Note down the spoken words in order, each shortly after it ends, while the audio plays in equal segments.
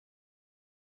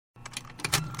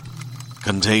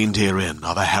Contained herein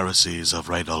are the heresies of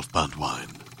Radolf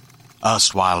Burntwine,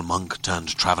 erstwhile monk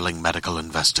turned traveling medical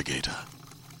investigator.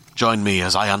 Join me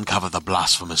as I uncover the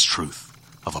blasphemous truth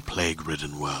of a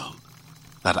plague-ridden world,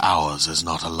 that ours is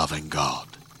not a loving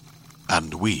God,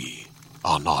 and we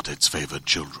are not its favored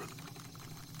children.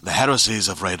 The heresies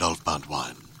of Radolf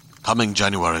Burntwine, coming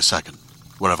January 2nd,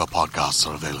 wherever podcasts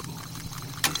are available.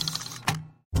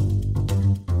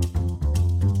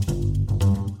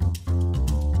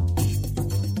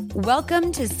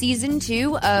 Welcome to Season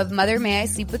 2 of Mother May I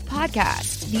Sleep With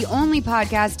podcast, the only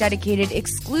podcast dedicated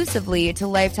exclusively to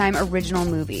Lifetime original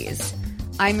movies.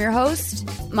 I'm your host,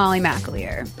 Molly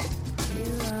McAleer.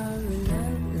 You are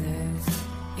relentless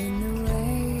in the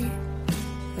way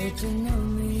that you know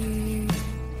me,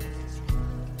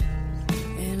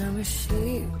 and I'm a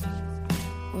sheep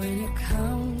when it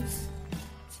comes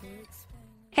to explain.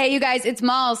 Hey, you guys, it's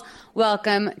Malls.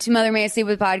 Welcome to Mother May I Sleep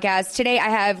With podcast. Today I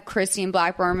have Christine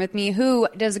Blackburn with me, who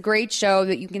does a great show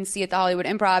that you can see at the Hollywood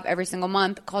Improv every single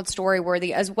month called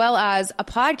Storyworthy, as well as a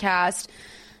podcast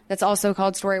that's also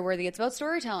called Storyworthy. It's about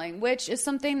storytelling, which is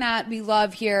something that we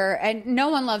love here, and no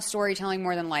one loves storytelling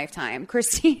more than Lifetime.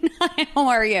 Christine, how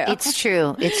are you? It's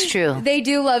true. It's true. They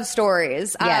do love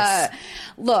stories. Yes.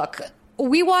 Look,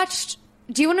 we watched...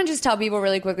 Do you want to just tell people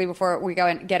really quickly before we go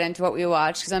and get into what we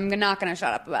watched? Because I'm not going to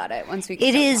shut up about it once we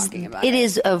start talking about it. It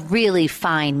is a really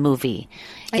fine movie.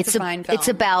 It's a fine film. It's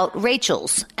about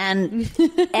Rachel's. And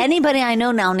anybody I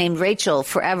know now named Rachel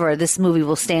forever, this movie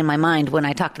will stay in my mind when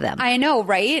I talk to them. I know,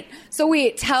 right? So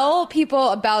wait, tell people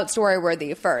about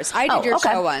Storyworthy first. I did your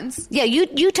show once. Yeah,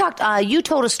 you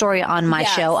told a story on my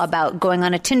show about going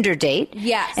on a Tinder date.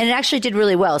 Yes. And it actually did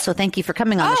really well. So thank you for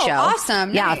coming on the show.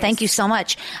 Awesome. Yeah, Nice. thank you so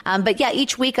much. But yeah,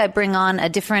 each week I bring on a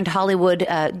different Hollywood,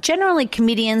 generally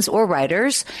comedians or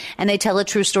writers, and they tell a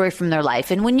true story from their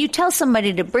life. And when you tell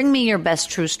somebody to bring me your best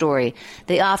true story,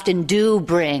 they often do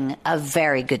bring a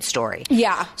very good story.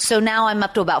 Yeah. So now I'm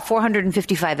up to about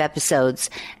 455 episodes,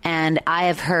 and I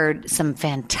have heard some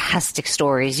fantastic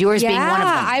stories. Yours being one of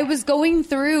them. I was going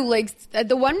through,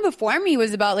 the one before me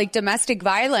was about, domestic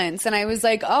violence, and I was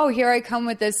like, oh, here I come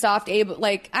with this soft, I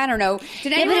don't know.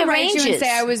 Did anyone write you and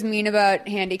say I was mean about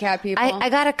handicapped people? I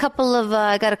got a couple of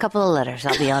letters,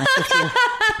 I'll be honest with you.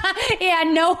 Yeah,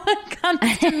 no one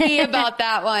comes to me about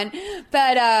that one.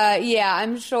 But, yeah,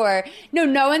 I'm sure.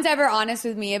 No one's ever honest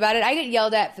with me about it. I get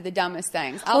yelled at for the dumbest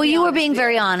things. Well, you were being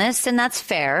very honest, and that's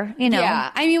fair, you know.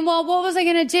 Yeah. I mean, well, what was I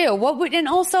going to do? And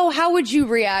also, how would you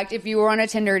react if you were on a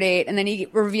Tinder date and then he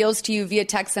reveals to you via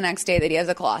text the next day that he has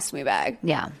a colostomy bag?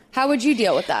 Yeah. How would you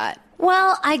deal with that?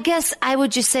 Well, I guess I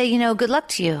would just say, good luck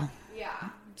to you. Yeah.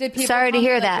 Did people Sorry to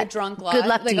hear that. A drunk lush? Good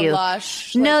luck to you. A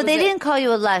lush? No, they didn't call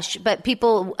you a lush, but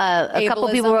people, a couple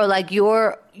people were like,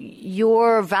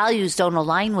 your values don't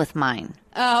align with mine.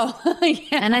 Oh, yeah.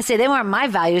 And I say they weren't my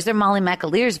values; they're Molly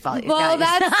McAleer's values. Well,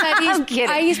 I'm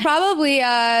kidding. He's probably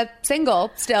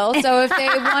single still. So if they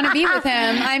want to be with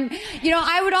him,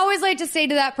 I would always like to say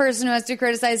to that person who has to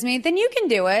criticize me, then you can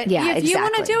do it. Yeah, if you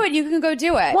want to do it, you can go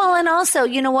do it. Well, and also,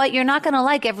 you know what? You're not going to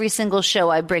like every single show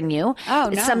I bring you.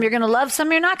 Oh, no. Some you're going to love,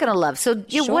 some you're not going to love. So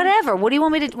Sure. whatever. What do you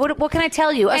want me to? What can I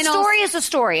tell you? A And story is a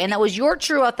story, and that was your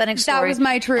true, authentic story. That was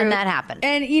my truth. And that happened.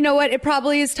 And you know what? It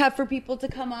probably is tough for people to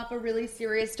come off a really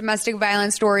serious domestic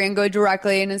violence story and go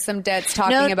directly into some debts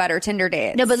talking about her Tinder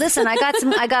dates. No, but listen, I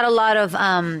got a lot of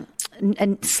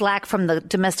slack from the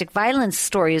domestic violence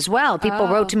story as well. People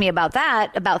wrote to me about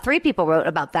that. About 3 people wrote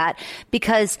about that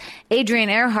because Adrienne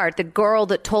Earhart, the girl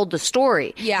that told the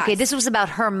story. Yes. Okay, this was about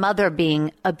her mother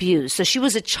being abused. So she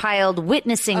was a child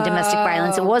witnessing domestic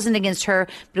violence. It wasn't against her,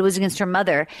 but it was against her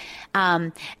mother.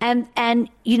 And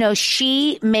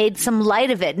she made some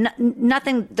light of it.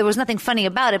 There was nothing funny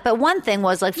about it. But one thing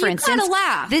was, for instance,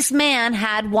 this man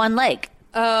had one leg.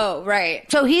 Oh, right.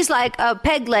 So he's like a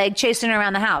peg leg chasing her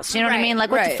around the house. You know what I mean?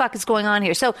 Like, what the fuck is going on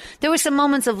here? So there were some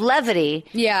moments of levity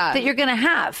that you're going to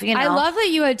have. You know? I love that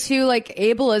you had 2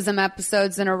 ableism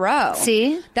episodes in a row.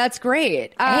 See? That's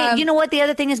great. Hey, you know what? The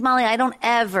other thing is, Molly, I don't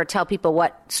ever tell people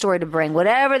what story to bring.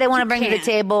 Whatever they want to bring to the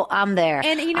table, I'm there.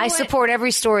 And you know I support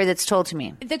every story that's told to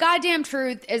me. The goddamn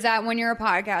truth is that when you're a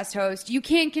podcast host, you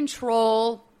can't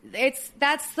control. That's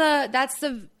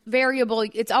the variable.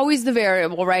 It's always the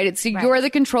variable, right? You're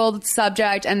the controlled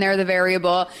subject and they're the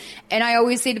variable. And I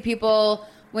always say to people,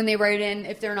 when they write in,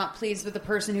 if they're not pleased with the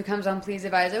person who comes on Please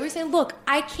Advise, I always say, look,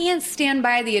 I can't stand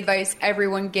by the advice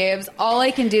everyone gives. All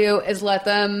I can do is let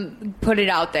them put it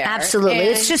out there. Absolutely. And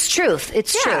It's just truth.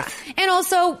 It's truth. And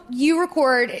also, you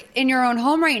record in your own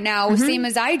home right now, same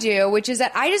as I do, which is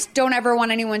that I just don't ever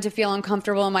want anyone to feel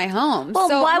uncomfortable in my home. Well,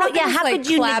 so why I'm would- not gonna yeah, just, how could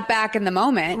you clap back in the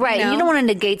moment? Right. You know? You don't want to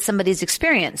negate somebody's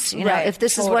experience. You know, Right, if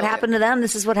this is what totally. happened to them,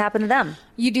 this is what happened to them.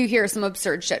 You do hear some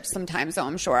absurd shit sometimes, though,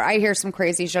 I'm sure. I hear some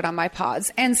crazy shit on my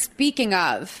pods. And speaking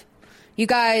of, you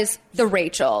guys, the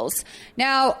Rachels.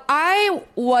 Now, I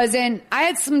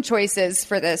had some choices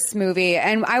for this movie,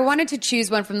 and I wanted to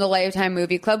choose one from the Lifetime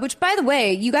Movie Club, which, by the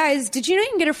way, you guys, did you know you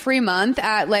can get a free month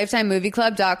at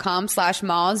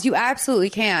lifetimemovieclub.com/malls? You absolutely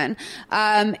can.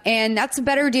 And that's a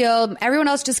better deal. Everyone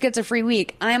else just gets a free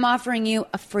week. I am offering you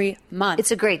a free month.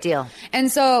 It's a great deal.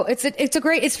 And so it's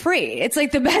free. It's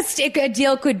like the best a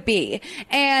deal could be.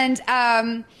 And,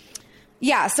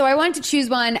 yeah, so I wanted to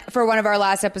choose one for one of our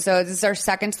last episodes. This is our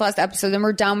second to last episode, and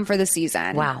we're done for the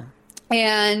season. Wow.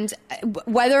 And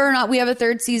whether or not we have a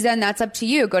third season, that's up to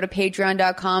you. Go to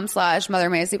patreon.com/Mother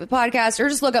May I Sleep With Podcast, or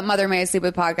just look up Mother May I Sleep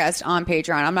With Podcast on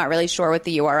Patreon. I'm not really sure what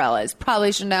the URL is.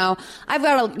 Probably should know. I've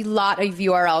got a lot of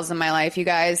URLs in my life, you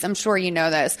guys. I'm sure you know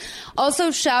this.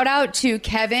 Also, shout out to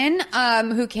Kevin,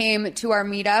 who came to our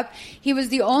meetup. He was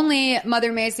the only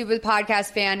Mother May I Sleep With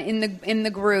Podcast fan in the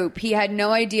group. He had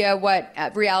no idea what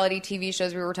reality TV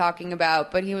shows we were talking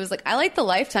about, but he was like, I like the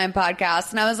Lifetime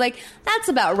podcast. And I was like, that's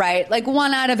about right. Like,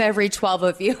 1 out of every 12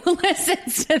 of you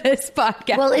listens to this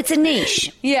podcast. Well, it's a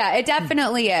niche. Yeah, it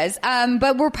definitely is.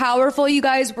 But we're powerful, you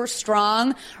guys. We're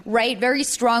strong. Write very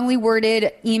strongly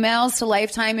worded emails to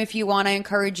Lifetime if you want to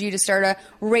encourage you to start a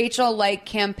Rachel-like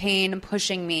campaign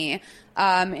pushing me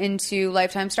into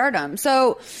Lifetime stardom.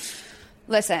 So,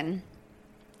 listen.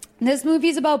 This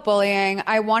movie's about bullying.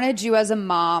 I wanted you as a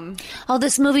mom. Oh,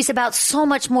 this movie's about so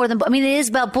much more than, I mean, it is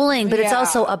about bullying, but it's Yeah.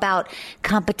 also about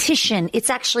competition. It's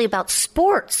actually about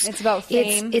sports. It's about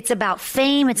fame. It's about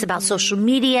fame. It's about social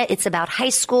media. It's about high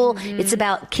school. It's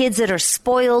about kids that are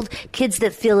spoiled, kids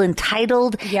that feel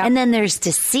entitled. Yep. And then there's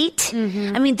deceit.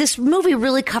 I mean, this movie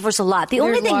really covers a lot. The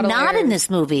only There's a thing lot of not in layers. this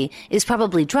movie is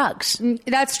probably drugs,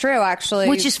 That's true, actually.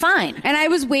 which is fine. And I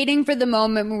was waiting for the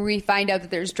moment where we find out that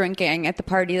there's drinking at the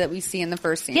party that we see in the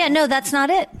first scene. Yeah, no, that's not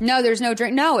it. No, there's no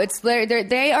drink. No, it's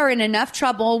they are in enough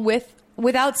trouble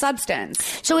without substance.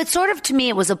 So it's sort of, to me,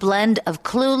 it was a blend of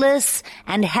Clueless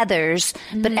and Heathers,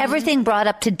 but everything brought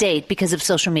up to date because of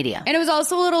social media. And it was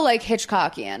also a little like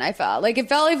Hitchcockian, I felt. Like it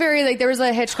felt like very like there was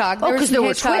a Hitchcock. Oh, There was 'cause some there were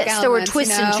Hitchcock twists. There were elements,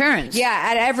 twists you know? and turns. Yeah,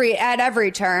 at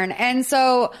every turn. And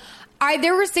so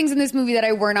there were things in this movie that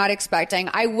I were not expecting.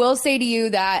 I will say to you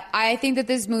that I think that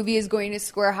this movie is going to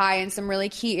score high in some really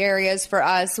key areas for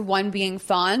us, one being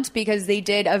font, because they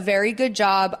did a very good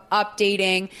job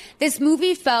updating. This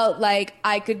movie felt like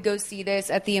I could go see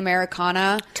this at the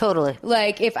Americana. Totally.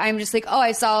 Like, if I'm just like, oh,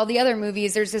 I saw all the other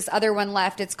movies, there's this other one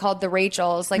left, it's called The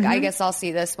Rachels. Like, I guess I'll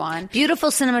see this one.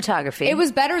 Beautiful cinematography. It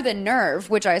was better than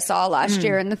Nerve, which I saw last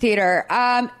year in the theater.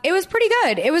 It was pretty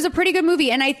good. It was a pretty good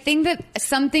movie. And I think that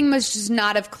something must just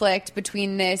not have clicked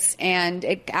between this and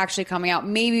it actually coming out.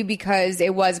 Maybe because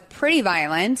it was pretty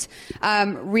violent,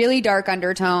 really dark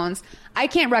undertones. I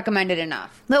can't recommend it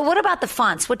enough. But what about the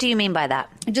fonts? What do you mean by that?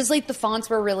 Just like the fonts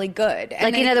were really good.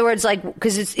 And Like, in other words, like,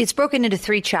 because it's broken into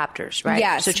 3 chapters, right?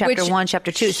 Yes, So chapter which 1,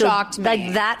 chapter 2. shocked so, me.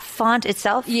 like, that font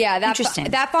itself? Yeah, Interesting.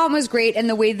 That font was great, and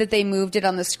the way that they moved it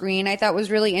on the screen, I thought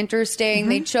was really interesting.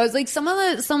 They chose like some of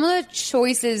the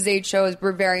choices they chose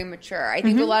were very mature. I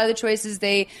think a lot of the choices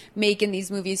they make in these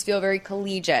movies feel very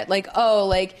collegiate. Like, oh,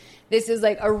 like this is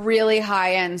like a really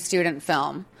high end student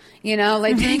film. You know,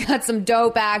 like they got some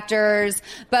dope actors,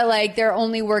 but like they're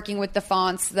only working with the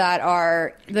fonts that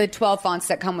are the 12 fonts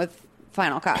that come with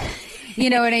Final Cut. You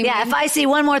know what I mean? Yeah, if I see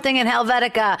one more thing in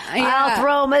Helvetica, I'll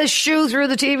throw my shoe through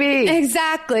the TV.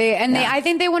 Exactly. And I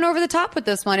think they went over the top with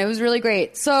this one. It was really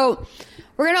great. So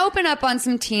we're going to open up on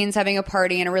some teens having a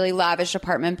party in a really lavish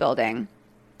apartment building.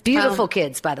 Beautiful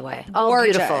kids, by the way. Oh,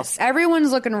 Gorgeous. beautiful.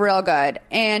 Everyone's looking real good.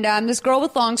 And this girl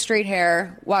with long straight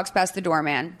hair walks past the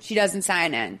doorman. She doesn't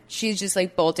sign in. She's just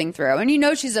like bolting through. And you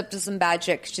know she's up to some bad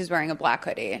shit 'cause she's wearing a black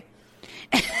hoodie.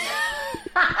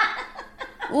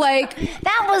 Like,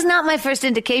 That was not my first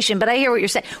indication, but I hear what you're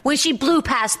saying. When she blew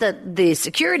past the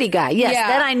security guy, yes, Yeah.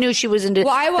 then I knew she was into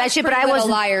well, I that watched shit, Pretty but I Little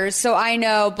wasn't. Liars, so I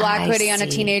know black I hoodie on a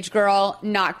see. teenage girl,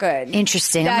 not good.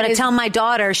 Interesting. I'm That going to is- tell my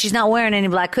daughter she's not wearing any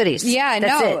black hoodies. Yeah,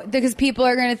 That's no, it. because people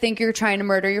are going to think you're trying to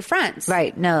murder your friends.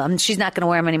 Right. No, she's not going to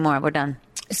wear them anymore. We're done.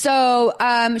 So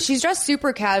she's dressed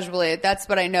super casually. That's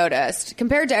what I noticed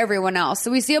compared to everyone else.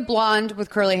 So we see a blonde with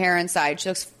curly hair inside. She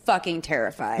looks fucking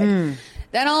terrified.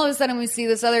 Then all of a sudden we see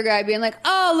this other guy being like,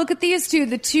 oh, look at these two,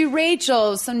 the two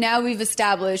Rachels. So now we've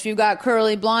established we've got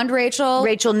curly blonde Rachel.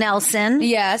 Rachel Nelson.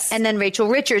 Yes. And then Rachel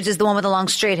Richards is the one with the long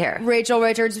straight hair. Rachel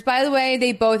Richards. By the way,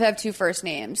 they both have two first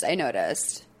names, I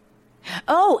noticed.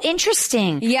 Oh,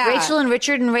 interesting. Yeah. Rachel and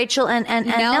Richard and Rachel and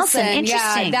Nelson.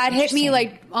 Interesting. Yeah, that hit me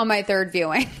like on my third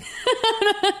viewing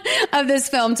of this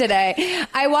film today.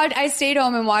 I stayed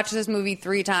home and watched this movie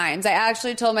 3 times. I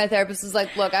actually told my therapist, was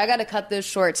like, look, I got to cut this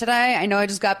short today. I know I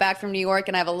just got back from New York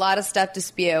and I have a lot of stuff to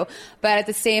spew. But at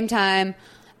the same time,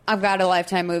 I've got a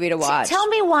Lifetime movie to watch. Tell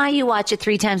me why you watch it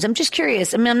 3 times. I'm just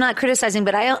curious. I mean, I'm not criticizing,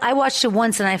 but I watched it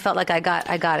once and I felt like I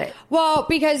got it. Well,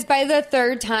 because by the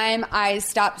third time, I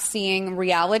stopped seeing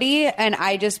reality, and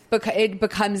I just it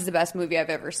becomes the best movie I've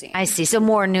ever seen. I see. So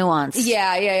more nuance.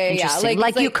 Yeah. Interesting.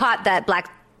 Like you caught that black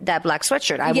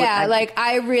sweatshirt.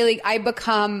 I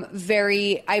become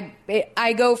very.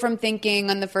 I go from thinking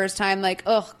on the first time like,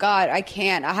 oh God, I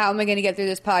can't. How am I going to get through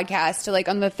this podcast? To like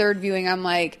on the third viewing, I'm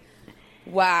like,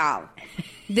 wow,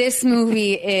 this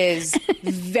movie is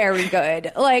very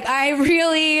good. Like,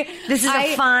 this is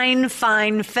a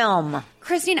fine film.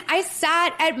 Christine, I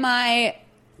sat at my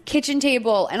kitchen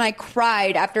table and I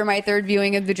cried after my third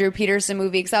viewing of the Drew Peterson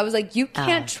movie because I was like, you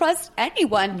can't trust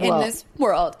anyone in this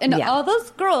world. And all those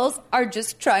girls are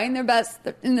just trying their best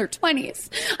in their 20s.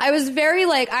 I was very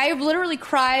I literally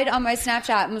cried on my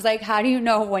Snapchat and was like, how do you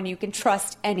know when you can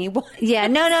trust anyone? Yeah,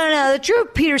 no. The Drew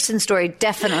Peterson story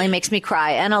definitely makes me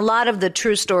cry. And a lot of the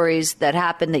true stories that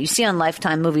happen that you see on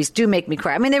Lifetime movies do make me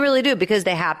cry. I mean, they really do because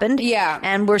they happened. Yeah.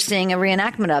 And we're seeing a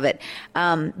reenactment of it.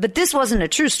 But this wasn't a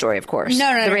true story, of course.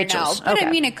 No. Rachel's. But okay.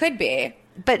 I mean, it could be.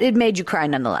 But it made you cry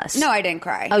nonetheless. No, I didn't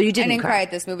cry. Oh, you didn't I didn't cry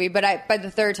at this movie, but by the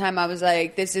third time, I was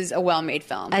like, this is a well-made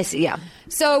film. I see, yeah.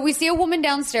 So we see a woman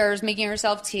downstairs making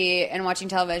herself tea and watching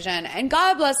television, and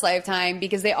God bless Lifetime,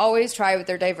 because they always try with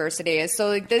their diversity.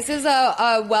 So this is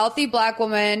a wealthy black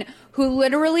woman who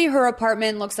literally her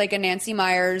apartment looks like a Nancy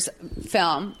Meyers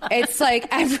film. It's like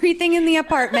everything in the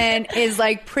apartment is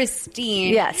like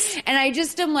pristine. Yes. And I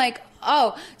just am like,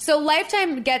 oh, so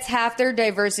Lifetime gets half their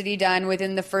diversity done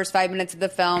within the first 5 minutes of the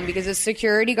film because the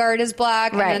security guard is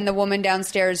black, right. And then the woman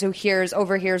downstairs who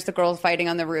overhears the girls fighting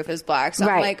on the roof is black. So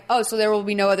right. I'm like, oh, so there will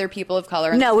be no other people of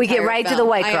color in No, this we get entire right film. to the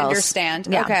white girls. I understand.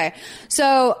 Yeah. Okay.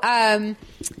 So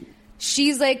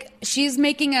she's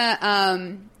making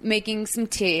some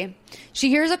tea. She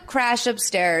hears a crash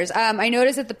upstairs. I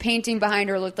noticed that the painting behind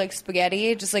her looked like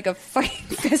spaghetti, just like a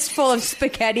fucking fistful of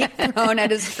spaghetti thrown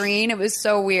at a screen. It was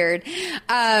so weird.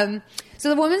 So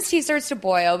the woman's tea starts to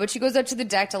boil, but she goes up to the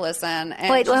deck to listen. And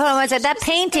wait, hold on one second. That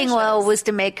painting, was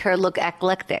to make her look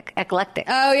eclectic.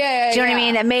 Oh, yeah. Do you know what I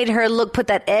mean? It made her put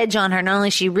that edge on her. Not only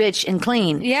is she rich and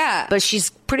clean. Yeah. But she's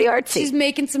pretty artsy. She's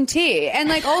making some tea. And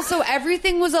also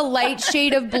everything was a light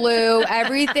shade of blue.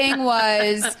 Everything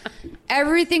was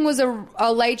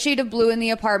a light shade of blue in the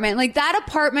apartment. Like that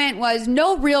apartment was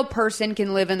no real person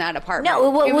can live in that apartment.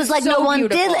 No, it was like so no one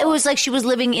beautiful. did. It was like she was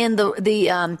living in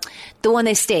the one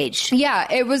they staged. Yeah,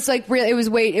 it was like it was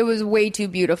way too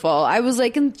beautiful. I was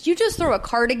like, can you just throw a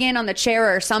cardigan on the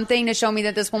chair or something to show me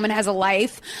that this woman has a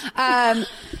life?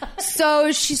 So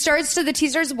the tea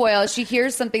starts to boil. She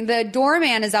hears something. The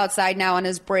doorman is outside now on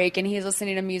his break, and he's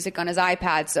listening to music on his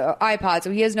iPod,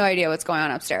 so he has no idea what's going on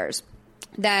upstairs.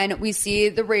 Then we see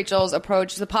the Rachels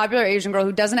approach the popular Asian girl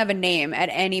who doesn't have a name at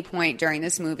any point during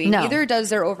this movie. No. Neither does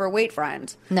their overweight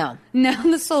friend. No,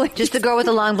 just the girl with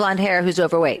the long blonde hair who's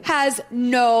overweight has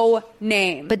no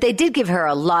name. But they did give her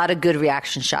a lot of good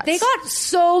reaction shots. They got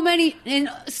so many, and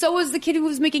so was the kid who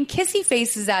was making kissy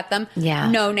faces at them. Yeah,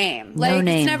 no name. No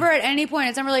name. It's never at any point.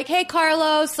 It's never like, hey,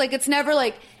 Carlos. Like it's never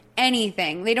like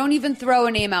anything. They don't even throw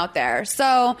a name out there.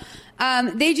 So.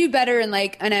 They do better in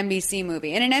like an NBC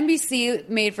movie. In an NBC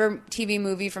made-for-TV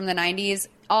movie from the 90s,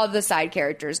 all of the side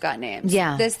characters got names.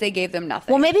 Yeah. They gave them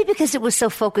nothing. Well, maybe because it was so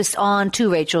focused on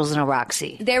 2 Rachels and a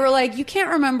Roxy. They were like, you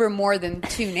can't remember more than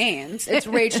 2 names. It's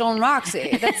Rachel and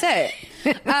Roxy. That's it.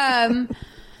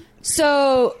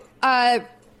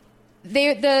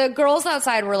 The girls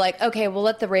outside were like, okay, we'll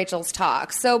let the Rachels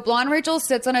talk. So blonde Rachel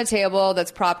sits on a table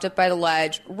that's propped up by the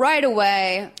ledge right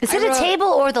away. Is it a table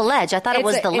or the ledge? I thought it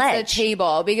was the ledge. It's a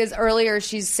table because earlier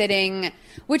she's sitting,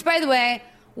 which by the way,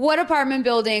 what apartment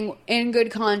building in good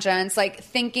conscience, like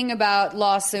thinking about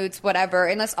lawsuits, whatever,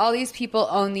 unless all these people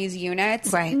own these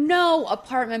units, Right. no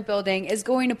apartment building is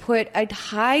going to put a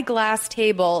high glass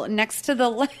table next to the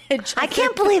ledge. I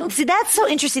can't believe. See, that's so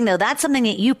interesting, though. That's something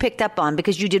that you picked up on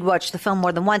because you did watch the film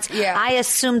more than once. Yeah. I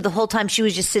assumed the whole time she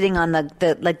was just sitting on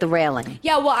the railing.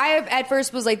 Yeah, well, I at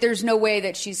first was like, there's no way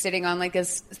that she's sitting on like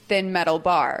this thin metal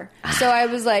bar. So I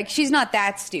was like, she's not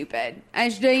that stupid. I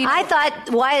thought,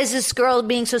 why is this girl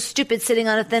being so stupid sitting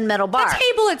on a thin metal bar? The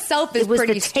table itself is It was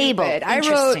pretty the table. stupid.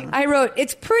 Interesting. I wrote,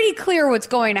 it's pretty clear what's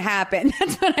going to happen.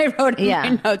 That's what I wrote in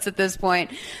my notes at this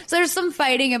point. So there's some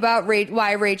fighting about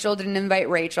why Rachel didn't invite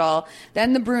Rachel.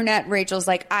 Then the brunette Rachel's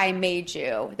like, I made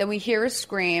you. Then we hear a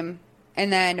scream,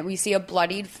 and then we see a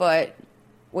bloodied foot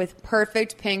with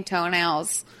perfect pink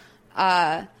toenails.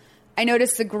 I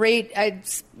noticed the great,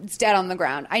 it's dead on the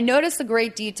ground. I noticed the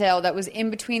great detail that was in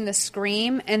between the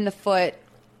scream and the foot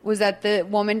was that the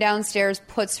woman downstairs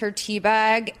puts her tea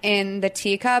bag in the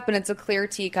teacup, and it's a clear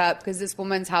teacup because this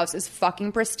woman's house is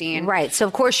fucking pristine. Right. So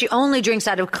of course she only drinks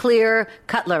out of clear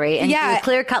cutlery and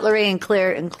clear cutlery and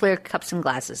clear cups and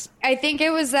glasses. I think it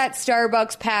was that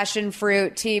Starbucks passion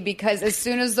fruit tea because as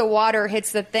soon as the water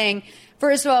hits the thing,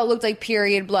 first of all, it looked like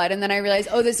period blood, and then I realized,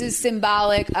 oh, this is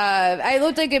symbolic of... I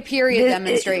looked like a period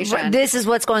demonstration. This is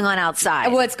what's going on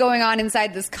outside. What's going on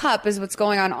inside this cup is what's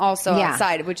going on also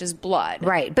outside, which is blood.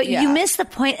 Right, but you missed the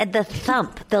point at the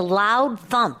thump. The loud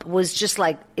thump was just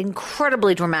like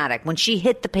incredibly dramatic when she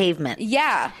hit the pavement.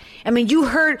 Yeah. I mean, you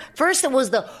heard... First it was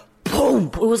the...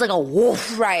 boom! It was like a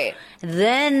wolf. Right.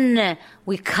 Then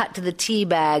we cut to the tea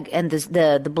bag and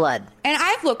the blood. And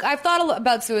I've thought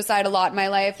about suicide a lot in my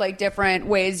life, like different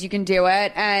ways you can do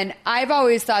it. And I've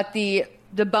always thought the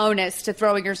bonus to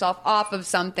throwing yourself off of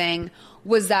something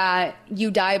was that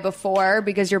you die before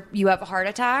because you have a heart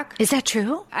attack. Is that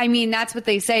true? I mean, that's what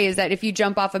they say is that if you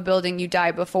jump off a building, you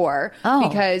die before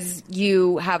because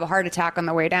you have a heart attack on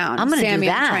the way down. I'm going to do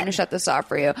that. I'm trying to shut this off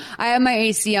for you. I have my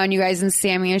AC on, you guys, and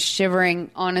Sammy is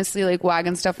shivering, honestly, like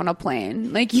wagon stuff on a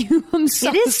plane. Like you, I'm so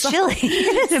It is sorry. chilly.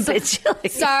 It is a bit chilly.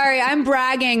 Sorry, I'm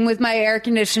bragging with my air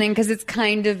conditioning because it's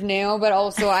kind of new, but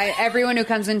also everyone who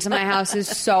comes into my house is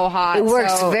so hot. It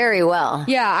works very well.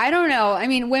 Yeah, I don't know. I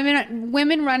mean,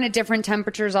 women run at different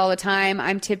temperatures all the time.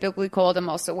 I'm typically cold. I'm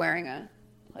also wearing a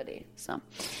hoodie. So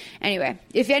anyway,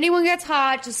 if anyone gets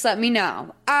hot, just let me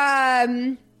know.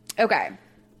 Okay.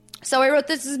 So I wrote,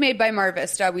 this is made by Mar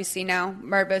Vista. We see now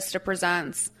Mar Vista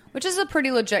Presents, which is a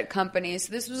pretty legit company.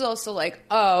 So this was also like,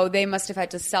 oh, they must have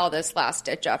had to sell this last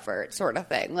ditch effort sort of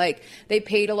thing. Like they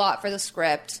paid a lot for the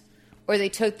script. Or they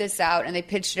took this out and they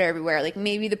pitched it everywhere. Like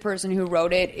maybe the person who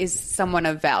wrote it is someone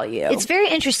of value. It's very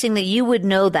interesting that you would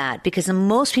know that because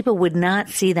most people would not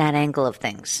see that angle of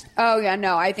things. Oh, yeah,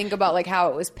 no. I think about like how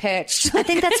it was pitched. I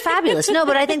think that's fabulous. No,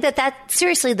 but I think that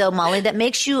seriously though, Molly, that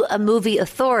makes you a movie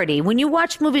authority. When you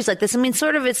watch movies like this, I mean,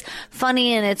 sort of it's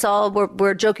funny and it's all,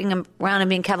 we're joking around and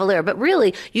being cavalier, but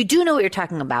really you do know what you're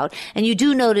talking about and you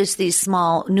do notice these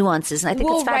small nuances. And I think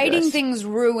it's fabulous. Writing things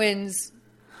ruins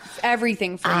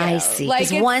everything for you. I see. Like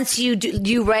Because once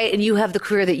you write and you have the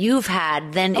career that you've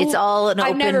had, then it's all an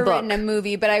open book. I've never written a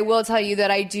movie, but I will tell you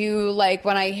that I do, like,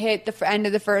 when I hit the end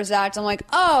of the first act, I'm like,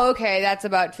 oh, okay, that's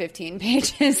about 15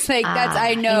 pages. Like, that's,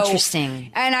 I know.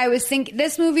 Interesting. And I was thinking,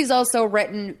 this movie's also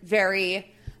written very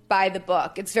by the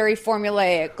book. It's very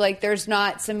formulaic. Like, there's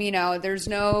not some, there's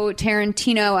no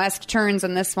Tarantino-esque turns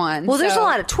in this one. Well, there's a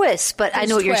lot of twists, but I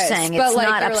know what you're saying. It's like,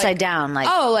 not upside down. Like,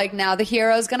 oh, like now the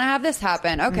hero's going to have this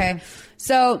happen. Okay. Mm-hmm.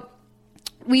 So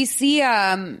we see,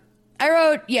 I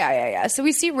wrote, So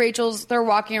we see they're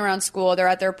walking around school. They're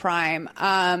at their prime.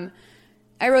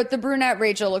 I wrote the brunette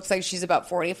Rachel looks like she's about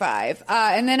 45.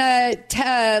 And then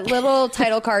a little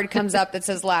title card comes up that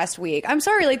says last week. I'm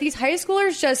sorry, like these high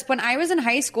schoolers when I was in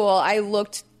high school, I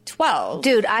looked 12.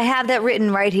 Dude, I have that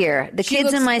written right here. The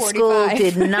kids in my 45. school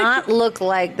did not look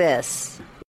like this.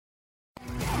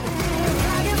 And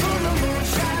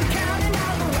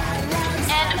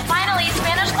finally,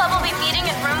 Spanish Club will be meeting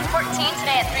in room 14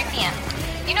 today at 3 p.m.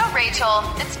 You know, Rachel,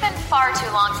 it's been far too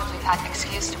long since we've had an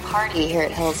excuse to party here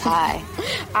at Hills High.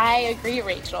 I agree,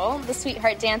 Rachel. The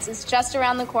Sweetheart Dance is just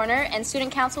around the corner, and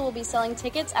Student Council will be selling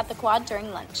tickets at the Quad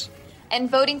during lunch. And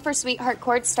voting for Sweetheart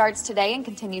Court starts today and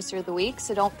continues through the week,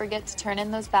 so don't forget to turn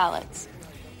in those ballots.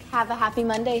 Have a happy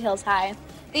Monday, Hills High.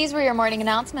 These were your morning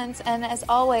announcements, and as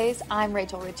always, I'm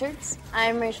Rachel Richards.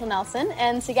 I'm Rachel Nelson,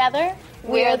 and together,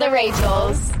 we're the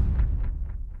Rachels.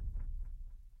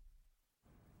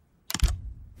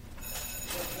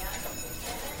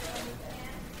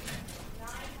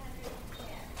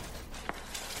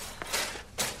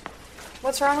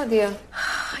 What's wrong with you?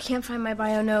 I can't find my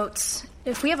bio notes.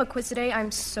 If we have a quiz today,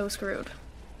 I'm so screwed.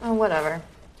 Oh, whatever.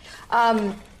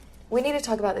 We need to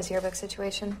talk about this yearbook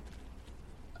situation.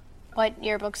 What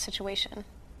yearbook situation?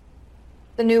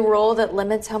 The new rule that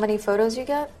limits how many photos you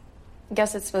get? I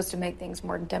guess it's supposed to make things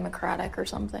more democratic or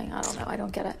something. I don't know. I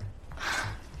don't get it.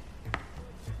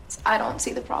 I don't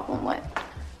see the problem. What?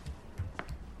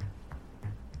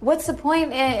 What's the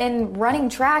point in running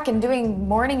track and doing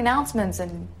morning announcements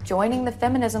and joining the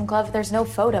feminism club if there's no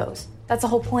photos? That's the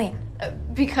whole point.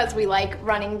 Because we like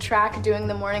running track, doing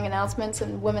the morning announcements,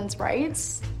 and women's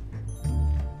rights?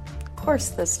 Of course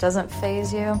this doesn't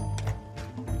faze you.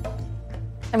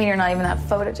 I mean, you're not even that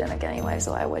photogenic anyway,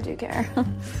 so why would you care?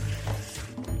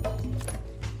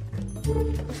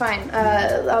 Fine,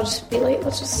 I'll just be late.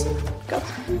 Let's just go.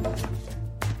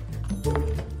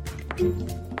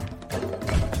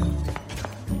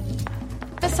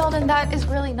 Miss Selden, that is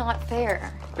really not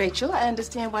fair. Rachel, I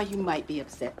understand why you might be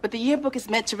upset, but the yearbook is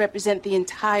meant to represent the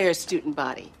entire student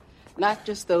body, not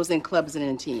just those in clubs and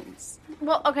in teams.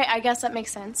 Well, okay, I guess that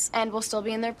makes sense. And we'll still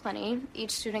be in there plenty.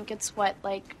 Each student gets, what,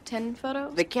 like 10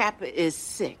 photos? The cap is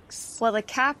 6. Well, the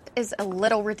cap is a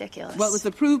little ridiculous. Well, it was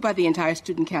approved by the entire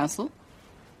student council,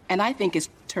 and I think it's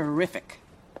terrific.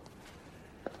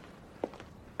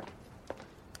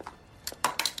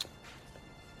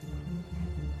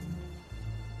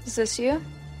 Is this you?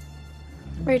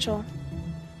 Rachel.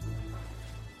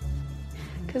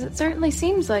 Because it certainly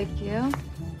seems like you.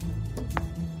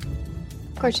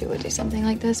 Of course you would do something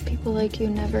like this. People like you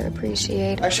never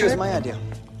appreciate. Actually, it was my idea.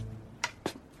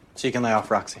 So you can lay off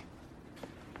Roxy.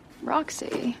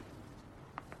 Roxy.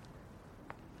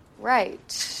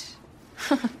 Right.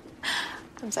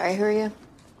 I'm sorry, who are you?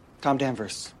 Tom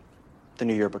Danvers, the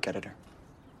new yearbook editor.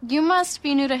 You must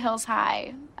be new to Hills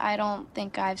High. I don't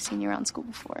think I've seen you around school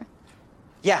before.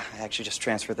 Yeah, I actually just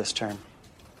transferred this term.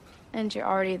 And you're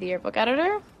already the yearbook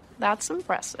editor? That's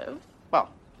impressive.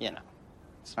 Well, you know,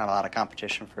 it's not a lot of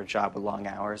competition for a job with long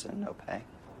hours and no pay.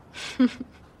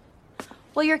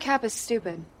 Well, your cap is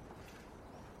stupid.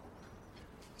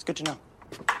 It's good to know.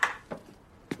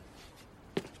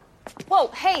 Whoa,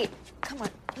 hey, come on.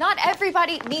 Not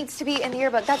everybody needs to be in the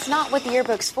yearbook. That's not what the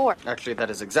yearbook's for. Actually,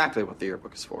 that is exactly what the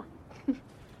yearbook is for.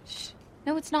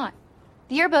 No, it's not.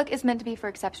 The yearbook is meant to be for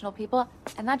exceptional people,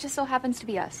 and that just so happens to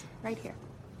be us, right here.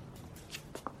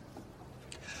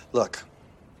 Look,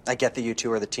 I get that you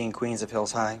two are the teen queens of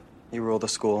Hills High. You rule the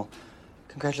school.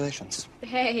 Congratulations.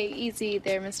 Hey, easy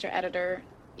there, Mr. Editor.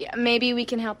 Yeah, maybe we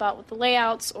can help out with the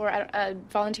layouts or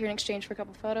volunteer in exchange for a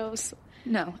couple photos.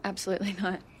 No, absolutely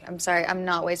not. I'm sorry, I'm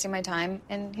not wasting my time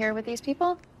in here with these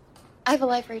people. I have a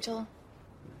life, Rachel.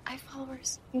 I have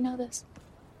followers. You know this.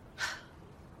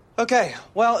 Okay,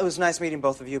 well, it was nice meeting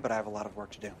both of you, but I have a lot of work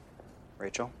to do.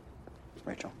 Rachel?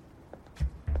 Rachel?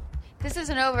 This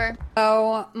isn't over.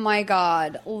 Oh my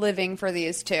God, living for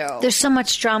these two. There's so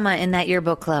much drama in that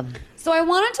yearbook club. So I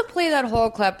wanted to play that whole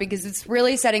clip because it's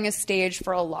really setting a stage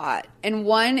for a lot. And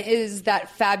one is that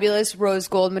fabulous rose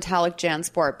gold metallic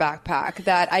JanSport backpack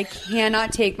that I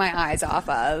cannot take my eyes off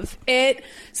of.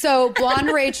 So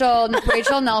blonde Rachel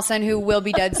Nelson, who will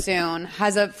be dead soon,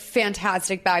 has a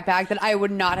fantastic backpack that I would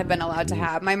not have been allowed to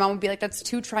have. My mom would be like, that's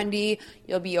too trendy.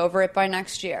 You'll be over it by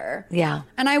next year. Yeah.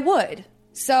 And I would.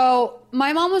 So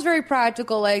my mom was very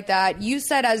practical like that. You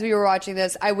said as we were watching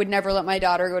this, I would never let my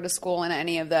daughter go to school in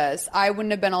any of this. I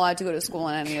wouldn't have been allowed to go to school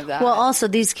in any of that. Well, also,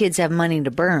 these kids have money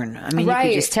to burn. I mean, Right.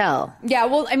 you could just tell. Yeah,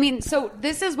 well, I mean, so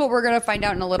this is what we're going to find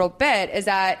out in a little bit is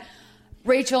that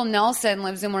Rachel Nelson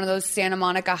lives in one of those Santa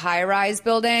Monica high-rise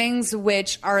buildings,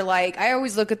 which are like, I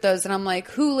always look at those and I'm like,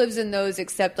 who lives in those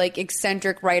except like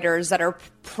eccentric writers that are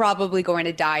probably going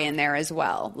to die in there as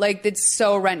well? Like, it's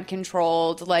so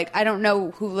rent-controlled. Like, I don't know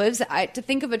who lives. To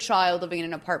think of a child living in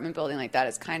an apartment building like that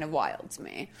is kind of wild to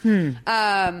me.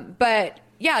 But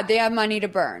yeah, they have money to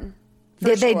burn.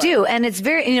 They do. And it's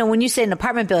very, when you say an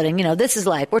apartment building, this is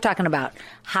like, we're talking about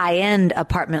high-end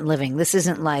apartment living. This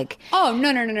isn't like... Oh,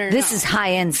 no. This is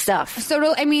high-end stuff. So,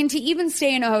 to even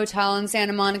stay in a hotel in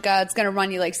Santa Monica, it's going to run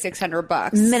you like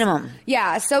 $600. Minimum.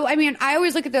 Yeah. So, I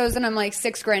always look at those and I'm like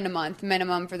 $6,000 a month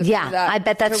minimum for the Yeah, for that, I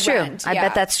bet that's true. rent. I Yeah.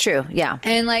 bet that's true. Yeah.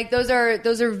 And like those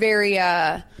are very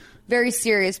very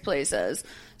serious places.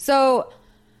 So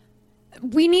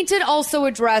we need to also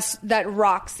address that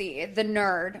Roxy, the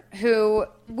nerd, who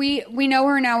we know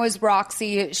her now as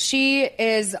Roxy. She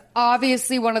is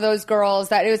obviously one of those girls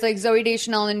that it was like Zooey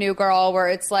Deschanel and the New Girl, where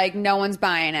it's like no one's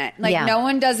buying it. Like no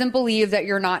one doesn't believe that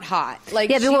you're not hot.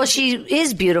 Like she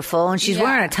is beautiful and she's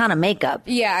wearing a ton of makeup.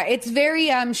 Yeah, it's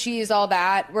very she's all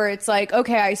that. Where it's like,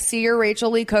 okay, I see your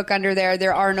Rachel Lee Cook under there.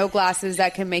 There are no glasses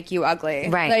that can make you ugly.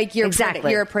 Right? Like you're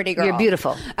exactly. You're a pretty girl. You're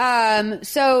beautiful.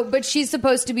 But she's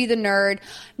supposed to be the nerd.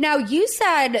 Now you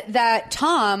said that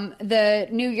Tom, the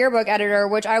new yearbook editor,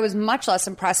 which I was much less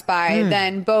impressed by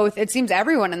than both. It seems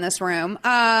everyone in this room.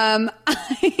 I'm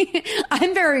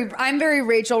very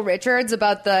Rachel Richards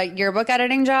about the yearbook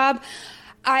editing job.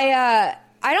 I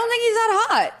don't think he's that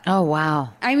hot. Oh wow!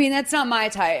 I mean, that's not my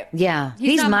type. Yeah,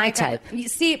 he's my type. You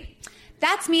see,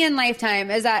 that's me in Lifetime.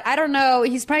 Is that I don't know?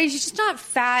 He's just not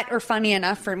fat or funny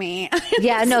enough for me.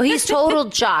 Yeah, no, he's total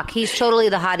jock. He's totally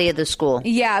the hottie of the school.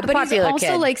 Yeah, but he's also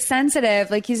kid. like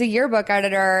sensitive. Like he's a yearbook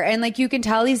editor, and like you can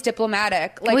tell he's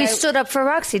diplomatic. Like he stood up for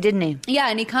Roxy, didn't he? Yeah,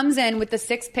 and he comes in with the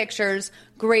 6 pictures.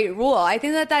 Great rule. I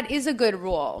think that is a good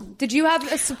rule. Did you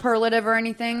have a superlative or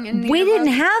anything in the We yearbook?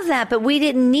 didn't have that, but we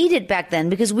didn't need it back then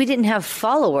because we didn't have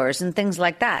followers and things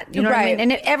like that. You know what I mean?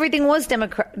 And everything was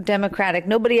democratic.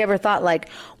 Nobody ever thought like,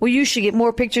 well, you should get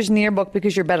more pictures in the yearbook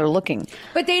because you're better looking.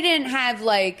 But they didn't have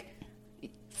like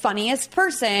funniest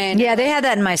person. Yeah, they had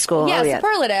that in my school. Yeah,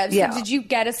 superlatives. Yeah. So did you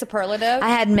get a superlative? I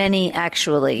had many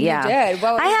actually. Yeah, you did.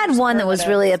 I had one that was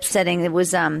really upsetting. It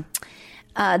was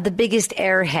the biggest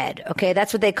airhead. Okay,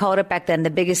 that's what they called it back then. The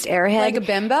biggest airhead, like a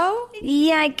bimbo.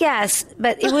 Yeah, I guess,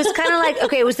 but it was kind of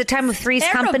like it was the time of Three's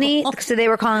Company, so they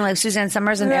were calling like Suzanne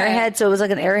Summers an airhead. So it was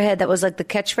like an airhead that was like the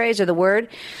catchphrase or the word.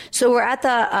 So we're at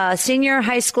the senior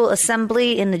high school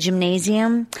assembly in the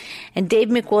gymnasium, and Dave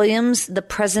McWilliams, the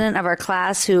president of our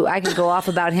class, who I could go off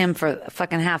about him for a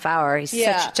fucking half hour. He's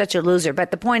such a loser.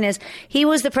 But the point is, he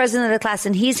was the president of the class,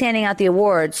 and he's handing out the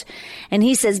awards, and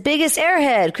he says, "Biggest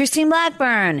airhead, Christine Blackburn."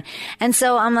 And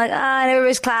so I'm like, and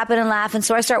everybody's clapping and laughing.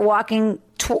 So I start walking,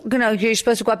 you're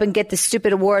supposed to go up and get this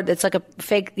stupid award that's like a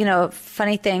fake,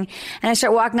 funny thing. And I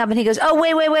start walking up and he goes, oh,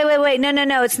 wait.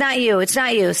 No, it's not you. It's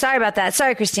not you. Sorry about that.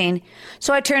 Sorry, Christine.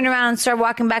 So I turned around and started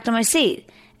walking back to my seat.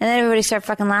 And then everybody started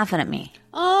fucking laughing at me.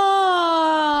 Oh.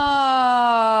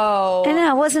 I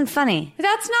know, it wasn't funny.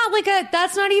 That's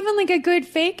not even like a good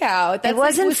fake out. It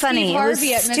wasn't funny. Steve Harvey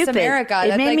it was at stupid. Miss America.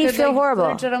 It made me feel horrible.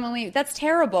 Legitimately, that's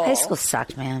terrible. High school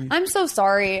sucked, man. I'm so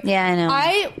sorry. Yeah, I know.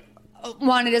 I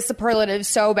wanted a superlative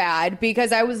so bad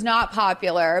because I was not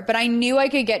popular, but I knew I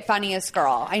could get funniest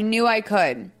girl. I knew I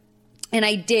could. And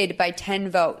I did by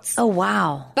 10 votes. Oh,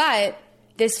 wow. But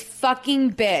this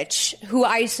fucking bitch who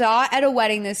I saw at a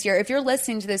wedding this year. If you're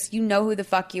listening to this, you know who the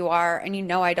fuck you are, and you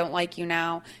know I don't like you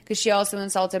now because she also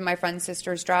insulted my friend's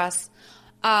sister's dress.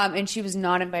 And she was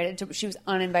uninvited to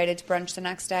brunch the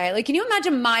next day. Like, can you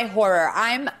imagine my horror?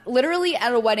 I'm literally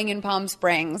at a wedding in Palm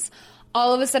Springs.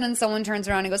 All of a sudden, someone turns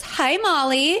around and goes, "Hi,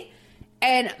 Molly."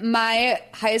 And my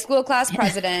high school class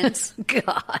president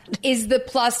is the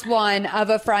 +1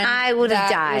 of a friend I would have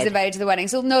died. Was invited to the wedding.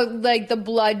 So no, like the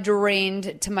blood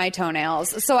drained to my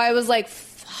toenails. So I was like,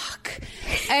 fuck.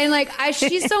 And like,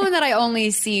 she's someone that I only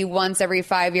see once every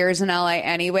 5 years in LA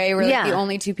anyway. We're like the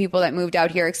only 2 people that moved out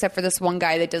here, except for this one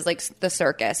guy that does like the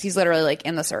circus. He's literally like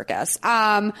in the circus.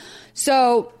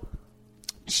 So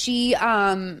she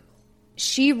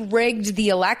rigged the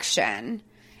election.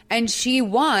 And she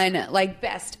won, like,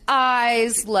 best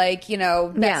eyes, like,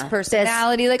 best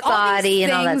personality, like, all these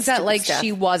things and all that like, stuff.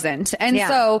 She wasn't. And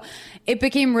so it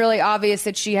became really obvious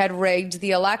that she had rigged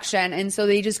the election. And so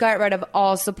they just got rid of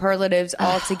all superlatives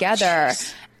altogether.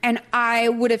 And I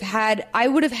would have had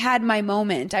my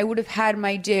moment. I would have had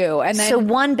my due. And then, so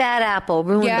one bad apple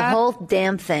ruined the whole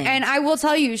damn thing. And I will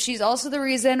tell you, she's also the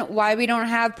reason why we don't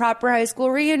have proper high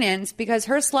school reunions, because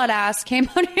her slut ass came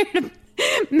out here to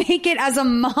make it as a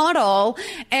model,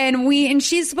 and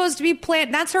she's supposed to be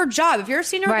that's her job. If you're a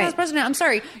senior class president, I'm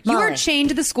sorry, you are chained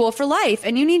to the school for life,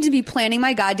 and you need to be planning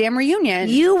my goddamn reunion.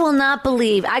 You will not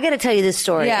believe, I gotta tell you this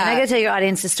story, and I gotta tell your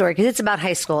audience this story because it's about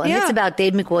high school, and it's about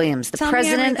Dave McWilliams, the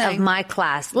president of my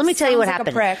class. Let me tell you what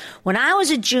happened. When I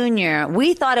was a junior,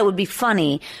 we thought it would be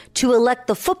funny to elect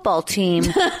the football team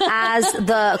as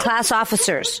the class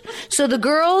officers. So the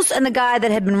girls and the guy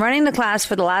that had been running the class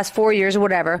for the last 4 years or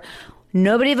whatever,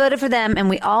 nobody voted for them, and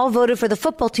we all voted for the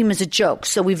football team as a joke.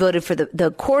 So we voted for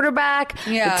the quarterback,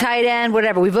 the tight end,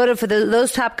 whatever. We voted for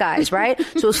those top guys, right?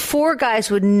 So it was 4 guys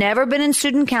who had never been in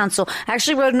student council. I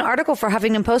actually wrote an article for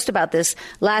Huffington Post about this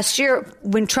last year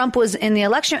when Trump was in the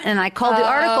election, and I called the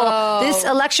article, "This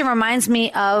election reminds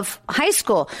me of high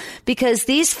school," because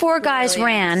these 4 guys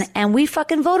ran, and we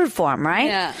fucking voted for them, right?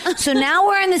 Yeah. So now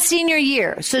we're in the senior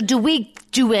year. So do we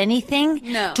do anything?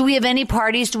 No. Do we have any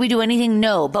parties? Do we do anything?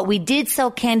 No. But we did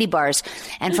sell candy bars.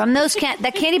 And from those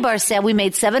that candy bar sale, we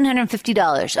made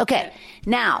 $750. Okay.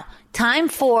 Now, time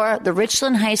for the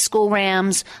Richland High School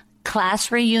Rams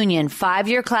class reunion,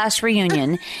 5-year class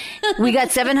reunion. We got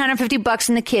 $750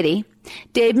 in the kitty.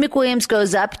 Dave McWilliams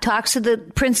goes up, talks to the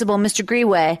principal, Mr.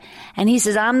 Greenway, and he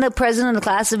says, I'm the president of the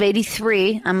class of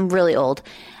 83. I'm really old.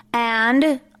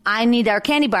 And I need our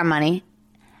candy bar money.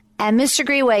 And Mr.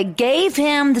 Greenway gave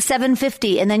him the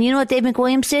 $750. And then you know what Dave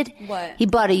McWilliams did? What? He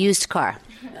bought a used car.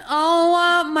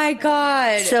 Oh, my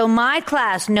God. So my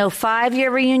class, no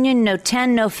 5-year reunion, no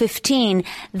 10, no 15.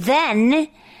 Then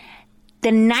the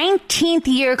 19th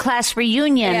year class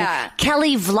reunion,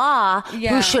 Kelly Vlah,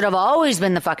 who should have always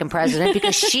been the fucking president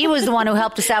because she was the one who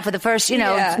helped us out for the first,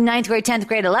 9th grade, 10th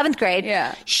grade, 11th grade.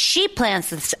 Yeah. She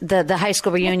plans the high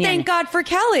school reunion. Well, thank God for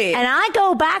Kelly. And I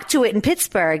go back to it in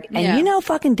Pittsburgh, and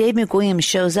fucking Dave McWilliams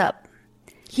shows up.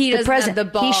 He doesn't have the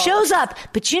balls. He shows up.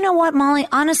 But you know what, Molly?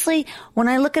 Honestly, when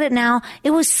I look at it now,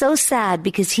 it was so sad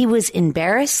because he was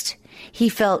embarrassed. He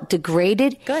felt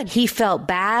degraded. Good. He felt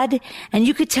bad. And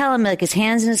you could tell him, like, his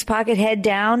hands in his pocket, head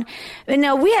down. And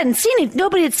now, we hadn't seen it.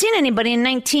 Nobody had seen anybody in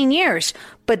 19 years.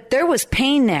 But there was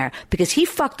pain there because he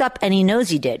fucked up and he knows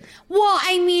he did. Well,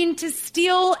 I mean, to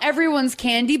steal everyone's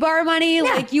candy bar money,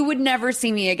 like, you would never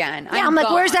see me again. Yeah, I'm like,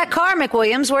 where's that car,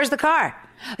 McWilliams? Where's the car?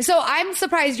 So I'm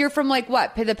surprised you're from, like,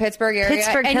 what, the Pittsburgh area?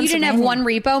 Pittsburgh, and you didn't have one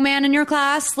repo man in your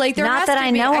class? Like, there Not has that to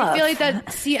I be. know I feel of. like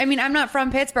that, I mean, I'm not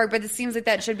from Pittsburgh, but it seems like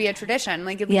that should be a tradition.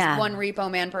 Like, at least one repo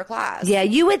man per class. Yeah,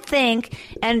 you would think,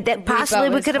 and that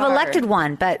possibly we could have elected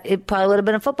one, but it probably would have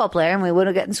been a football player and we would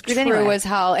have gotten screwed anyway. True as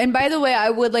hell. And by the way, I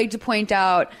would like to point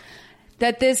out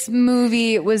that this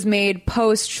movie was made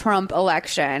post-Trump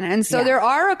election. And so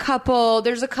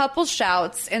there's a couple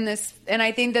shouts in this, and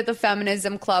I think that the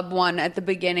Feminism Club one at the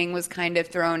beginning was kind of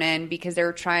thrown in because they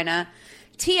were trying to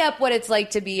tee up what it's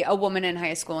like to be a woman in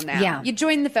high school now. Yeah. You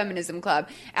join the Feminism Club.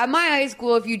 At my high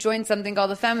school, if you joined something called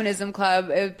the Feminism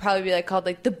Club, it would probably be called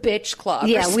the Bitch Club.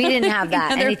 Yeah, we didn't have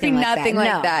that. Anything like nothing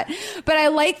that. like that. But I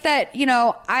like that,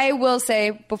 I will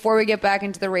say, before we get back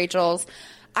into the Rachels,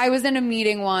 I was in a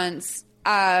meeting once,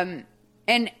 and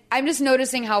I'm just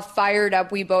noticing how fired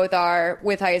up we both are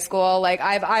with high school. Like,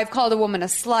 I've called a woman a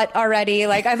slut already.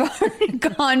 Like, I've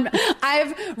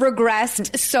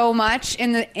regressed so much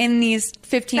in these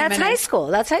 15 minutes.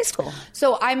 That's high school.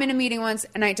 So I'm in a meeting once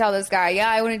and I tell this guy,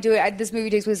 I want to do it. This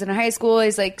movie takes place in high school.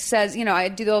 He's like, says, I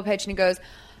do the whole pitch and he goes,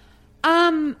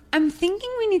 I'm thinking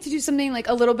we need to do something like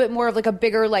a little bit more of like a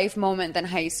bigger life moment than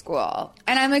high school.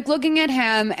 And I'm like looking at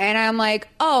him and I'm like,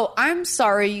 oh, I'm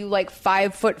sorry, you like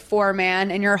 5'4"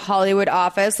 man in your Hollywood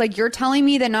office. Like, you're telling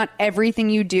me that not everything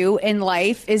you do in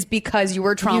life is because you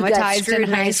were traumatized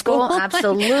in high school?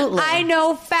 Absolutely. I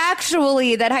know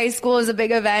factually that high school is a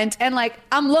big event, and like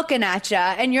I'm looking at you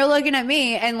and you're looking at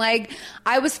me, and like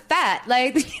I was fat.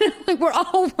 Like, like we're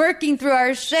all working through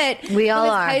our shit. We all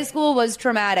are. High school was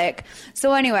traumatic.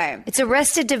 So anyway, it's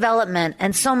Arrested Development,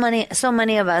 and so many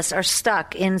of us are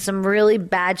stuck in some really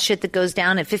bad shit that goes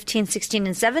down at 15, 16,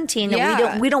 and 17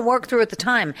 that we don't work through at the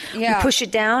time. Yeah. We push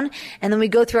it down, and then we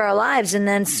go through our lives, and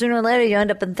then sooner or later you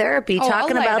end up in therapy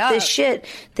talking about this shit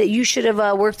that you should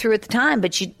have worked through at the time,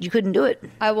 but you couldn't do it.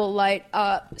 I will light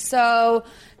up. So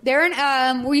they're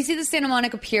in, we see the Santa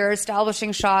Monica Pier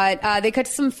establishing shot. They cut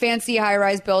to some fancy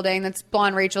high-rise building. That's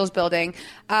Blonde Rachel's building.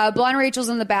 Blonde Rachel's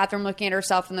in the bathroom looking at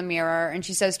herself in the mirror, and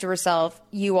she says to herself,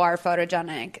 "You are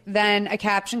photogenic." Then a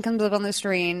caption comes up on the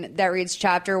screen that reads,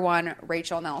 Chapter 1,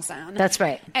 Rachel Nelson. That's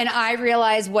right. And I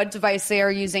realize what device they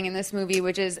are using in this movie,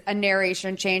 which is a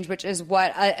narration change, which is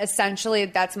what, essentially,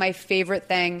 that's my favorite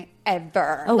thing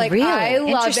ever. Oh, like, really? I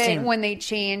love it when they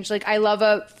change. Like, I love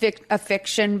a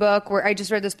fiction book where I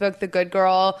just read this book, The Good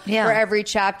Girl, where every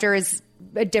chapter is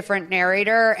a different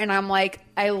narrator, and I'm like,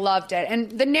 I loved it.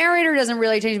 And the narrator doesn't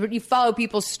really change, but you follow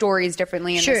people's stories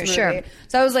differently in this movie. Sure.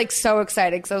 So I was like so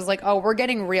excited because I was like, oh, we're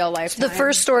getting real life time. The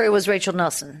first story was Rachel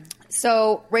Nelson.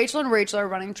 So Rachel and Rachel are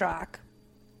running track.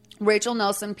 Rachel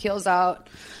Nelson peels out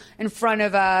in front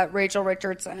of Rachel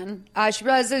Richardson. She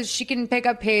realizes she can pick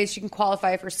up pace. She can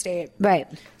qualify for state. Right.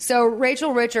 So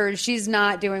Rachel Richards, she's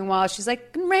not doing well. She's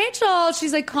like, Rachel.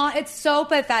 She's like, it's so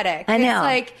pathetic. I know. It's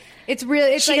like, it's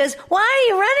really. It's she like, goes, why are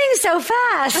you running so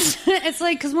fast? It's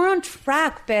like, because we're on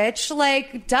track, bitch.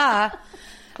 Like, duh.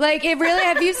 Like, it really.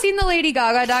 Have you seen the Lady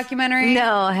Gaga documentary?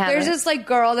 No, I haven't. There's this like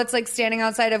girl that's like standing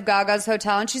outside of Gaga's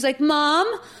hotel, and she's like, Mom,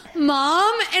 and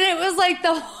it was like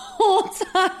the whole whole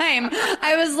time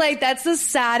I was like, that's the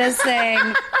saddest thing.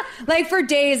 Like for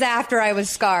days after I was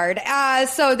scarred.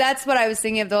 So that's what I was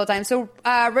thinking of the whole time. So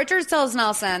Richards tells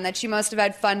Nelson that she must have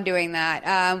had fun doing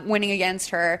that, winning against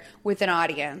her with an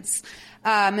audience.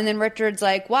 And then Richard's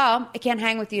like, well, I can't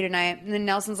hang with you tonight. And then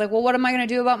Nelson's like, well, what am I going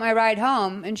to do about my ride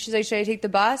home? And she's like, should I take the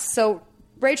bus? So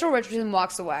Rachel Richardson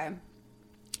walks away.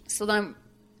 So then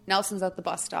Nelson's at the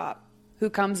bus stop. Who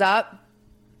comes up?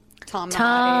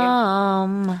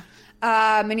 Tom.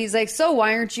 And he's like, so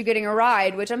why aren't you getting a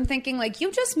ride? Which I'm thinking, like,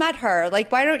 you just met her.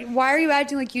 Like, why are you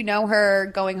acting like you know her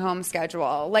going home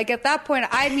schedule? Like, at that point,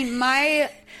 I mean,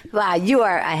 wow, you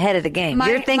are ahead of the game.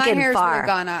 You're thinking my hair's far.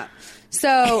 Gone up.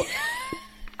 So,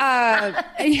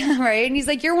 yeah, right. And he's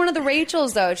like, you're one of the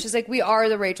Rachels, though. She's like, we are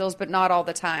the Rachels, but not all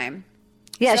the time.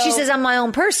 Yeah, so, she says, I'm my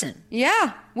own person.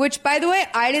 Yeah, which, by the way,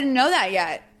 I didn't know that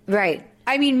yet. Right.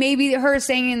 I mean, maybe her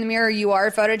saying in the mirror, you are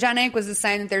photogenic, was a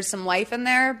sign that there's some life in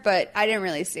there, but I didn't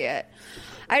really see it.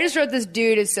 I just wrote, this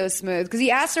dude is so smooth, because he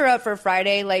asked her out for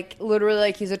Friday, like, literally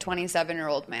like he's a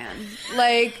 27-year-old man.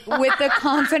 Like, with the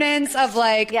confidence of,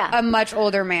 like, a much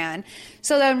older man.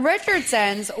 So then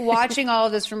Richardson's watching all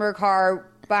of this from her car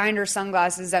behind her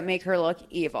sunglasses that make her look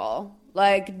evil.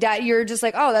 Like, that, you're just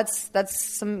like, oh, that's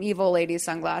some evil lady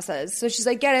sunglasses. So she's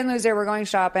like, get in, loser, we're going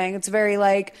shopping. It's very,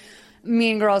 like,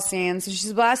 Mean Girl scene. So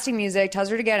she's blasting music, tells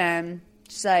her to get in.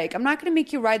 She's like, I'm not going to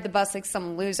make you ride the bus like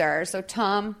some loser. So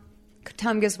Tom,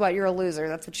 guess what? You're a loser.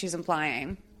 That's what she's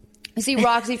implying. You see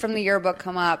Roxy from the yearbook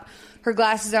come up. Her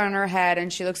glasses are on her head,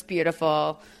 and she looks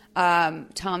beautiful.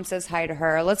 Tom says hi to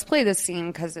her. Let's play this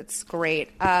scene because it's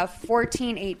great.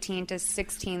 1418 to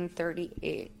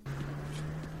 1638.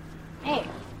 Hey.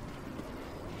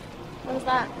 What was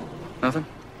that? Nothing.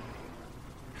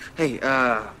 Hey,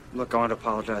 look, I want to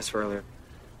apologize for earlier.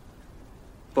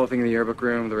 Both in the yearbook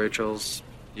room, the Rachels,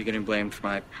 you getting blamed for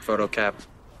my photo cap.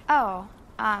 Oh,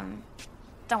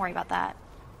 don't worry about that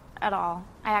at all.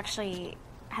 I actually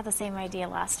had the same idea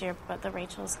last year, but the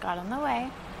Rachels got in the way,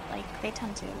 like they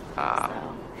tend to.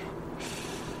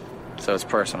 So it's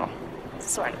personal.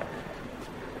 Sort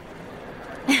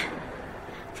of.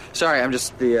 Sorry, I'm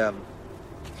just the,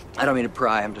 I don't mean to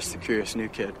pry, I'm just a curious new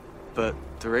kid. But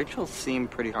the Rachels seem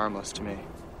pretty harmless to me.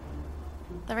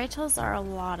 The Rachels are a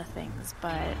lot of things,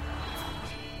 but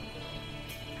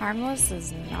harmless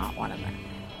is not one of them.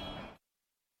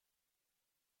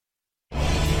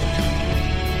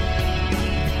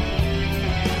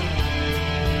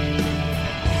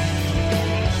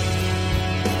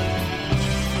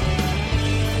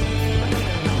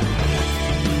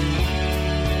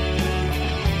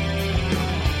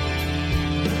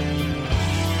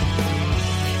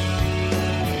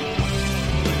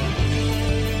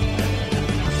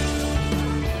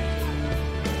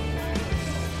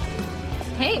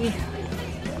 Hey.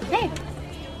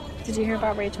 Did you hear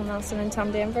about Rachel Nelson and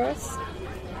Tom Danvers?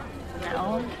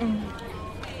 No.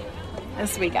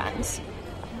 This weekend.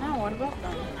 No, what about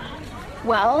them?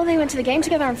 Well, they went to the game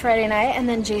together on Friday night, and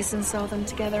then Jason saw them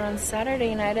together on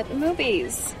Saturday night at the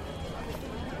movies.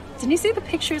 Didn't you see the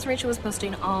pictures Rachel was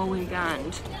posting all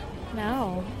weekend?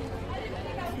 No.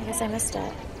 I guess I missed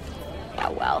it. Yeah,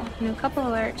 well, new couple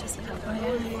alert, just a couple.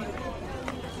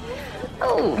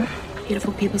 Oh,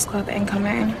 beautiful People's Club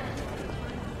incoming.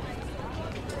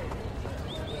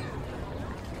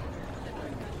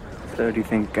 So do you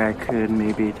think I could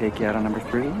maybe take you out on number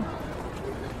 3?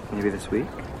 Maybe this week?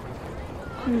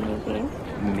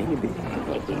 Maybe.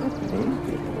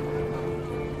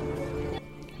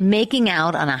 Making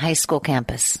out on a high school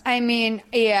campus. I mean,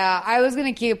 yeah, I was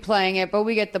going to keep playing it, but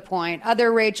we get the point.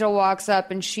 Other Rachel walks up,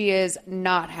 and she is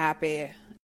not happy.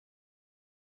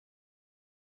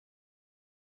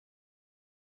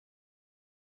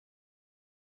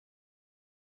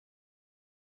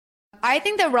 I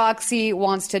think that Roxy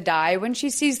wants to die when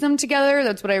she sees them together.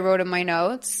 That's what I wrote in my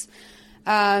notes.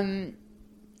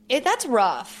 That's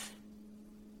rough.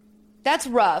 That's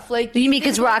rough. Like, you mean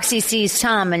because Roxy sees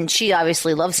Tom and she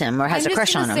obviously loves him or has a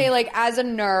crush on him? I'm just gonna say, like, as a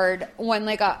nerd,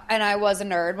 and I was a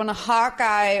nerd, when a hot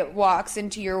guy walks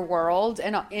into your world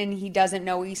and he doesn't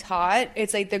know he's hot,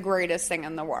 it's like the greatest thing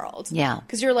in the world. Yeah.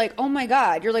 Because you're like, oh my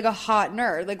God, you're like a hot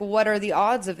nerd. Like, what are the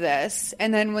odds of this?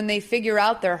 And then when they figure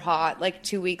out they're hot, like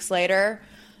 2 weeks later,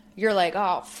 you're like,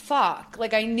 oh, fuck.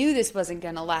 Like, I knew this wasn't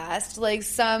going to last. Like,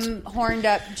 some horned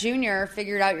up junior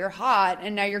figured out you're hot,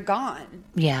 and now you're gone.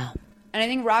 Yeah. And I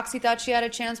think Roxy thought she had a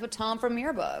chance with Tom from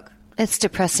Yearbook. It's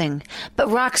depressing. But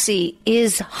Roxy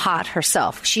is hot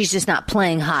herself. She's just not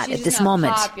playing hot She's at this not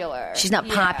moment. Popular. She's not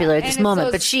Yeah. popular at And this it's moment,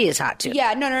 those- but she is hot too.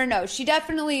 Yeah, no. She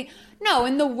definitely... No,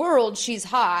 in the world, she's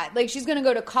hot. Like, she's going to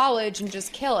go to college and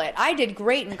just kill it. I did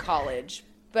great in college.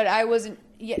 but I wasn't.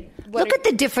 Yeah, Look at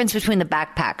the difference between the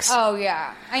backpacks. Oh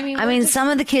yeah, I mean, some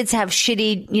of the kids have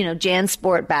shitty,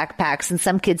 JanSport backpacks, and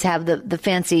some kids have the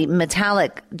fancy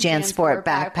metallic JanSport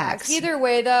backpacks. Either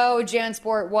way, though,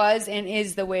 JanSport was and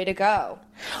is the way to go.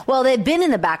 Well, they've been in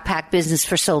the backpack business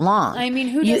for so long. I mean,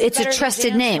 who does it's better a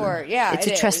trusted than name. JanSport? Yeah, it's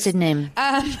a trusted name.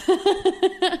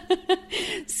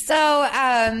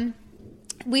 So,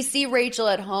 we see Rachel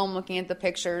at home looking at the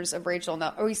pictures of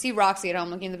or we see Roxy at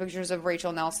home looking at the pictures of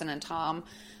Rachel Nelson and Tom.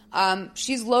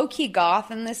 She's low-key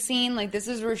goth in this scene. Like, this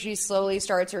is where she slowly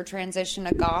starts her transition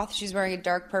to goth. She's wearing a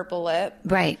dark purple lip.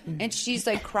 Right. And she's,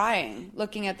 like, crying,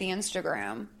 looking at the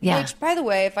Instagram. Yeah. Which, by the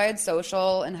way, if I had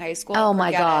social in high school... Oh,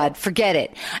 my God. Forget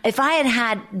it. If I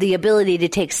had the ability to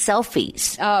take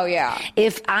selfies... Oh, yeah.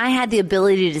 If I had the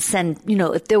ability to send...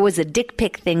 if there was a dick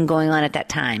pic thing going on at that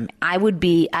time, I would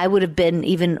have been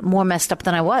even more messed up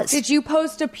than I was. Did you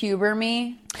post a puber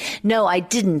me? No, I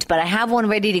didn't, but I have one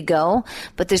ready to go.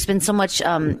 But there's been so much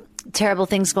terrible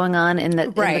things going on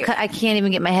I can't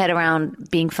even get my head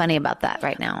around being funny about that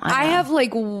right now. I have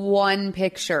like one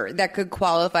picture that could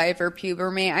qualify for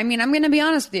puber me. I mean, I'm going to be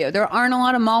honest with you. There aren't a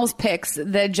lot of Malls pics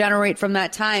that generate from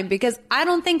that time because I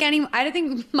don't think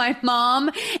my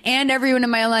mom and everyone in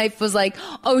my life was like,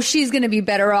 oh, she's going to be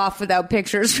better off without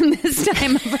pictures from this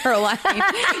time of her life.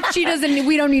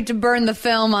 We don't need to burn the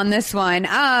film on this one.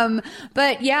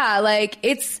 But yeah, like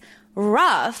it's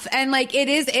rough and like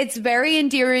it's very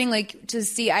endearing like to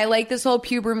see. I like this whole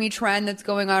puber me trend that's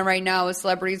going on right now with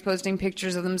celebrities posting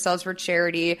pictures of themselves for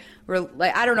charity.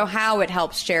 Like, I don't know how it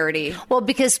helps charity. Well,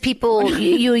 because people,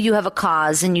 you have a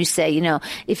cause and you say,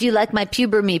 if you like my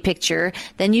puber me picture,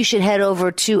 then you should head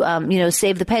over to,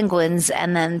 Save the Penguins,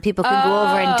 and then people can go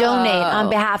over and donate on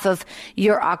behalf of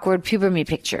your awkward puber me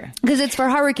picture. Because it's for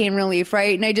hurricane relief,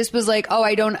 right? And I just was like,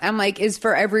 I'm like, is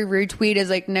for every retweet is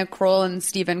like Nick Kroll and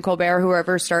Stephen Colbert,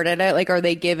 whoever started it, like, are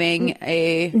they giving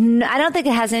a... No, I don't think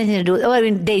it has anything to do with... I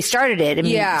mean, they started it. I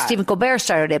mean, yeah. Stephen Colbert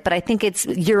started it, but I think it's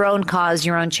your own cause,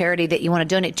 your own charity that you want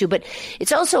to donate to. But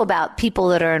it's also about people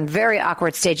that are in very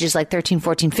awkward stages like 13,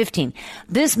 14, 15.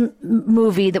 This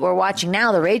movie that we're watching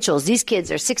now, The Rachels, these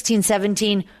kids are 16,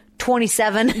 17,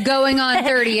 27. Going on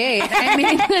 38. I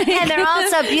mean, and they're all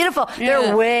so beautiful. Yeah.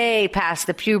 They're way past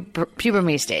the puber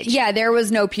me stage. Yeah, there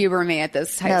was no puber me at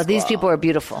this high school. No, these people are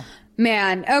beautiful.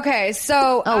 Man, okay,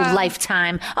 so...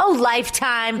 Lifetime. Oh,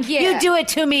 Lifetime. Yeah. You do it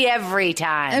to me every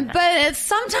time. But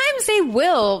sometimes they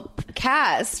will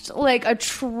cast, like, a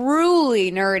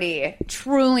truly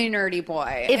nerdy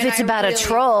boy. If it's about a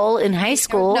troll in high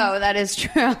school. No, that is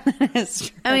true. That is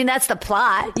true. I mean, that's the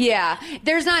plot. Yeah.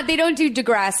 They don't do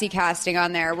Degrassi casting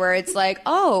on there where it's like,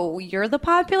 oh, you're the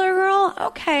popular girl?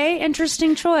 Okay,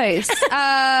 interesting choice.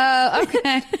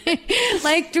 Okay.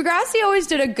 Like, Degrassi always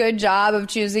did a good job of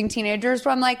choosing teenagers, but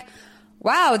I'm like,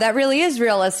 wow, that really is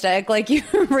realistic. Like, you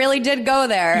really did go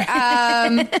there.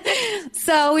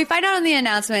 So we find out in the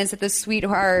announcements that the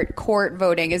Sweetheart Court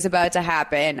voting is about to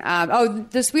happen.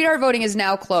 The Sweetheart voting is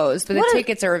now closed, but the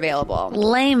tickets are available.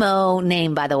 Lame-o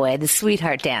name, by the way, the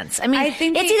Sweetheart Dance. I mean, it's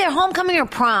either homecoming or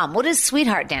prom. What is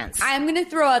Sweetheart Dance? I'm going to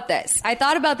throw out this. I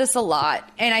thought about this a lot,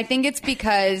 and I think it's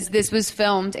because this was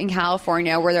filmed in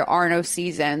California where there are no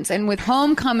seasons. And with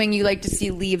homecoming, you like to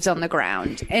see leaves on the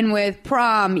ground. And with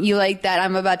prom, you like that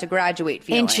I'm about to graduate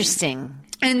feeling. Interesting.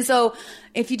 And so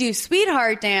if you do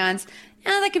Sweetheart Dance,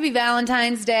 that could be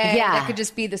Valentine's Day. Yeah. That could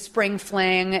just be the spring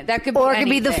fling. That could be Or it could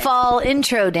be the fall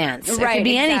intro dance. Right. It could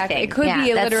be exactly. anything. It could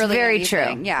be literally that's very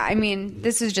anything. true. Yeah. I mean,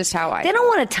 this is just how They don't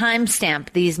want to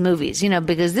timestamp these movies,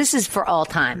 because this is for all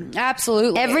time.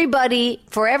 Absolutely. Everybody,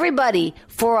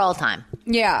 for all time.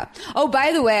 Yeah. Oh,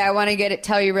 by the way, I want to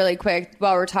tell you really quick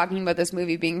while we're talking about this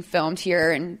movie being filmed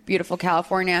here in beautiful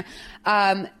California.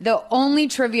 The only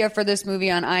trivia for this movie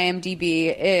on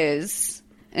IMDb is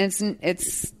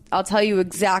I'll tell you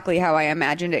exactly how I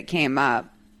imagined it came up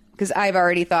because I've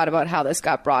already thought about how this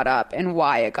got brought up and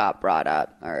why it got brought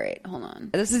up. All right, hold on.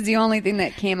 This is the only thing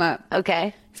that came up.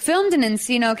 Okay. Filmed in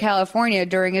Encino, California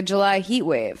during a July heat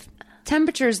wave.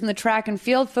 Temperatures in the track and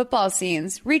field football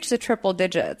scenes reached the triple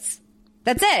digits.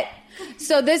 That's it.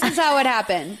 So this is how it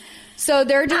happened. So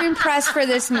they're doing press for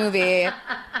this movie.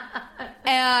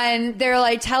 And they're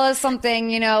like, tell us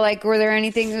something, like, was there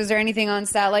anything on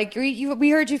set? Like, we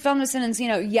heard you film this in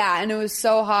Encino. Yeah, and it was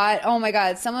so hot. Oh my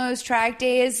God. Some of those track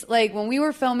days, like when we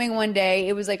were filming one day,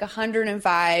 it was like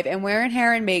 105 and wearing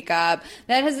hair and makeup.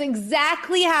 That is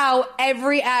exactly how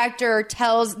every actor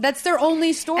tells, that's their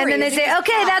only story. And then they say,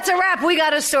 okay, that's a wrap. We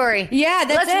got a story. Yeah,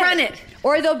 let's run it.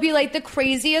 Or they'll be like, the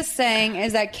craziest thing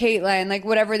is that Caitlin, like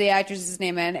whatever the actress's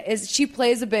name is she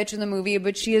plays a bitch in the movie,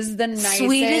 but she is the nicest.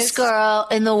 Sweetest girl. girl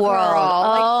in the world.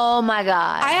 Oh my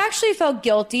God. I actually felt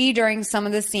guilty during some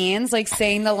of the scenes, like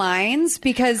saying the lines,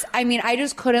 because I mean, I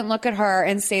just couldn't look at her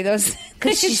and say those.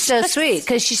 Because she's so sweet.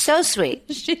 Because she's so sweet.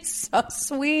 She's so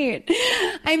sweet.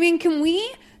 I mean, can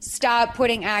we stop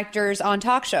putting actors on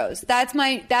talk shows? That's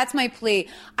my plea.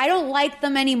 I don't like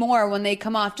them anymore when they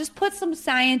come off. Just put some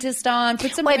scientist on.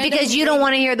 Put some. Wait, because you don't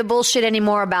want to hear the bullshit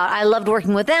anymore about I loved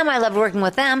working with them. I loved working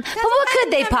with them. But what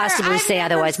could they possibly say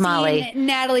otherwise, Molly?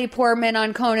 Natalie Portman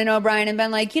on Conan O'Brien and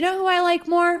been like, you know who I like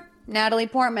more? Natalie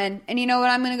Portman. And you know what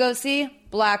I'm going to go see?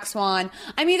 Black Swan.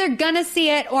 I'm either gonna see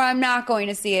it or I'm not going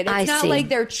to see it. It's not like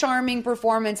their charming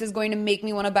performance is going to make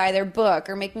me want to buy their book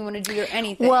or make me want to do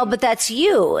anything. Well, but that's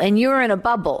you, and you're in a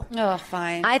bubble. Oh,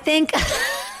 fine. I think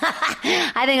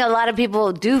a lot of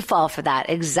people do fall for that.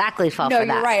 Exactly fall for that.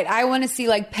 No, you're right. I want to see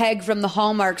like Peg from the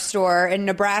Hallmark store in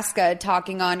Nebraska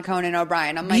talking on Conan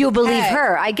O'Brien. I'm like, you'll believe Peg.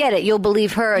 her. I get it. You'll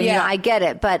believe her. Yeah. You know, I get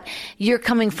it. But you're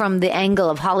coming from the angle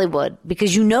of Hollywood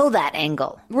because you know that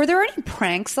angle. Were there any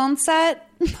pranks on set?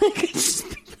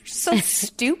 So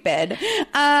stupid.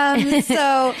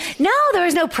 So no, there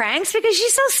was no pranks because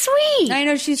she's so sweet. I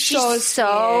know she's so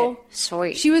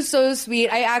sweet. She was so sweet.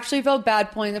 I actually felt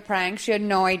bad pulling the prank. She had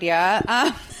no idea.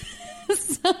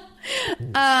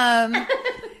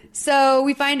 So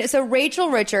we find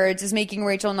Rachel Richards is making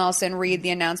Rachel Nelson read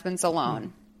the announcements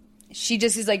alone. She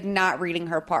just is like not reading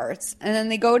her parts. And then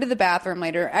they go to the bathroom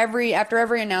later. After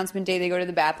every announcement day, they go to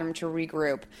the bathroom to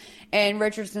regroup. And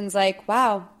Richardson's like,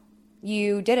 wow,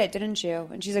 you did it, didn't you?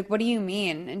 And she's like, what do you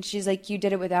mean? And she's like, you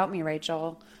did it without me,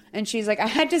 Rachel. And she's like, I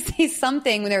had to say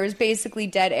something when there was basically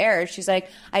dead air. She's like,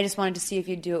 I just wanted to see if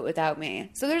you'd do it without me.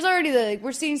 So there's already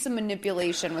we're seeing some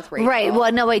manipulation with Rachel. Right. Well,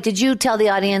 no, wait. Did you tell the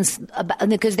audience about,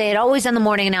 because they had always done the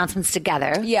morning announcements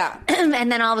together? Yeah.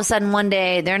 And then all of a sudden one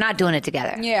day they're not doing it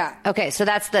together. Yeah. Okay. So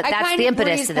that's the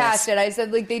impetus to this. Past it. I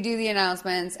said like they do the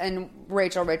announcements and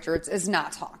Rachel Richards is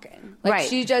not talking. Like right.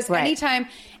 She just anytime.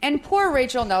 And poor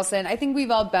Rachel Nelson. I think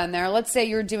we've all been there. Let's say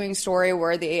you're doing Story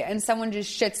Worthy and someone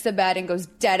just shits the bed and goes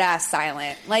dead ass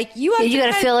silent. Like you have you got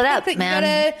to fill it up, man. You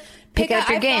gotta pick up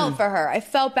your game. I felt for her. I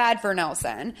felt bad for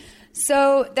Nelson.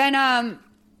 So then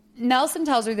Nelson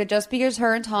tells her that just because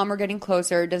her and Tom are getting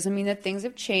closer doesn't mean that things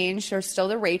have changed. They're still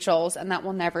the Rachels, and that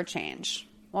will never change.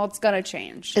 Well, it's going to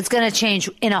change. It's going to change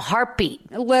in a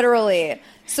heartbeat. Literally.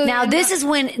 So now this is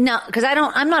when, because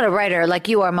I'm not a writer like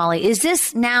you are, Molly. Is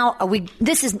this now,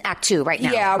 this is Act 2 right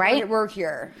now, yeah, right? We're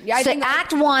here. Yeah, so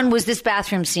Act 1 was this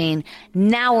bathroom scene.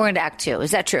 Now we're into Act 2.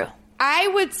 Is that true? I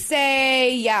would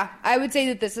say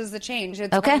that this is the change.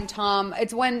 It's okay. When Tom, I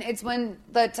think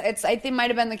it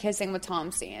might have been the kissing with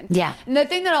Tom scene. Yeah. And the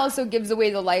thing that also gives away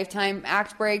the Lifetime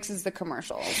act breaks is the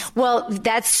commercials. Well,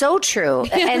 that's so true.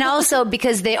 And also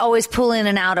because they always pull in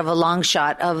and out of a long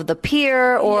shot of the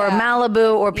pier or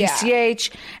Malibu or PCH.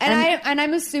 Yeah. And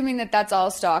I'm assuming that that's all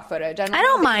stock footage. I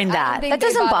don't mind that. That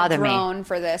doesn't bother me. Drone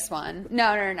for this one.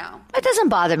 No. It doesn't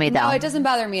bother me though. No, it doesn't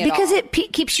bother me at all. Because it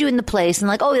keeps you in the place and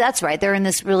like, oh, that's right. They're in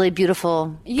this really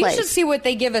beautiful place. You should see what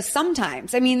they give us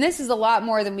sometimes. I mean, this is a lot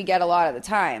more than we get a lot of the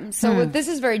time. So this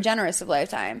is very generous of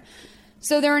Lifetime.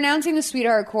 So they're announcing the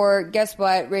Sweetheart Court. Guess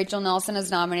what? Rachel Nelson is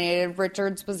nominated.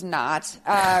 Richards was not.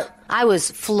 I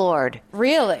was floored.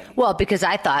 Really? Well, because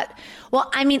I thought,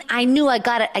 I knew I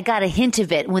got a hint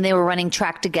of it when they were running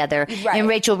track together. Right. And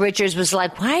Rachel Richards was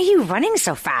like, why are you running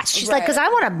so fast? She's like, because I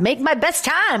want to make my best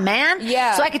time, man.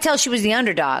 Yeah. So I could tell she was the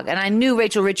underdog. And I knew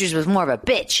Rachel Richards was more of a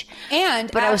bitch.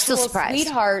 But I was still surprised.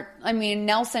 Sweetheart. I mean,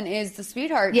 Nelson is the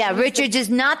sweetheart. Yeah, Richards is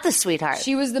not the sweetheart.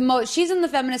 She was the most. She's in the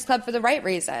feminist club for the right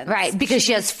reasons. Right, because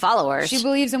she has followers. She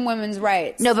believes in women's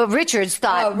rights. No, but Richards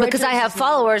thought, because I have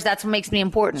followers, that's what makes me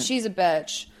important. She's a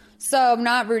bitch. So I'm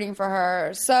not rooting for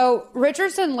her. So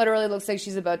Richardson literally looks like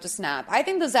she's about to snap. I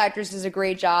think this actress does a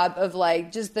great job of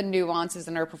like just the nuances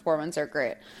in her performance are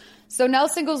great. So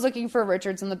Nelson goes looking for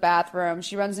Richards in the bathroom.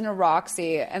 She runs into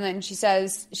Roxy, and then she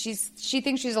says she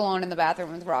thinks she's alone in the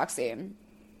bathroom with Roxy.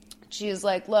 She's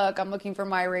like, look, I'm looking for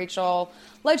my Rachel.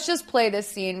 Let's just play this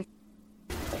scene.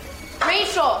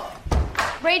 Rachel!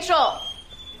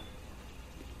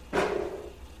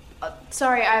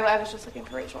 Sorry, I was just looking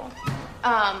for Rachel.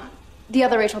 The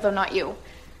other Rachel, though, not you.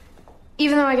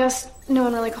 Even though I guess no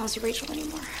one really calls you Rachel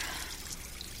anymore.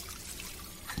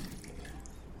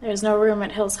 There's no room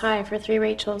at Hills High for 3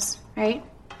 Rachels, right?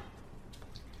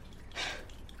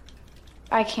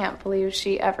 I can't believe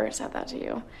she ever said that to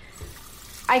you.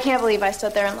 I can't believe I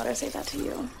stood there and let her say that to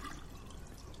you.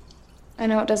 I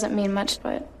know it doesn't mean much,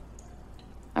 but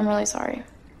I'm really sorry.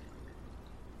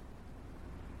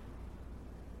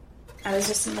 I was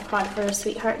just in the quad for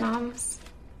Sweetheart Noms.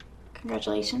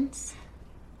 Congratulations.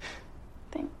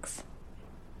 Thanks.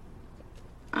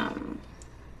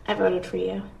 I voted for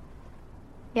you.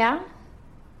 Yeah?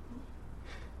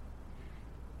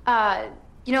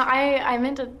 I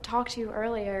meant to talk to you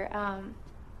earlier.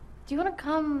 Do you want to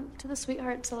come to the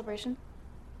Sweetheart celebration?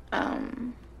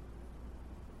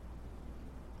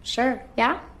 Sure.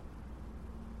 Yeah?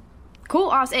 Cool,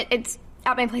 awesome. It's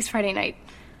at my place Friday night.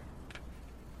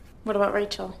 What about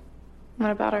Rachel?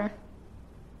 What about her?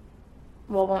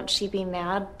 Well, won't she be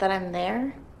mad that I'm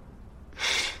there?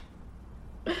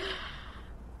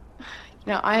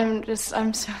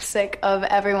 I'm so sick of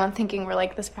everyone thinking we're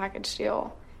like this package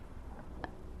deal.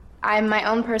 I'm my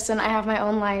own person. I have my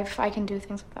own life. I can do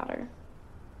things without her.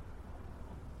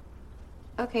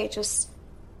 Okay, just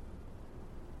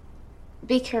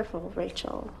be careful,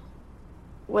 Rachel.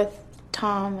 With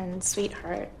Tom and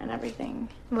Sweetheart and everything.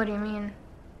 What do you mean?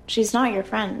 She's not your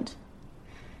friend,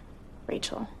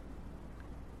 Rachel.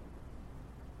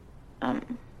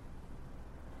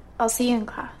 I'll see you in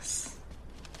class.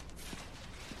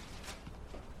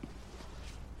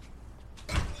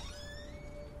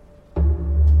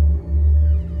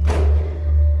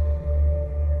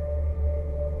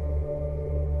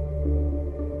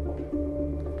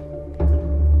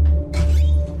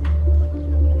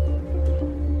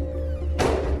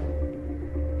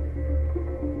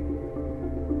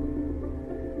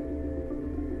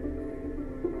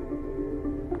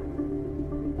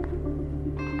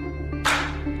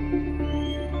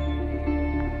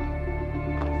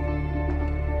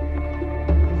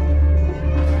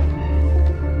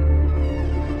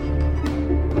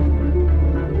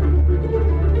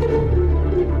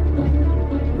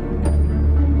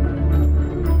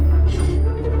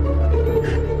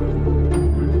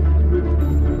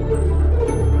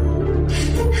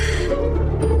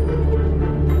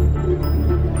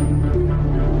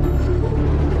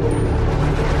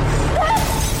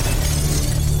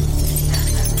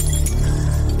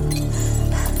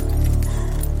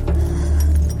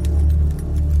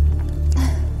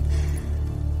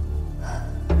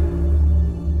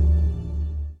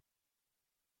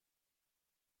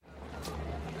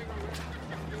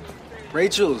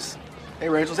 Rachel's. Hey,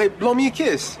 Rachel's. Hey, blow me a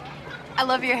kiss. I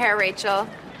love your hair, Rachel.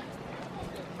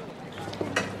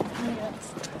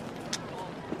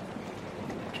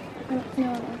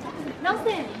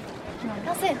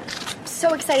 Nelson.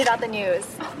 So excited about the news.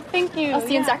 Thank you. I'll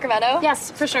see you in Sacramento. Yes,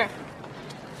 for sure.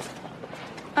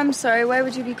 I'm sorry, why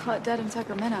would you be caught dead in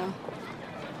Sacramento?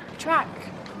 Track.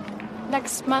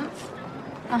 Next month.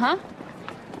 Uh-huh.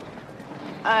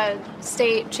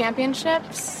 State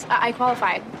championships. I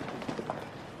qualified.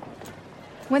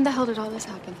 When the hell did all this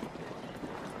happen?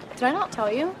 Did I not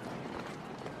tell you?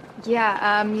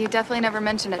 Yeah, you definitely never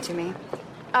mentioned it to me.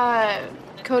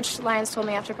 Coach Lyons told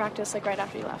me after practice, like right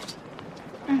after you left.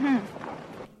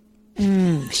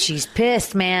 She's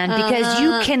pissed, man, because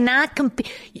you cannot compete.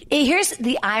 Here's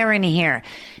the irony here.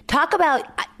 Talk about,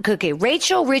 okay,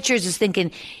 Rachel Richards is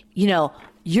thinking,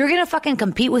 you're going to fucking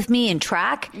compete with me in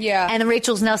track? Yeah. And then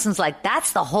Rachel Nelson's like,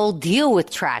 that's the whole deal with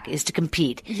track is to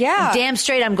compete. Yeah. Damn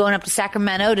straight I'm going up to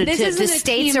Sacramento to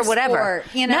states or whatever.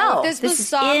 Sport, No, this was is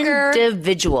soccer.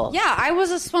 Individual. Yeah, I was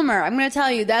a swimmer. I'm going to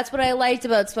tell you, that's what I liked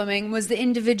about swimming was the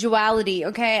individuality,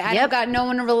 okay? I've got no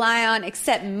one to rely on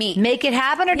except me. Make it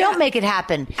happen or don't make it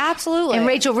happen. Absolutely. And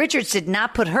Rachel Richards did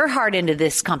not put her heart into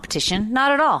this competition.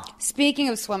 Not at all. Speaking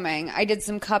of swimming, I did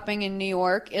some cupping in New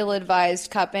York, ill-advised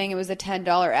cupping. It was a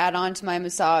 $10 add-on to my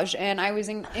massage, and I was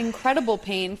in incredible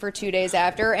pain for 2 days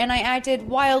after, and I acted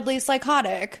wildly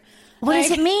psychotic. What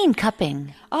does it mean,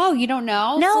 cupping? Oh, you don't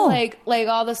know? No. So like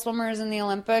all the swimmers in the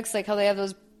Olympics, like how they have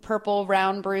those purple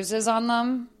round bruises on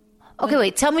them. Okay,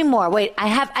 wait. Tell me more. Wait, I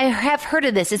have heard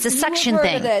of this. It's a suction You've heard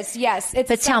thing. of this, yes. It's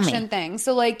But a tell me. suction thing.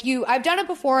 So I've done it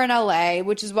before in LA,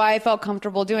 which is why I felt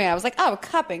comfortable doing it. I was like, oh,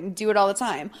 cupping, do it all the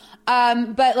time.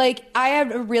 But I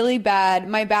had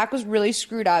my back was really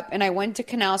screwed up, and I went to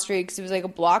Canal Street because it was like a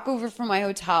block over from my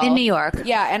hotel In New York.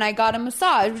 Yeah, and I got a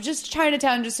massage, just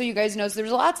Chinatown, just so you guys know. So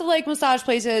there's lots of massage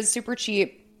places, super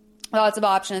cheap, lots of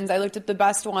options. I looked at the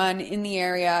best one in the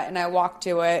area, and I walked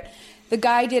to it. The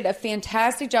guy did a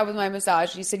fantastic job with my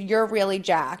massage. He said, "You're really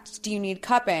jacked. Do you need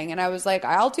cupping?" And I was like,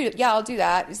 "I'll do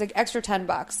that." He's like, "Extra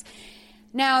 $10."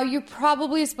 Now, you're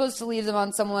probably supposed to leave them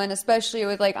on someone, especially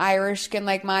with Irish skin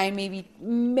like mine,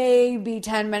 maybe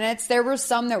 10 minutes. There were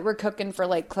some that were cooking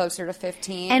for closer to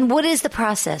 15. And what is the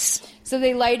process? So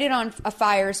they light it on a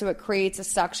fire so it creates a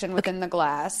suction within the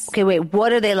glass. Okay, wait.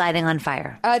 What are they lighting on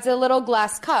fire? It's a little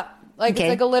glass cup. Like Okay. it's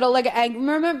like a little like egg.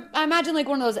 Remember, I imagine like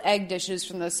one of those egg dishes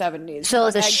from the 70s. So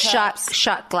like a Egg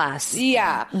shot glass.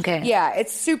 Yeah. Okay. Yeah,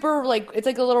 it's super like it's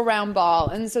like a little round ball,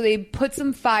 and so they put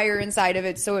some fire inside of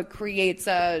it, so it creates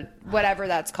a whatever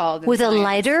that's called. With a It's like-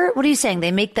 lighter? What are you saying?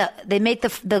 They make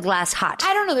the glass hot.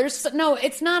 I don't know. No,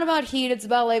 it's not about heat. It's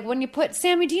about like when you put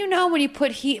Sammy. Do you know when you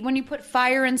put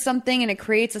fire in something and it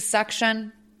creates a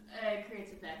suction? It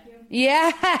creates a vacuum.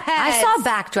 Yeah, I saw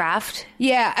Backdraft.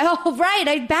 Yeah. Oh,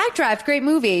 right. Backdraft. Great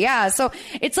movie. Yeah. So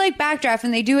it's like Backdraft,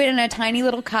 and they do it in a tiny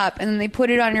little cup, and then they put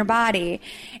it on your body.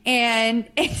 And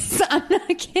I'm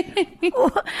not kidding.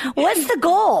 What's the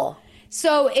goal?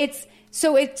 So it's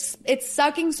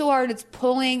sucking so hard it's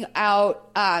pulling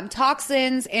out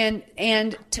toxins and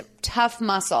tough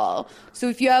muscle. So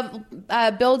if you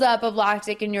have buildup of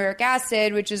lactic and uric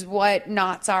acid, which is what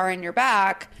knots are in your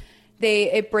back,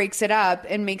 it breaks it up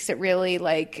and makes it really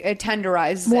like it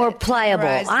tenderizes More it, pliable.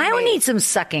 tenderizes the I would meat. need some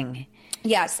sucking.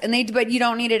 Yes, but you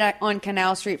don't need it on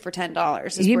Canal Street for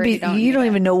 $10. You don't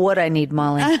even know what I need,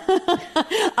 Molly.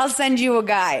 I'll send you a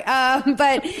guy.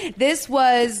 But this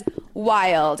was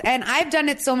wild. And I've done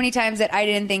it so many times that I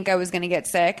didn't think I was going to get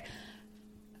sick.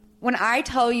 When I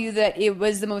tell you that it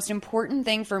was the most important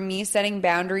thing for me setting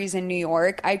boundaries in New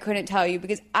York, I couldn't tell you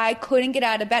because I couldn't get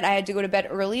out of bed. I had to go to bed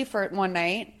early for one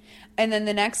night. And then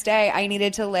the next day I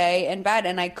needed to lay in bed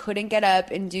and I couldn't get up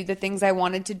and do the things I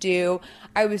wanted to do.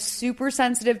 I was super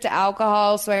sensitive to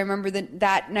alcohol. So I remember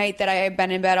that night that I had been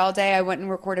in bed all day, I went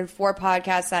and recorded 4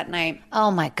 podcasts that night.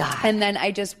 Oh my God. And then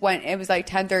I just went, it was like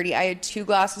 10:30. I had 2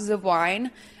 glasses of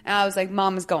wine and I was like,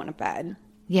 Mom is going to bed.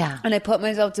 Yeah. And I put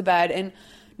myself to bed. And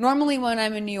normally when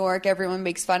I'm in New York, everyone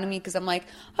makes fun of me because I'm like,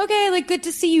 okay, like good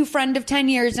to see you, friend of 10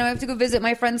 years. Now I have to go visit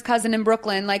my friend's cousin in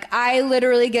Brooklyn. Like I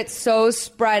literally get so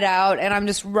spread out and I'm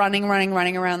just running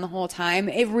around the whole time.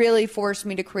 It really forced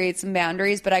me to create some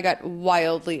boundaries, but I got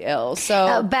wildly ill.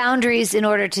 So boundaries in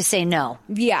order to say no.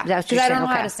 Yeah. That's what Because you're I don't saying. know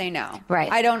how Okay. to say no.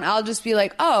 Right. I'll just be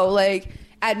like, oh, like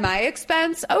at my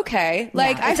expense. Okay.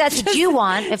 Like Yeah. If that's what you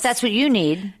want, if that's what you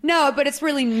need. No, but it's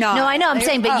really not. No, I know. I'm Like,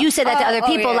 saying, but you said that to other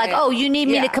people, yeah, like, yeah. "Oh, you need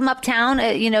me Yeah. to come uptown,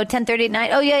 10:30 at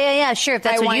night." Oh, yeah, sure. If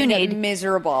that's I what you wind up need,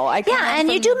 miserable. yeah,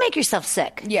 and you do make yourself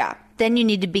sick. Yeah. Then you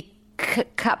need to be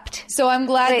cupped. So I'm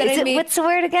glad that I made what's the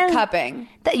word again? Cupping.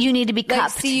 That you need to be Like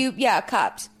cupped.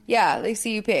 cupped. Yeah, like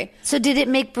CUP. So did it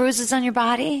make bruises on your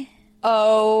body?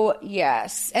 Oh,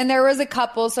 yes. And there was a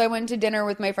couple. So I went to dinner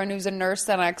with my friend who's a nurse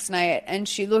the next night, and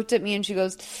she looked at me and she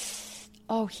goes,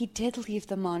 oh, he did leave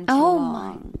them on too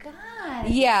long. My God.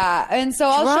 Yeah, and so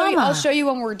I'll Drama. show you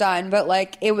when we're done. But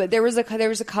like there was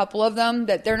a couple of them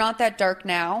that they're not that dark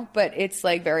now, but it's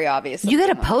like very obvious. You got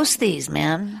to post these,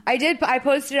 man. I did. I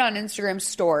posted it on Instagram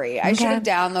story. I Okay. should have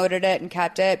downloaded it and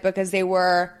kept it because they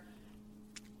were.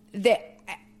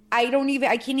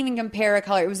 I can't even compare a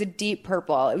color. It was a deep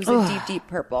purple. It was a deep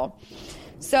purple.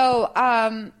 So,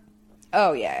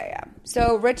 oh yeah.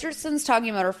 So Richardson's talking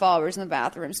about her followers in the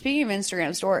bathroom. Speaking of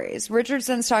Instagram stories,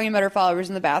 Richardson's talking about her followers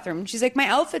in the bathroom. She's like, my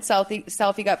outfit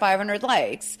selfie got 500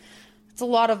 likes. It's a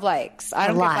lot of likes. I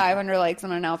don't get 500 likes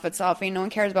on an outfit selfie. No one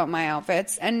cares about my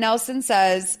outfits. And Nelson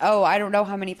says, oh, I don't know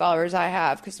how many followers I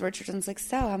have. Because Richardson's like,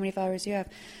 so how many followers do you have?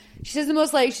 She says the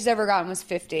most likes she's ever gotten was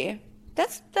 50.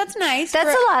 That's nice.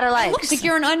 That's a lot of likes. Looks like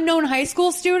you're an unknown high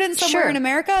school student somewhere Sure. in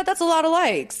America. That's a lot of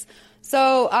likes.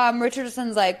 So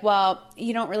Richardson's like, well,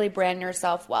 you don't really brand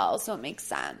yourself well, so it makes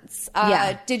sense.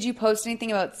 Yeah. Did you post anything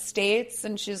about states?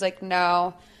 And she's like,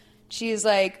 no. She's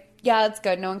like, yeah, that's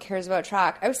good. No one cares about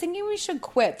track. I was thinking we should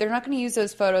quit. They're not going to use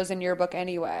those photos in your book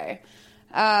anyway.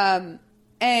 And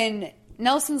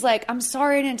Nelson's like, I'm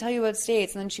sorry I didn't tell you about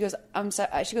states. And then she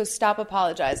goes, stop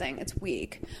apologizing. It's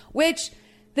weak. Which,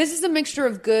 this is a mixture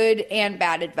of good and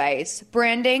bad advice.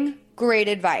 Branding, great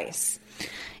advice.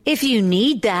 If you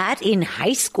need that in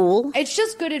high school. It's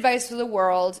just good advice for the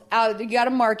world. You got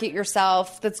to market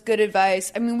yourself. That's good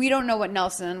advice. I mean, we don't know what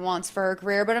Nelson wants for her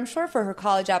career, but I'm sure for her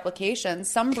college application,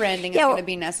 some branding is going to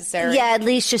be necessary. Yeah, at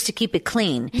least just to keep it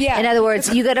clean. Yeah. In other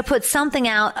words, you got to put something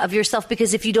out of yourself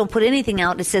because if you don't put anything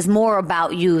out, it says more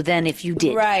about you than if you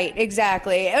did. Right,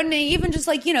 exactly. And even just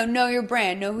like, know your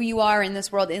brand, know who you are in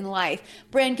this world, in life.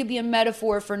 Brand could be a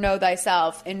metaphor for know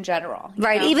thyself in general.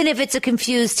 Right, even if it's a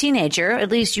confused teenager, at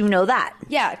least you know that.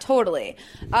 Yeah, totally.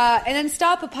 And then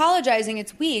stop apologizing.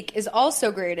 It's weak is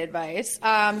also great advice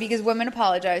because women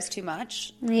apologize too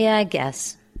much. Yeah, I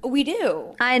guess. We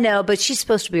do. I know, but she's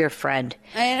supposed to be your friend.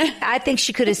 I think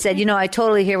she could have said, I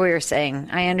totally hear what you're saying.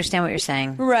 I understand what you're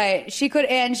saying. Right. She could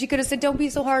have said, don't be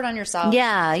so hard on yourself.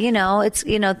 Yeah, it's,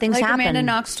 things like happen. Amanda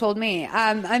Knox told me.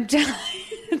 I'm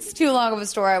It's too long of a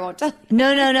story. I won't tell.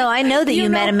 No. I know that you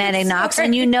met know Amanda the Knox, story.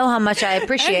 and you know how much I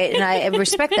appreciate and I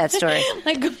respect that story.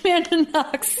 Like Amanda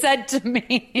Knox said to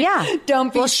me. Yeah.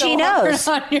 Don't be well, so she knows.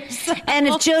 hard on yourself. And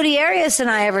if Jodi Arias and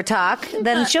I ever talk,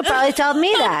 then she'll probably tell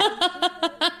me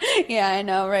that. Yeah, I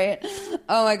know, right?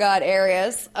 Oh my God,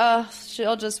 Arias.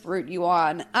 She'll just root you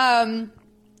on.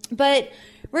 But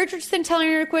Richardson telling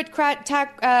her to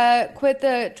quit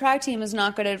the track team is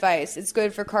not good advice. It's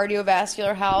good for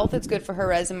cardiovascular health. It's good for her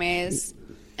resumes.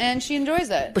 And she enjoys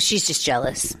it. But she's just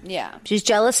jealous. Yeah. She's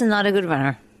jealous and not a good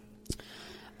runner.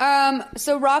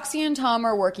 So Roxy and Tom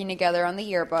are working together on the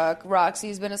yearbook.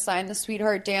 Roxy's been assigned the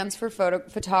sweetheart dance for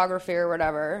photography or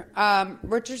whatever.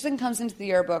 Richardson comes into the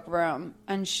yearbook room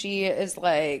and she is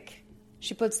like,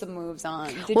 she puts the moves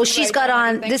on. Well, she's got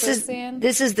on, this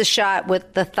is the shot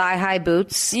with the thigh-high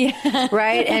boots, yeah,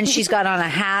 right? And she's got on a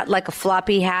hat, like a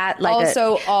floppy hat. Like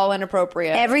also all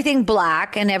inappropriate. Everything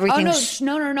black and everything.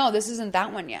 Oh, no. This isn't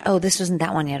that one yet. Oh, this wasn't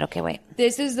that one yet. Okay, wait.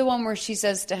 This is the one where she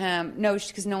says to him, no,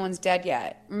 because no one's dead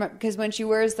yet. Because when she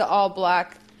wears the all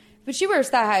black, but she wears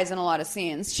thigh highs in a lot of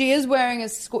scenes. She is wearing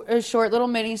a short little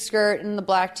mini skirt and the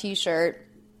black t-shirt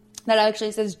that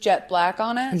actually says jet black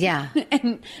on it. Yeah.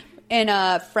 In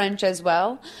French as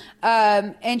well.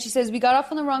 And she says, we got off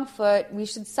on the wrong foot. We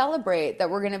should celebrate that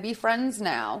we're going to be friends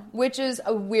now, which is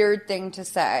a weird thing to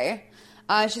say.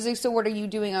 She's like, so what are you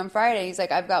doing on Friday? He's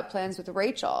like, I've got plans with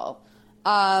Rachel.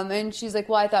 And she's like,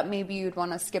 well, I thought maybe you'd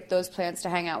want to skip those plans to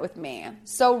hang out with me.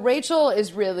 So Rachel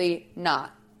is really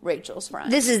not Rachel's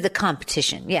friend. This is the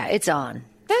competition. Yeah, it's on.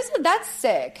 That's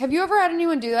sick. Have you ever had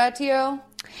anyone do that to you?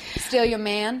 Steal your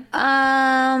man?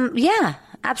 Yeah.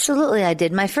 Absolutely, I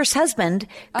did. My first husband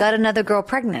got another girl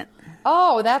pregnant.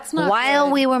 Oh, that's not while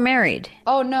good. we were married.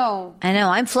 Oh, no. I know.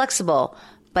 I'm flexible,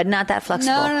 but not that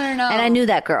flexible. No. And I knew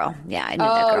that girl. Yeah, I knew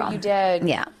that girl. Oh, you did?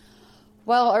 Yeah.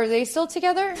 Well, are they still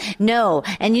together? No.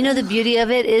 And you know the beauty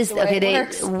of it is, The way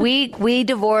it works. we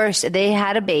divorced. They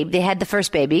had a baby. They had the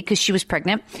first baby because she was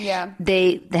pregnant. Yeah.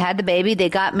 They had the baby. They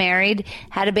got married,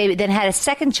 had a baby, then had a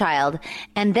second child.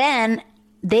 And then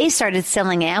they started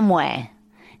selling Amway.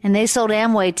 And they sold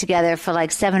Amway together for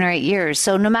like 7 or 8 years.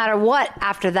 So no matter what,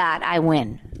 after that, I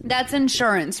win. That's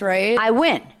insurance, right? I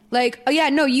win. Like, oh yeah,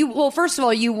 no, well, first of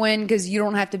all, you win because you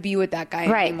don't have to be with that guy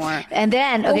anymore. And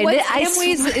then, okay.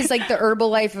 Amway is like the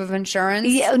Herbalife of insurance.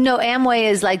 Yeah, no, Amway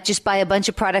is like just buy a bunch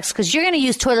of products because you're going to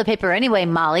use toilet paper anyway,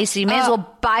 Molly. So you may as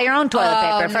well buy your own toilet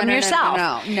paper from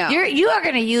yourself. No. You are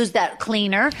going to use that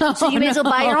cleaner, so you may as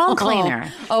well buy your own cleaner.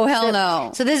 Oh, hell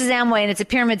no. So this is Amway, and it's a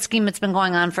pyramid scheme that's been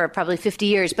going on for probably 50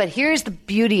 years. But here's the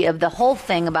beauty of the whole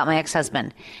thing about my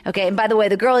ex-husband. Okay, and by the way,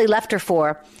 the girl he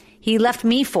left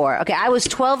me for. Okay, I was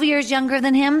 12 years younger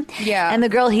than him. Yeah. And the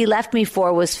girl he left me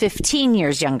for was 15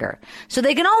 years younger. So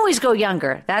they can always go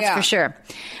younger. That's for sure.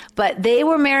 But they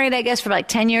were married, I guess, for like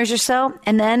 10 years or so.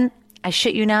 And then, I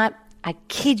shit you not, I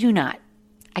kid you not.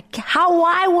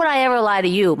 Why would I ever lie to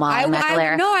you, Molly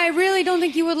McAleer? No, I really don't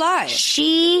think you would lie.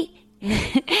 She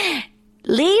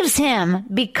leaves him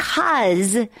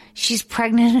because she's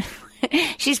pregnant.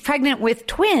 She's pregnant with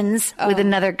twins with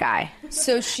another guy.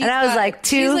 So she's and I was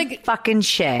like, fucking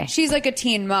shay. She's like a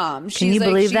teen mom. Can you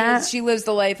believe that? She lives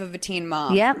the life of a teen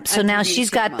mom. Yep. So now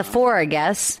she's got the 4, I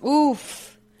guess. Oof.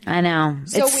 I know.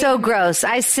 It's so gross.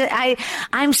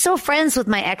 I'm so friends with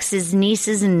my ex's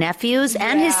nieces and nephews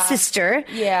and his sister.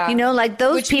 Yeah. You know, like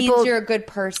those people. Means you're a good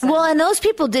person. Well, and those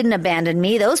people didn't abandon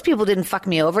me. Those people didn't fuck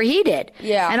me over. He did.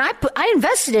 Yeah. And I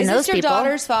invested in those people. Is this your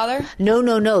daughter's father?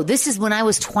 No. This is when I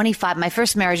was 25. My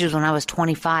first marriage was when I was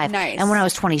 25. Nice. And when I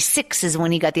was 26 is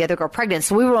when he got the other girl pregnant.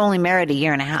 So we were only married a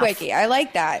year and a half. Quickie. I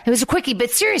like that. It was a quickie,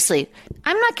 but seriously,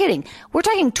 I'm not kidding. We're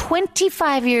talking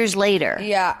 25 years later.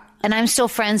 Yeah. And I'm still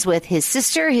friends with his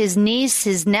sister, his niece,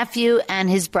 his nephew, and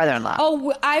his brother-in-law.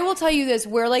 Oh, I will tell you this.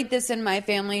 We're like this in my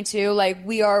family, too. Like,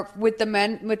 we are with the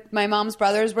men, with my mom's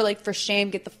brothers, we're like, for shame,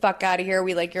 get the fuck out of here.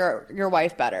 We like your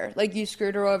wife better. Like, you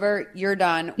screwed her over, you're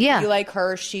done. Yeah. You like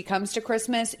her, she comes to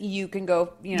Christmas, you can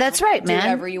go, That's right, do man.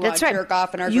 whatever you want, jerk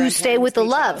off in our You stay with the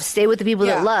love. Stay with the people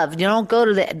that love. You don't go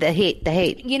to the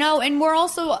hate. You know, and we're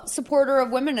also a supporter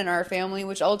of women in our family,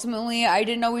 which ultimately I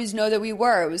didn't always know that we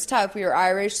were. It was tough. We were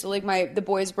Irish, so like the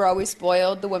boys were always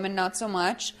spoiled, the women not so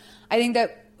much. I think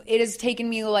that it has taken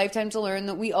me a lifetime to learn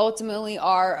that we ultimately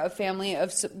are a family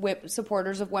of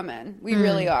supporters of women. We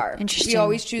really are. Interesting. We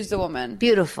always choose the woman.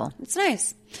 Beautiful. It's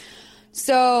nice.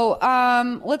 So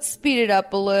let's speed it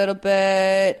up a little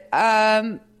bit.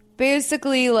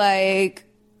 Basically, like,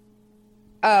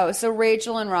 so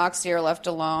Rachel and Roxy are left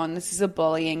alone. This is a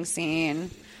bullying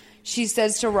scene. She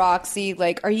says to Roxy,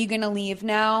 like, are you going to leave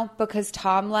now because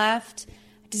Tom left?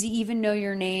 does he even know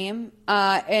your name?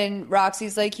 And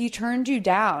Roxy's like, he turned you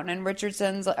down. And Richard's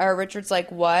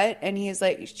like, what? And she's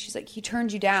like, he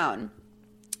turned you down.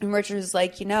 And Richard's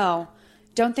like,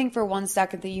 don't think for 1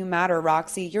 second that you matter,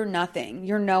 Roxy. You're nothing.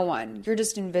 You're no one. You're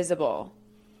just invisible.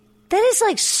 That is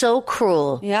like so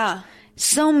cruel. Yeah.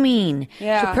 So mean.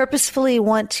 Yeah. To purposefully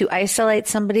want to isolate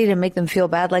somebody to make them feel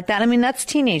bad like that. I mean, that's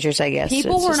teenagers, I guess.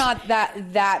 People were not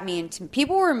that mean to me.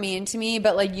 People were mean to me,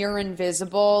 but like, you're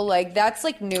invisible. Like, that's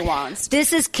like nuanced.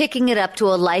 This is kicking it up to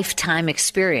a Lifetime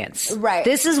experience. Right.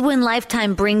 This is when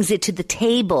Lifetime brings it to the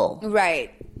table.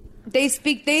 Right. This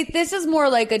is more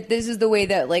like this is the way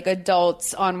that like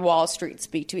adults on Wall Street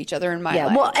speak to each other in my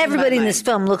life. Well, everybody in this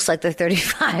film looks like they're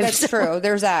 35. That's true.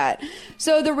 There's that.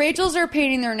 So the Rachels are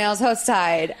painting their nails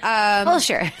outside.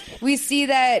 Sure. We see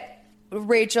that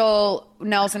Rachel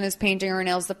Nelson is painting her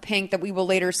nails the pink that we will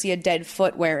later see a dead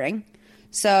foot wearing.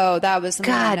 So that was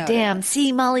something I God noted. damn.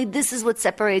 See, Molly, this is what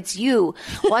separates you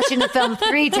watching a film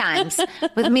 3 times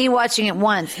with me watching it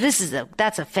once.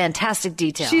 That's a fantastic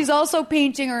detail. She's also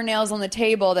painting her nails on the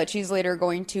table that she's later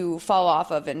going to fall off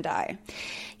of and die.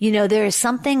 There is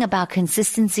something about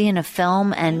consistency in a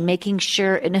film and making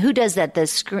sure, and who does that?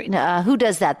 Who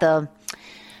does that?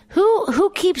 Who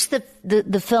keeps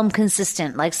the film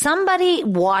consistent? Like somebody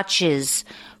watches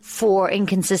for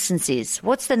inconsistencies.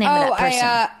 What's the name of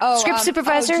that person? Script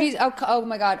supervisor? Oh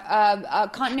my God.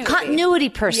 Continuity. Continuity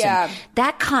person. Yeah.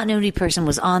 That continuity person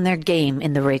was on their game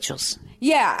in the Rachels.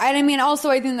 Yeah, and I mean,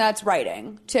 also, I think that's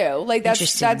writing too. Like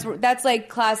that's like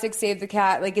classic Save the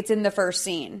Cat. Like it's in the first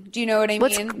scene. Do you know what I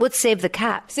mean? What's Save the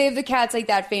Cat? Save the Cat's like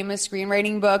that famous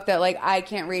screenwriting book that like I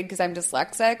can't read because I'm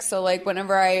dyslexic. So like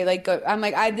whenever I like go, I'm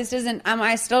like I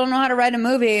still don't know how to write a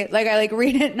movie. Like I like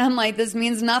read it and I'm like this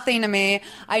means nothing to me.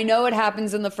 I know what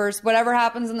happens in the first. Whatever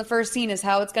happens in the first scene is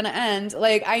how it's gonna end.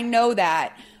 Like I know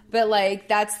that. But like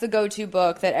that's the go-to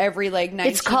book that every like 19...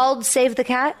 It's called Save the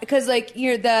Cat because like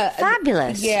you're the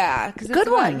fabulous, yeah, because good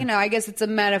one. I guess it's a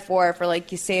metaphor for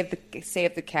like you save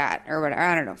the cat or whatever.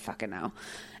 I don't fucking know.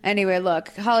 Anyway,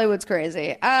 look, Hollywood's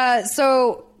crazy.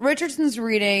 So Richardson's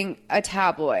reading a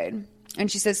tabloid,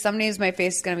 and she says, "Some days my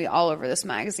face is going to be all over this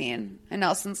magazine." And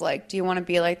Nelson's like, "Do you want to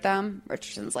be like them?"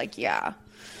 Richardson's like, "Yeah."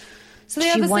 So they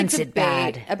have this like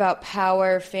debate about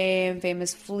power, fame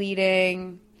is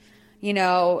fleeting.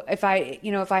 If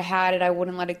I had it, I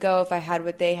wouldn't let it go. If I had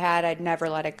what they had, I'd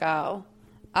never let it go.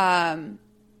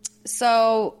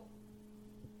 So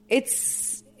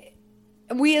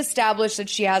we established that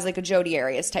she has like a Jodi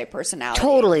Arias type personality.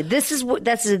 Totally.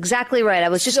 That's exactly right. I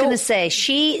was just going to say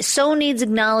she so needs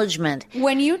acknowledgement.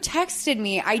 When you texted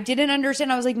me, I didn't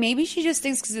understand. I was like, maybe she just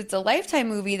thinks because it's a Lifetime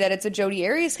movie that it's a Jodi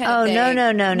Arias kind of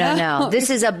thing. No. This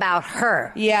is about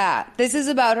her. Yeah. This is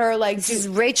about her. Like this is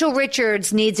Rachel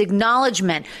Richards needs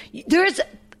acknowledgement. There's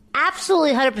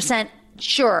absolutely 100%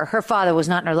 sure her father was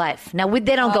not in her life. Now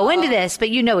they don't go into this, but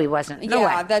he wasn't. No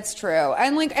way. That's true.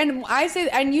 And I say,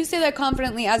 and you say that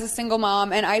confidently as a single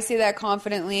mom, and I say that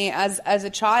confidently as a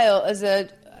child, as a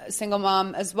single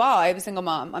mom as well. I have a single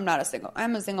mom.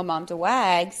 I'm a single mom to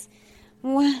Wags.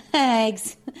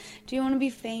 Wags. Do you want to be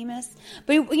famous?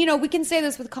 But we can say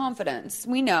this with confidence.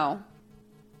 We know.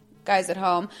 Guys at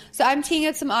home. So I'm teeing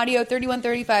up some audio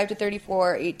 3135 to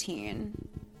 3418.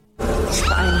 It's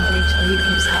fine, Rachel. You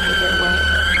can just have it your way.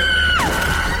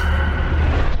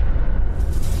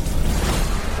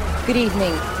 Good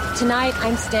evening. Tonight,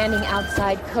 I'm standing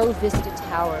outside Cove Vista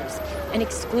Towers, an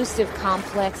exclusive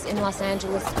complex in Los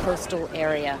Angeles' coastal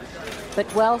area.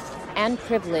 But wealth and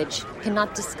privilege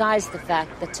cannot disguise the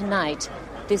fact that tonight,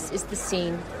 this is the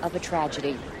scene of a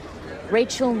tragedy.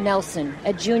 Rachel Nelson,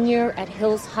 a junior at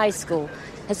Hills High School,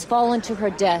 has fallen to her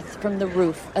death from the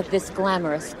roof of this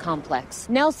glamorous complex.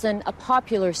 Nelson, a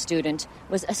popular student,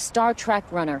 was a star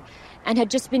track runner and had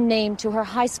just been named to her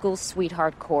high school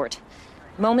sweetheart court.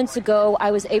 Moments ago,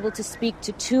 I was able to speak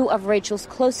to 2 of Rachel's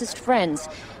closest friends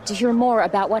to hear more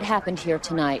about what happened here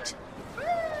tonight.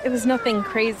 It was nothing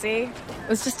crazy. It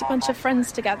was just a bunch of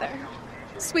friends together.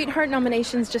 Sweetheart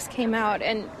nominations just came out,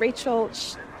 and Rachel,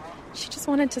 she just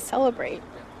wanted to celebrate.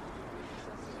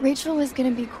 Rachel was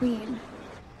gonna be queen.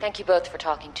 Thank you both for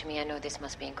talking to me. I know this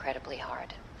must be incredibly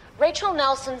hard. Rachel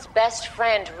Nelson's best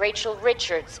friend, Rachel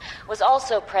Richards, was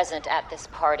also present at this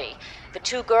party. The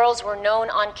 2 girls were known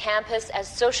on campus as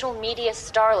social media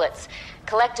starlets,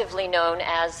 collectively known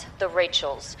as the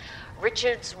Rachels.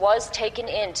 Richards was taken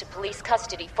into police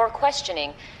custody for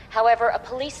questioning. However, a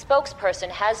police spokesperson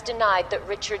has denied that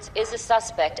Richards is a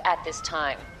suspect at this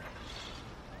time.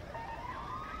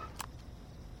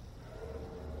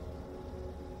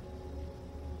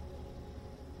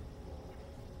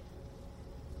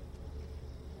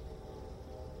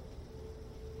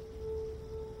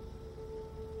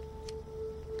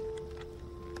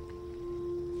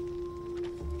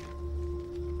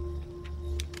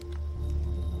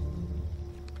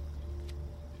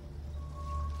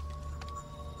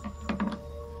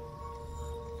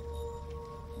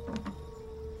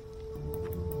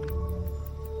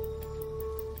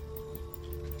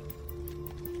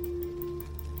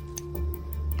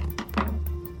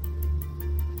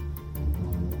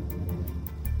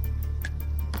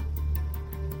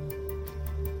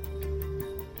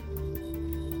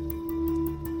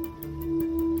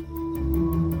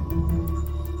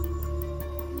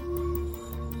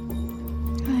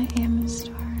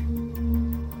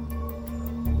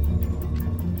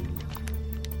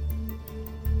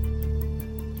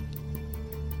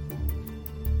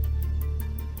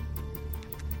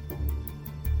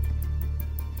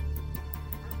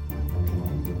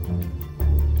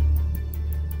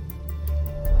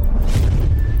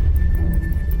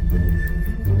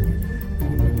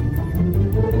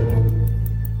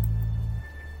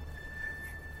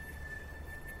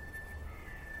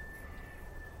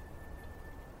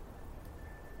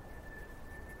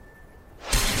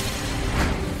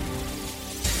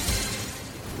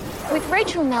 With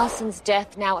Rachel Nelson's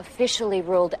death now officially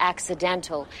ruled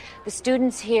accidental, the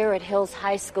students here at Hills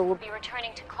High School will be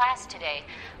returning to class today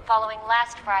following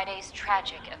last Friday's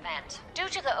tragic event. Due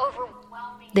to the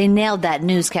overwhelming... They nailed that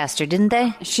newscaster, didn't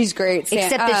they? She's great.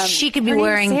 Except that she could be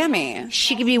wearing Sammy.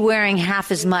 She could be wearing half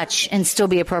as much and still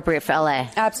be appropriate for LA.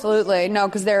 Absolutely. No,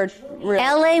 because they're real.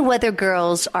 LA weather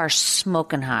girls are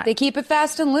smoking hot. They keep it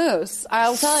fast and loose,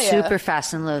 I'll tell you. Super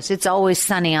fast and loose. It's always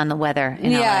sunny on the weather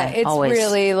in LA. It's always.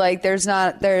 really like there's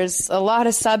a lot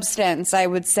of substance, I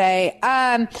would say.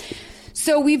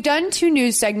 So we've done 2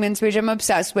 news segments, which I'm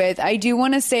obsessed with. I do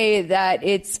want to say that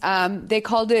it's they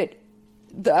called it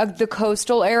the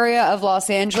coastal area of Los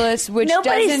Angeles, which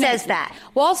nobody says that.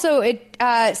 Well, also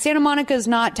Santa Monica is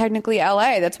not technically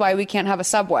LA. That's why we can't have a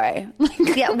subway.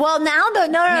 Yeah. Well, now the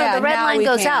red line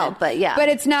goes out, but yeah. But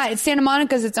it's not. It's Santa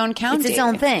Monica's its own county. It's its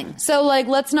own thing. So like,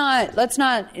 let's not.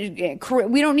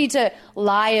 We don't need to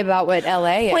lie about what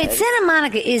LA is. Wait, Santa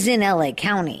Monica is in LA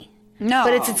County. No.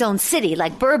 But it's its own city.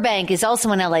 Like Burbank is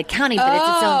also in LA County, but it's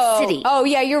its own city. Oh,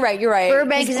 yeah, you're right.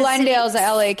 Burbank is Glendale's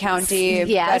LA County.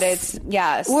 Yes. But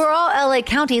yes. We're all LA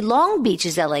County. Long Beach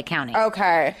is LA County.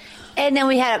 Okay. And then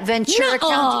we had Ventura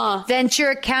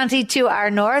County to our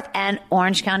north and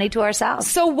Orange County to our south.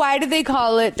 So why do they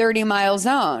call it 30 mile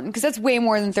zone? Because that's way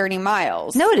more than 30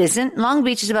 miles. No, it isn't. Long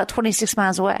Beach is about 26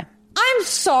 miles away. I'm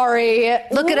sorry.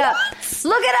 Look it up.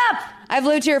 Look it up. I've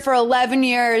lived here for 11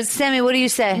 years. Sammy, what do you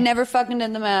say? Never fucking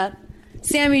did the math.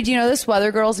 Sammy, do you know this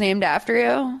weather girl's named after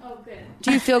you? Oh, good.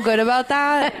 Do you feel good about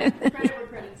that? Credit where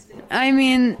credit's due. I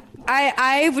mean,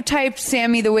 I typed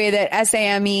Sammy the way that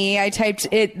SAME. I typed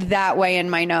it that way in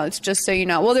my notes, just so you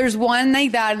know. Well, there's one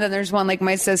like that, and then there's one like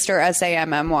my sister,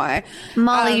 SAMMY.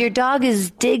 Molly, your dog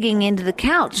is digging into the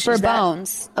couch. For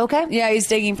bones. Okay. Yeah, he's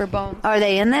digging for bones. Are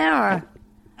they in there, or...?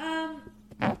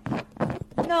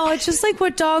 No, it's just like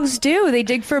what dogs do. They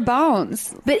dig for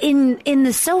bones. But in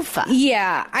the sofa?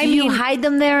 Yeah. Do you hide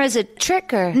them there as a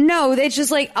trick, or? No, it's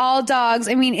just like all dogs.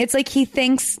 I mean, it's like he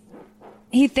thinks,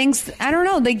 I don't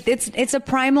know, like it's a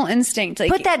primal instinct. Like,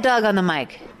 put that dog on the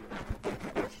mic.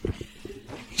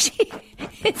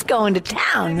 It's going to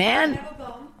town, man.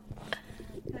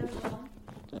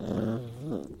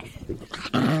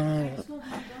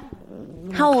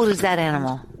 How old is that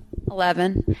animal?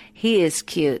 11. He is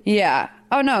cute. Yeah.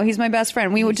 Oh, no, he's my best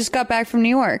friend. We just got back from New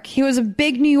York. He was a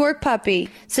big New York puppy.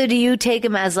 So do you take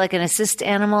him as like an assist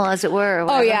animal, as it were? Or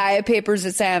oh, yeah. I have papers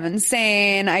that say I'm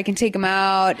insane. I can take him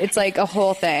out. It's like a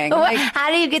whole thing. Well, like,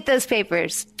 how do you get those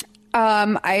papers?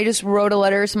 I just wrote a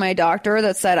letter to my doctor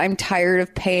that said I'm tired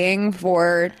of paying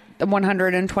for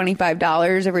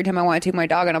 $125 every time I want to take my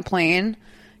dog on a plane.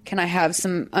 Can I have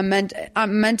I'm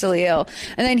mentally ill.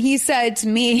 And then he said to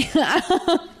me,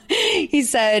 he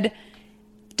said,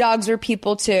 dogs are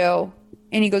people too.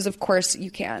 And he goes, of course you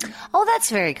can. Oh, that's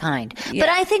very kind. Yeah. But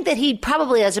I think that he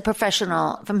probably, as a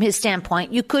professional, from his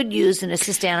standpoint, you could use an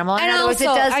assist animal. In other words, it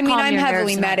does I mean, calm I'm your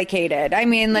heavily nerves medicated. I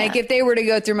mean, like, if they were to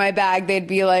go through my bag, they'd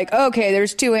be like, okay,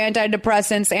 there's 2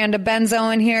 antidepressants and a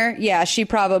benzo in here. Yeah, she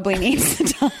probably needs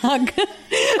the dog.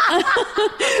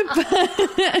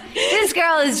 This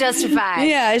girl is justified.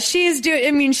 Yeah, she's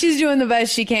doing the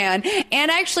best she can. And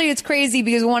actually, it's crazy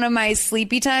because one of my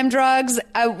sleepy time drugs,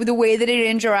 the way that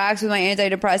it interacts with my antidepressants,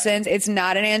 it's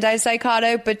not an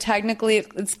antipsychotic, but technically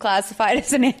it's classified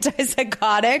as an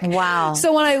antipsychotic. Wow.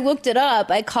 So when I looked it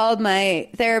up, I called my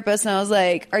therapist and I was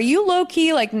like, are you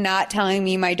low-key like not telling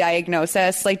me my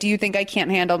diagnosis? Like, do you think I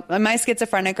can't handle, am I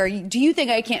schizophrenic, or do you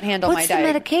think I can't handle What's my the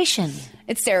medication?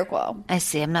 It's Seroquel. I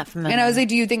see. I'm not familiar. And I was like,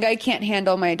 do you think I can't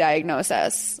handle my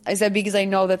diagnosis? I said, because I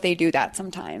know that they do that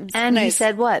sometimes. And he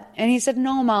said what? And he said,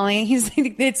 no, Molly. He's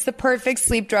like, it's the perfect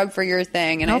sleep drug for your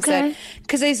thing. And okay. I said,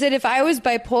 because I said, if I was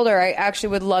bipolar, I actually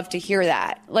would love to hear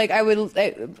that. Like, I would,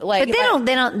 like. But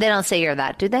they don't say you're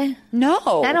that, do they?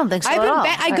 No. I don't think so at all.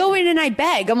 I go in and I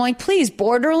beg. I'm like, please,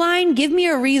 borderline, give me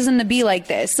a reason to be like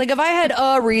this. Like, if I had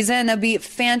a reason, that'd be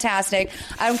fantastic.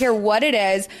 I don't care what it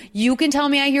is. You can tell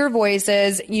me I hear voices.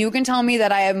 You can tell me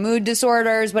that I have mood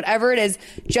disorders, whatever it is.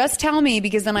 Just tell me,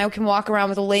 because then I can walk around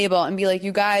with a label and be like,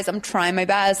 you guys, I'm trying my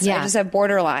best. Yeah. I just have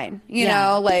borderline, you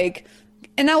know, like.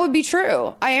 And that would be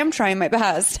true. I am trying my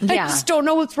best. Yeah. I just don't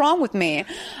know what's wrong with me.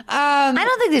 I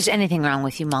don't think there's anything wrong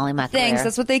with you, Molly McAleer. Thanks.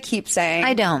 That's what they keep saying.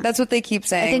 I don't. That's what they keep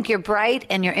saying. I think you're bright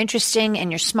and you're interesting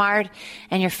and you're smart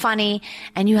and you're funny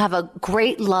and you have a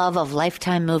great love of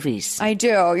Lifetime movies. I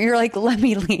do. You're like, let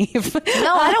me leave.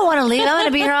 No, I don't want to leave. I'm going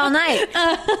to be here all night.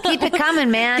 Keep it coming,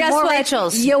 man. Guess More what?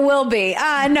 Rachels. You will be.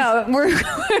 No, we're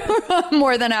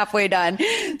more than halfway done.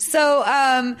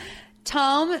 So,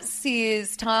 Tom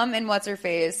and what's her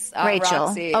face? Rachel.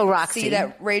 Roxy. Roxy. See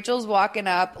that Rachel's walking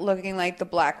up looking like the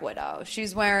Black Widow.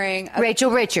 She's wearing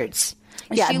Rachel Richards.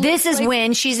 Yeah, She this looks is like-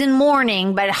 when she's in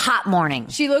mourning, but hot mourning.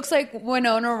 She looks like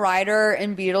Winona Ryder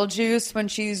in Beetlejuice when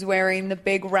she's wearing the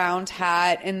big round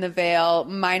hat and the veil,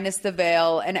 minus the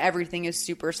veil, and everything is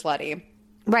super slutty.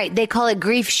 Right. They call it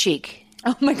grief chic.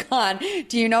 Oh my God.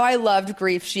 Do you know I loved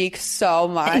Grief Chic so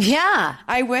much? Yeah.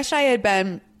 I wish I had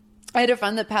been. I had a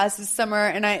friend that passed this summer,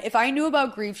 and if I knew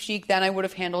about Grief Chic, then I would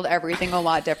have handled everything a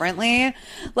lot differently.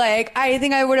 Like, I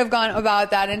think I would have gone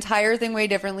about that entire thing way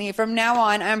differently. From now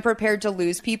on, I'm prepared to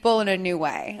lose people in a new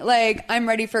way. Like, I'm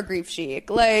ready for Grief Chic.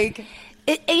 Like...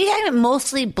 You have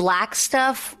mostly black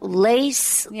stuff,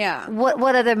 lace. Yeah.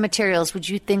 What other materials would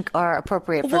you think are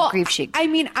appropriate for grief chic? I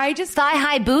mean, I just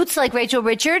thigh-high boots like Rachel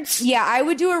Richards. Yeah, I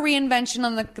would do a reinvention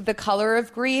on the color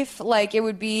of grief. Like it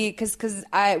would be because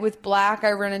with black,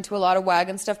 I run into a lot of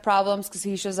Wagon Stuff problems because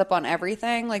he shows up on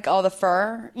everything, like all the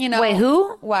fur. You know, Wait,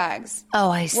 who? Wags.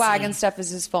 Oh, I see. Wagon Stuff is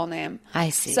his full name.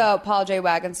 I see. So Paul J.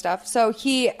 Wagon Stuff. So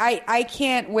I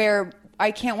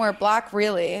can't wear black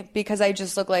really because I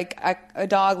just look like a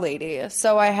dog lady.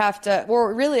 So I have to,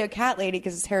 or really a cat lady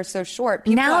because his hair is so short.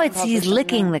 People Now have he's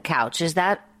licking the couch. Is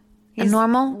that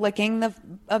normal? Licking the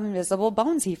invisible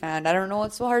bones he found. I don't know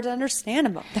what's so hard to understand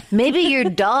about that. Maybe your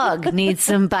dog needs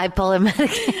some bipolar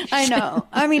medication. I know.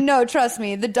 I mean, no, trust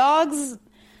me. The dogs,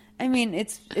 I mean,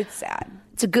 it's sad.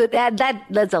 It's a good,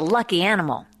 that's a lucky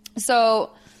animal.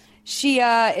 So she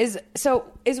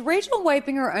is Rachel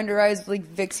wiping her under eyes with like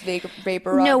Vicks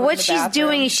vapor? No, what she's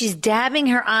doing is she's dabbing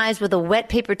her eyes with a wet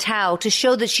paper towel to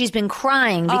show that she's been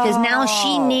crying because now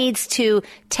she needs to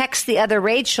text the other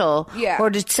Rachel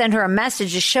or to send her a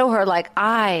message to show her like,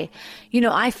 I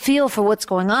feel for what's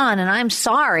going on and I'm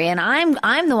sorry and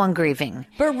I'm the one grieving.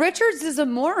 But Richards is a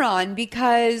moron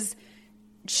because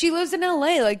she lives in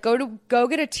LA. Like, go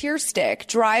get a tear stick.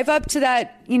 Drive up to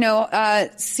that,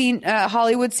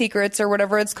 Hollywood Secrets or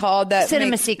whatever it's called. That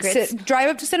Cinema Secrets. Drive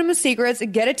up to Cinema Secrets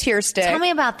and get a tear stick. Tell me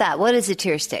about that. What is a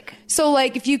tear stick? So,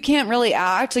 like, if you can't really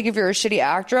act, like if you're a shitty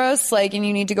actress, like, and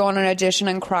you need to go on an audition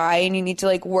and cry, and you need to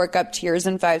like work up tears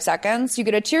in 5 seconds, you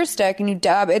get a tear stick and you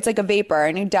dab. It's like a vapor,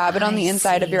 and you dab it on the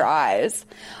inside of your eyes.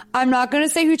 I'm not going to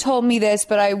say who told me this,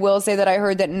 but I will say that I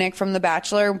heard that Nick from The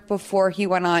Bachelor, before he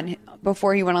went on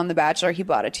The Bachelor, he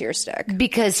bought a tear stick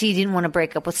because he didn't want to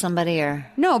break up with somebody, or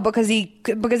no, because he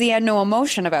had no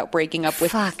emotion about breaking up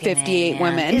with 58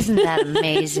 women. Isn't that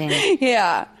amazing?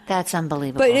 Yeah. That's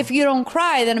unbelievable. But if you don't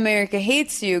cry, then America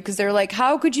hates you because they're like,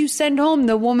 how could you send home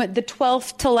the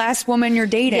 12th to last woman you're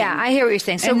dating? Yeah, I hear what you're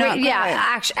saying. So,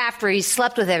 yeah, after he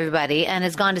slept with everybody and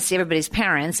has gone to see everybody's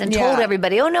parents and told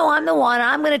everybody, oh, no, I'm the one.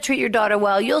 I'm going to treat your daughter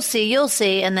well. You'll see.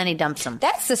 And then he dumps them.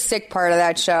 That's the sick part of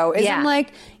that show. I'm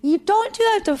like, you don't do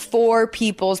that to 4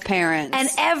 people's parents. And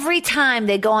every time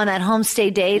they go on that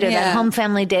homestay date or that home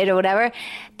family date or whatever,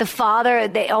 the father,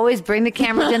 they always bring the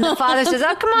cameras in. The father says,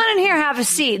 oh, come on in here, have a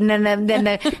seat. And then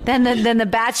the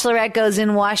bachelorette goes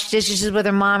in, wash dishes with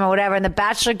her mom or whatever. And the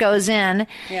bachelor goes in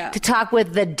to talk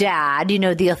with the dad,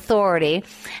 the authority.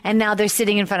 And now they're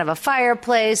sitting in front of a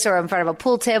fireplace or in front of a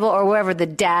pool table or wherever the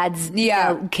dad's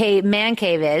man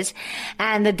cave is.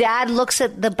 And the dad looks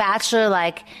at the bachelor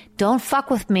like, don't fuck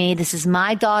with me. This is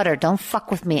my daughter. Don't fuck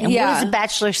with me. And what does the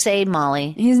bachelor say,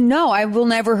 Molly? No, I will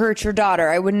never hurt your daughter.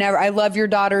 I love your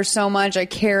daughter so much. I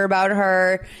care about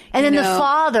her. And then the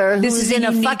father, who's in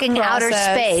a fucking outer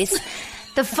space,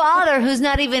 the father, who's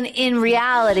not even in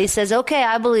reality, says, okay,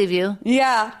 I believe you.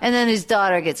 Yeah. And then his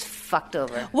daughter gets fucked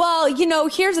over. Well,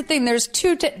 here's the thing. There's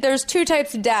two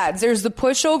types of dads. There's the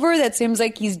pushover that seems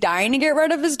like he's dying to get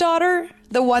rid of his daughter.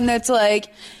 The one that's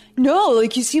like, no,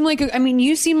 like you seem like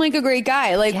a great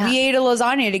guy. Like we ate a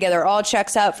lasagna together. All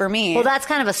checks out for me. Well, that's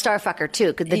kind of a starfucker too,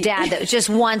 because the dad that just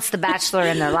wants the bachelor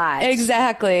in their lives.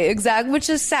 Exactly, which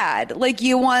is sad. Like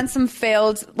you want some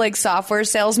failed like software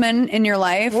salesman in your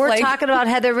life. We're talking about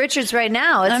Heather Richards right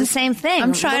now. It's the same thing.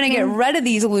 I'm trying to get rid of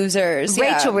these losers.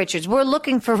 Rachel Richards. We're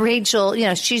looking for Rachel.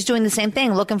 She's doing the same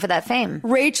thing, looking for that fame.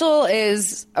 Rachel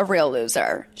is a real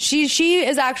loser. She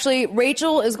is actually,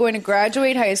 Rachel is going to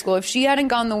graduate high school. If she hadn't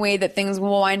gone the way that things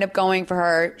will wind up going for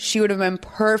her, she would have been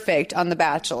perfect on The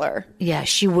Bachelor. Yeah,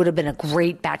 she would have been a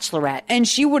great bachelorette. And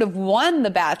she would have won The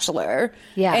Bachelor.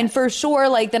 Yeah. And for sure,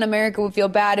 like, then America would feel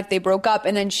bad if they broke up,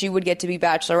 and then she would get to be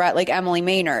Bachelorette like Emily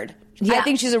Maynard. Yeah. I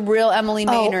think she's a real Emily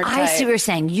Maynard type. I see what you're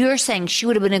saying. You're saying she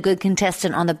would have been a good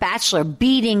contestant on The Bachelor,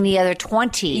 beating the other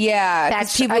 20. Yeah,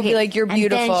 because people would be like, you're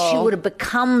beautiful. And then she would have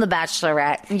become the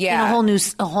Bachelorette in a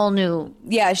whole new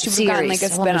yeah, she would have gotten like a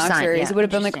spin-off series. It would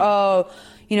have been like,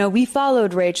 we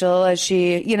followed Rachel as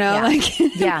she,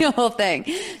 the whole thing.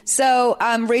 So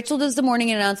Rachel does the morning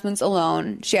announcements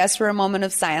alone. She asks for a moment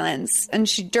of silence. And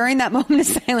during that moment of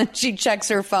silence, she checks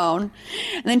her phone.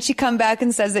 And then she comes back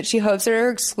and says that she hopes that her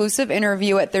exclusive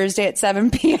interview at Thursday at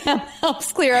 7 p.m.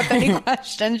 helps clear up any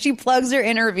questions. She plugs her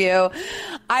interview.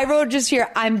 I wrote just here,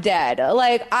 I'm dead.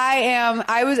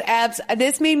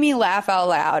 This made me laugh out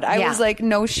loud. I was like,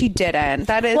 no, she didn't.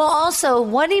 That is. Well, also,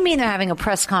 what do you mean they're having a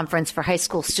press conference for high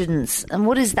school students? And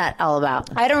what is that all about?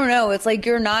 I don't know. It's like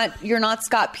you're not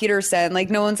Scott Peterson. Like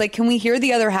no one's like, can we hear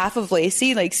the other half of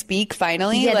Lacey speak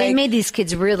finally? Yeah, they made these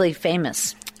kids really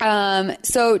famous.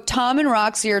 So Tom and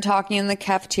Roxy are talking in the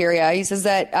cafeteria. He says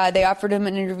that they offered him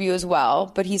an interview as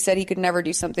well, but he said he could never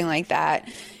do something like that.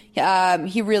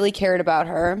 He really cared about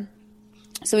her.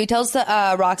 So he tells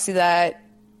Roxy that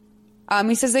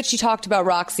he says that she talked about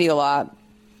Roxy a lot,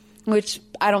 which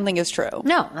I don't think is true.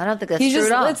 No, I don't think that's true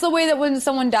at all. It's the way that when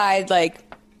someone died,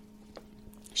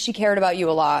 she cared about you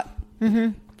a lot.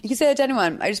 Mm-hmm. You can say that to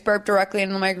anyone. I just burped directly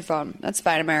into the microphone. That's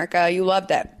fine, America. You loved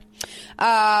it.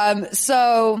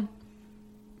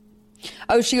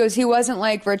 She goes, he wasn't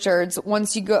like Richards.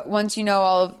 Once you get to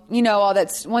know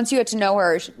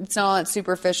her, it's not all that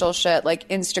superficial shit like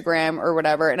Instagram or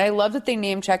whatever. And I love that they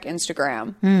name check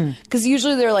Instagram. Because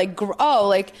usually they're like,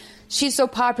 she's so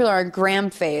popular on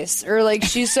Gramface, or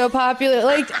she's so popular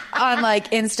on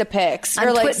Instapics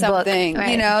or Twitbook, something.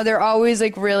 right. They're always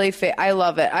really fake. I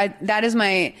love it. That is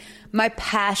my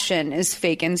passion is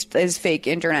fake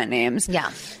internet names.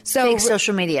 Yeah. So fake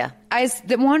social media.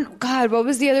 What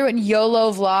was the other one?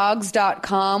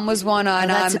 YOLOvlogs.com was one on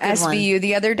SVU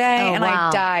the other day, and wow.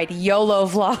 I died.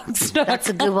 YOLOvlogs.com. That's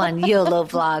a good one. YOLO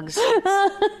Vlogs.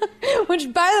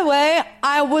 Which, by the way,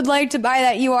 I would like to buy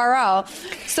that URL.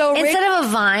 So instead of a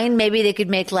vine, maybe they could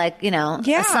make a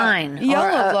sign.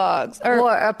 YOLO Vlogs. Or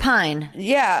a pine.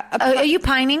 Yeah. Are you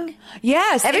pining?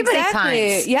 Yes, everybody exactly.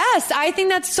 pines. Yes, I think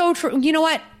that's so true. You know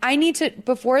what?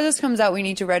 Before this comes out, we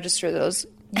need to register those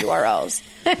URLs.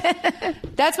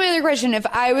 That's my other question. If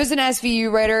I was an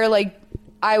SVU writer,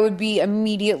 I would be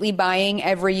immediately buying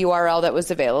every URL that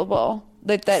was available.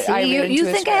 You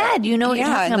think ahead. You know what you're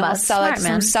talking about. Sell it to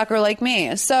some sucker like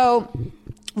me. So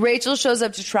Rachel shows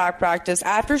up to track practice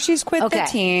after she's quit the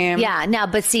team. Yeah, now,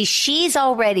 but see,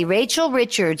 Rachel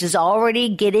Richards is already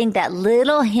getting that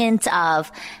little hint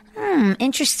of,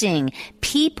 interesting.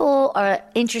 People are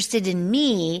interested in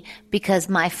me because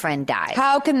my friend died.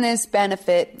 How can this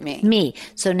benefit me?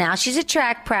 So now she's at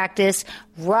track practice.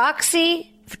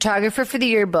 Roxy, photographer for the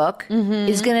yearbook,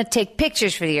 is going to take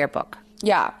pictures for the yearbook.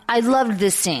 Yeah. I loved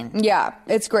this scene. Yeah,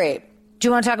 it's great. Do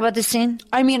you want to talk about this scene?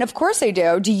 I mean, of course I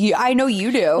do. I know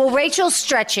you do. Well, Rachel's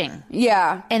stretching.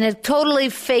 Yeah. And it's totally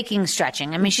faking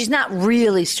stretching. I mean, she's not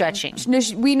really stretching.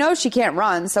 We know she can't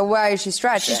run, so why is she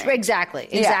stretching? Exactly.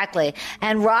 Yeah.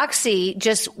 And Roxy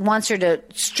just wants her to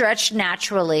stretch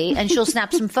naturally, and she'll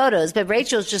snap some photos. But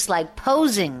Rachel's just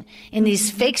posing in these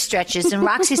fake stretches. And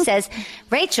Roxy says,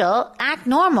 Rachel, act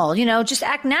normal, just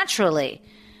act naturally.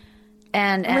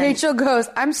 And Rachel goes,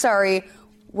 I'm sorry,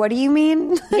 what do you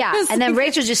mean? Yeah, and then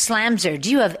Rachel just slams her.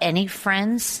 Do you have any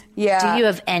friends? Yeah. Do you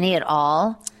have any at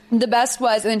all? The best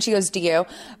was, and then she goes, do you?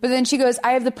 But then she goes,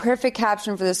 I have the perfect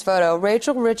caption for this photo.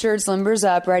 Rachel Richards limbers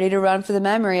up, ready to run for the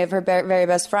memory of her very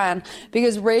best friend.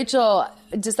 Because Rachel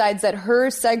decides that her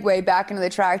segue back into the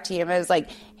track team is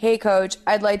hey, coach,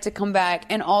 I'd like to come back.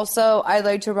 And also, I'd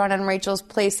like to run on Rachel's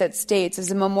place at States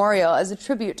as a memorial, as a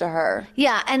tribute to her.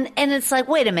 Yeah, and it's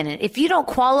wait a minute. If you don't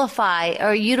qualify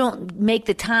or you don't make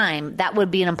the time, that would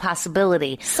be an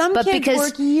impossibility. Some kids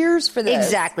work years for this.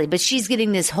 Exactly, but she's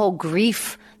getting this whole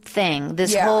grief thing,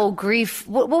 whole grief,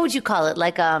 what would you call it?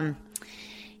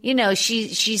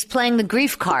 She's playing the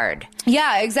grief card.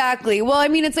 Yeah, exactly. Well, I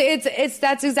mean, it's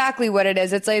that's exactly what it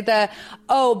is. It's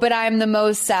but I'm the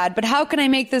most sad. But how can I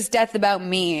make this death about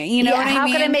me? You know what I mean? How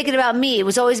can I make it about me? It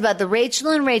was always about the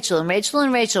Rachel and Rachel and Rachel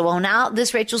and Rachel. Well, now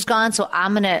this Rachel's gone, so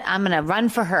I'm gonna run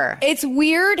for her. It's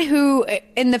weird who,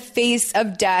 in the face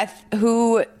of death,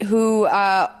 who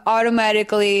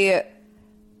automatically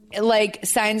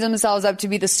signs themselves up to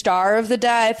be the star of the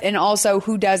death, and also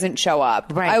who doesn't show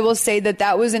up. Right. I will say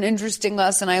that was an interesting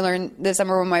lesson I learned this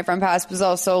summer when my friend passed, was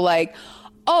also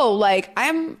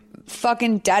I'm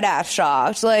fucking dead ass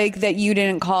shocked that you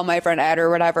didn't call my friend Ed or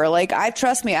whatever.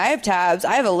 Trust me, I have tabs.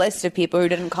 I have a list of people who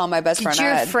didn't call my best friend Ed. Did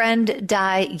your friend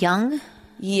die young?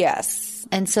 Yes.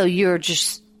 And so you're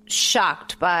just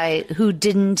shocked by who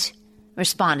didn't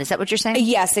respond. Is that what you're saying?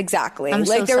 Yes, exactly. I'm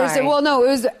like so there sorry. was, well, no, it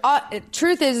was,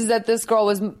 truth is that this girl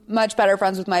was much better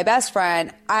friends with my best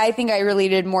friend. I think I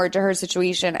related more to her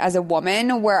situation as a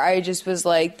woman where I just was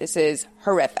like, this is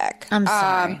horrific. I'm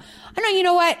sorry. I know, you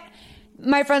know what?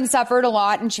 My friend suffered a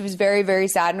lot and she was very, very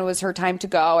sad and it was her time to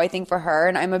go, I think, for her.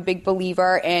 And I'm a big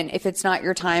believer in if it's not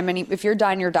your time and if you're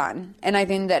done, you're done. And I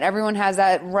think that everyone has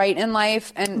that right in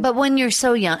life. But when you're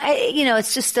so young,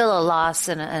 it's just still a loss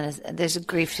and there's a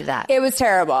grief to that. It was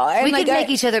terrible. And we could make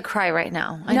each other cry right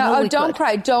now. I know we don't could.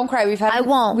 cry. Don't cry. I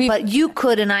won't, but you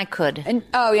could and I could. And,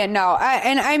 oh, yeah, no.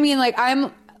 I mean, like,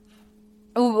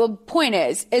 well, point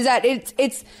is that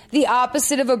it's the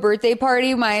opposite of a birthday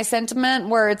party, my sentiment,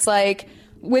 where it's like,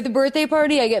 with a birthday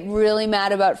party, I get really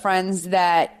mad about friends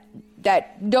that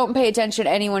don't pay attention to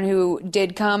anyone who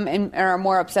did come and are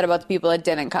more upset about the people that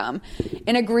didn't come.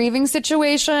 In a grieving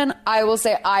situation, I will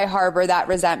say I harbor that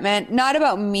resentment, not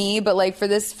about me, but like for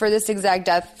this exact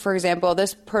death, for example,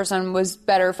 this person was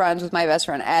better friends with my best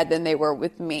friend Ed than they were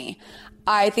with me.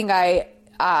 I think I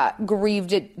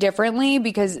grieved it differently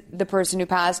because the person who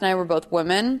passed and I were both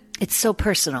women. It's so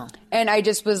personal. And I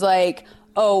just was like,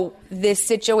 oh, this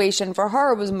situation for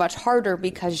her was much harder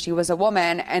because she was a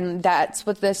woman, and that's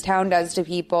what this town does to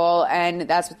people, and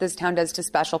that's what this town does to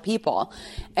special people.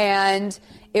 And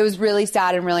it was really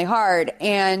sad and really hard.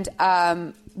 And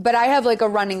but I have like a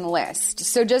running list.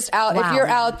 So just Wow. if you're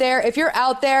out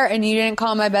there and you didn't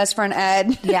call my best friend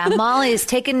Ed. Yeah, Molly is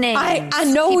taking names. I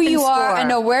know who Keeping you are. score. I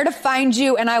know where to find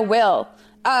you, and I will.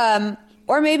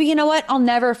 Or maybe, you know what? I'll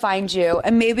never find you.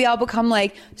 And maybe I'll become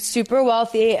like super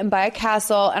wealthy and buy a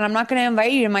castle. And I'm not going to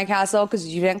invite you to my castle because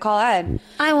you didn't call Ed.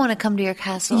 I want to come to your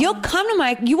castle. You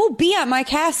will be at my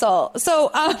castle.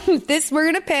 So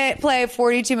we're going to play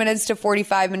 42 minutes to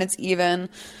 45 minutes even.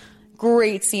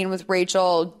 Great scene with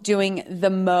Rachel doing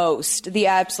the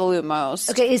absolute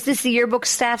most. Okay, is this the yearbook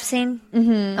staff scene?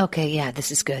 Mm-hmm. Okay, yeah,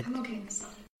 this is good. I'm okay.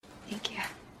 Thank you.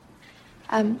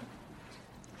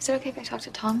 Is it okay if I talk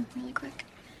to Tom really quick?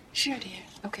 Sure, dear.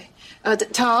 Okay.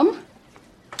 Tom?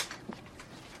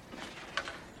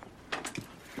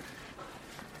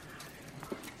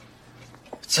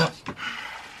 What's up?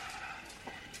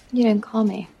 You didn't call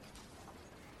me.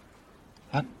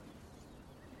 What?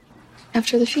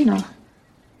 After the funeral.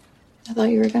 I thought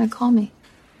you were going to call me.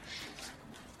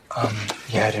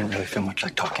 Yeah, I didn't really feel much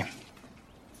like talking.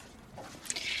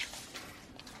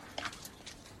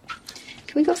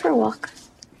 Can we go for a walk?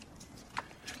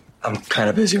 I'm kind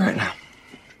of busy right now.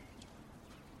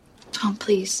 Tom,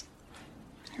 please.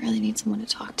 I really need someone to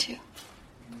talk to.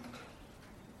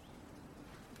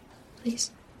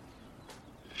 Please.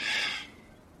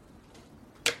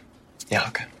 Yeah,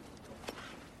 okay.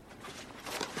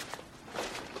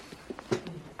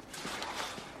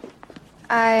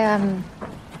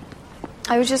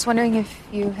 I was just wondering if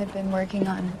you had been working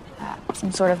on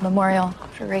some sort of memorial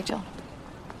for Rachel.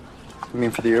 You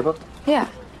mean for the yearbook? Yeah.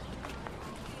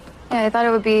 Yeah, I thought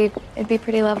it'd be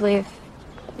pretty lovely if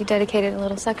you dedicated a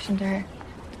little section to her.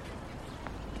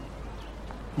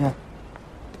 Yeah.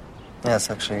 Yeah, it's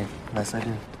actually a nice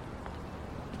idea.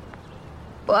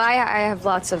 Well, I have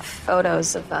lots of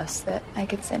photos of us that I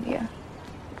could send you.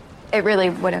 It really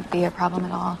wouldn't be a problem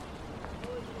at all.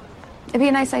 It'd be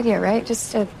a nice idea, right?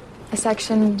 Just a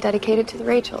section dedicated to the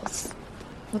Rachels.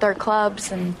 With our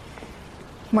clubs and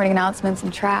morning announcements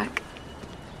and track.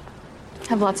 I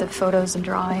have lots of photos and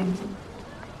drawings.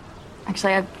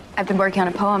 Actually, I've been working on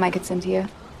a poem I could send to you.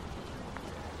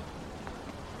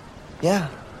 Yeah.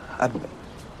 I mean,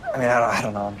 I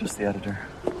don't know. I'm just the editor.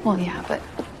 Well, yeah, but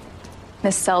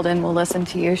Miss Selden will listen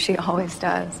to you. She always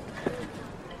does.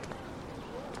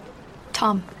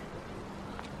 Tom,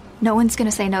 no one's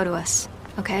gonna say no to us,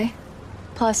 okay?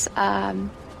 Plus,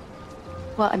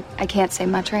 well, I can't say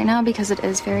much right now because it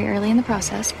is very early in the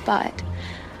process, but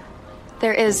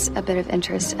there is a bit of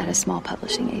interest at a small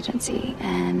publishing agency,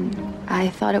 and I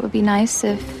thought it would be nice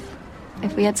if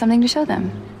we had something to show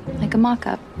them, like a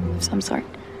mock-up of some sort.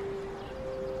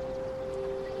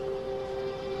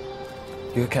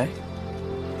 You okay?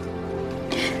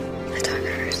 The dark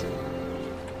hurts.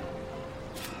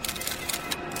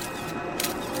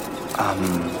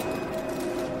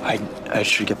 I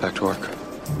should get back to work.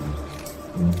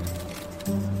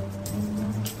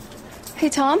 Hey,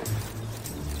 Tom.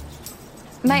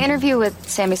 My interview with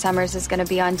Sammy Summers is going to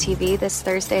be on TV this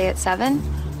Thursday at 7.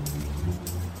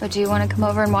 Would you want to come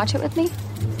over and watch it with me?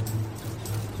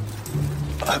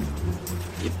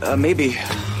 Maybe.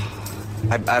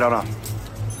 I don't know.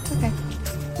 Okay.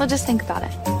 Well, just think about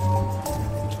it.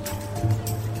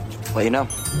 Let you know.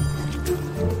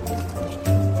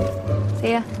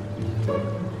 See ya.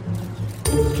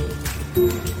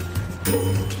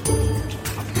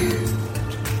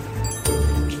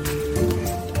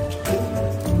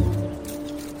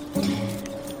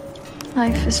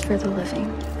 Life is for the living.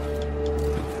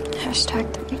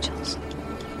 Hashtag the Rachels.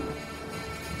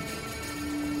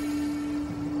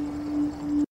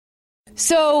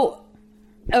 So,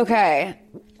 okay,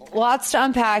 lots to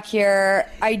unpack here.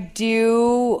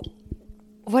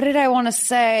 What did I want to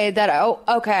say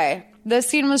okay. This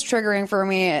scene was triggering for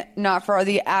me, not for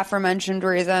the aforementioned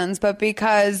reasons, but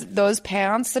because those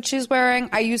pants that she's wearing,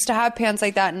 I used to have pants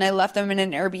like that and I left them in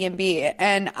an Airbnb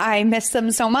and I miss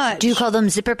them so much. Do you call them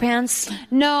zipper pants?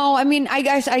 No, I mean, I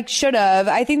guess I should have.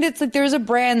 I think that's like there's a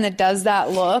brand that does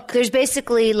that look. There's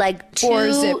basically like two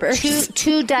zippers.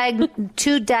 two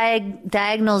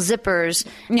diagonal zippers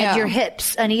at your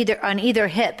hips on either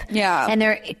hip. Yeah. And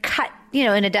they're cut,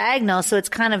 in a diagonal, so it's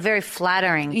kind of very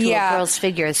flattering to a girl's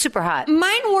figure. It's super hot.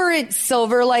 Mine weren't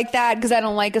silver like that because I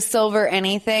don't like a silver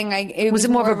anything. Was it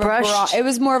more of a brushed? It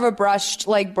was more of a brushed,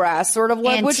 like, brass sort of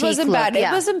look, which wasn't bad. Yeah.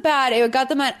 It wasn't bad. It got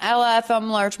them at LF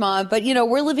Larchmont, but,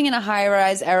 we're living in a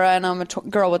high-rise era, and I'm a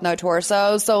girl with no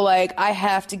torso, so, like, I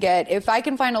have to if I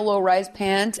can find a low-rise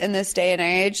pant in this day and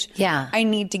age, I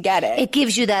need to get it. It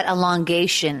gives you that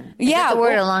elongation. Is that the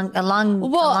word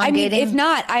elongating? Well, I mean, if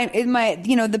not,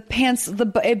 the pants,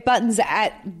 it buttons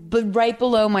right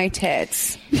below my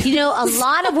tits. A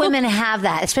lot of women have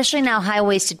that, especially now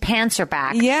high-waisted pants are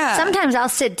back. Yeah. Sometimes I'll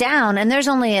sit down and there's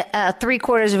only a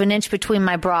 3/4 of an inch between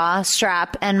my bra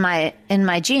strap and my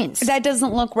jeans. That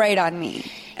doesn't look right on me.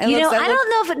 I don't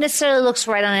know if it necessarily looks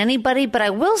right on anybody, but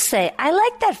I will say I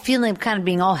like that feeling of kind of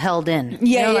being all held in.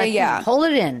 Yeah. Hold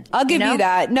it in. I'll give you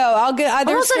that. No, I'll get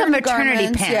almost like a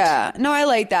maternity pant. Yeah, no, I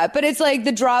like that. But it's like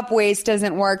the drop waist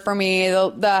doesn't work for me.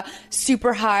 The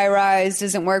super high rise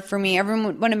doesn't work for me.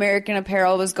 When American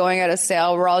Apparel was going out of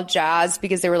sale, we're all jazzed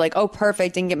because they were like, "Oh,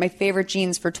 perfect!" and get my favorite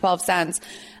jeans for 12 cents.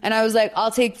 And I was like,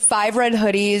 I'll take 5 red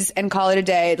hoodies and call it a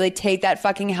day. Like, take that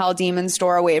fucking Hell Demon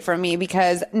store away from me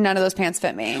because none of those pants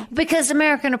fit me. Because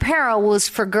American Apparel was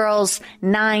for girls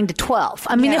 9 to 12.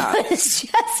 I mean, It was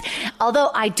just,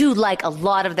 although I do like a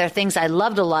lot of their things, I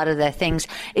loved a lot of their things,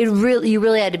 you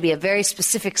really had to be a very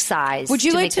specific size. Would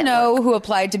you like to know who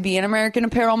applied to be an American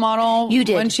Apparel model? You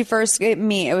did. When she first, it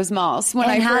was Moss. When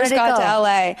and I first got to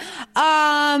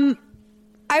LA.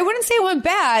 I wouldn't say it went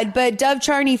bad, but Dove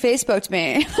Charney Facebooked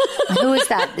me. Who is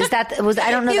that?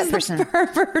 I don't know He's that person. The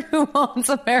pervert who owns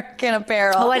American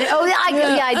Apparel. I do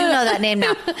know that name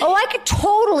now. Oh, I could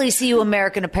totally see you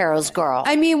American Apparel's girl.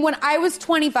 I mean, when I was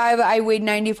 25, I weighed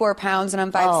 94 pounds and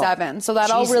I'm 5'7", so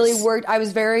that all really worked. I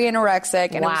was very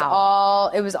anorexic, and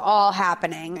it was all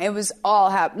happening. It was all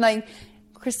happening. Like,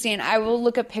 Christine, I will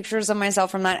look at pictures of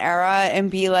myself from that era and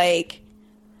be like,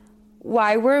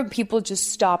 why were people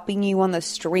just stopping you on the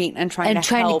street and trying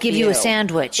to give you a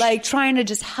sandwich? Like, trying to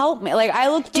just help me. Like, I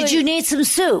looked. Did you need some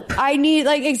soup? I need,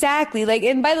 exactly.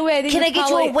 And by the way, I think can I get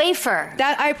you a wafer?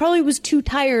 That I probably was too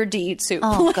tired to eat soup.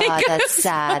 Oh God, that's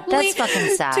sad. That's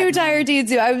fucking sad. Too tired to eat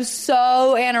soup. I was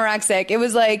so anorexic. It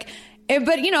was like.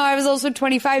 But, I was also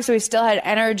 25, so I still had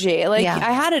energy.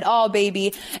 I had it all, baby.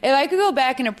 If I could go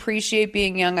back and appreciate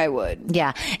being young, I would.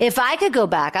 Yeah. If I could go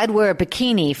back, I'd wear a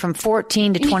bikini from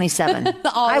 14 to 27.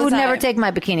 I would never take my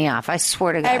bikini off. I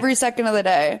swear to God. Every second of the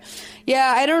day.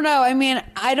 Yeah, I don't know. I mean,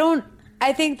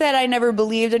 I think that I never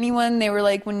believed anyone. They were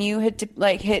like, when you hit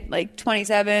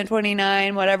 27,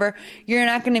 29, whatever, you're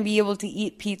not going to be able to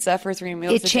eat pizza for 3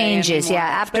 meals a day. It changes, anymore.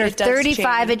 After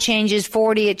 35, it changes.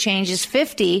 40, it changes.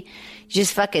 50, you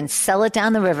just fucking sell it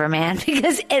down the river, man,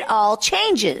 because it all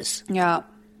changes. Yeah.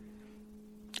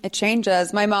 It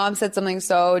changes. My mom said something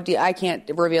I can't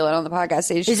reveal it on the podcast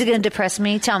stage. Is it going to depress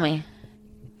me? Tell me.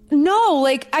 No,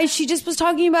 she just was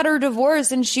talking about her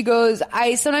divorce, and she goes,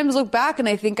 I sometimes look back and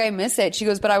I think I miss it. She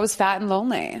goes, but I was fat and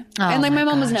lonely. Oh, and my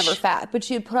mom was gosh. never fat, but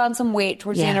she had put on some weight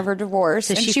towards the end of her divorce.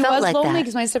 So and she she felt was like lonely that.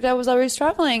 because my stepdad was always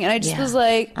struggling. And I just was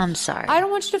like, I'm sorry. I don't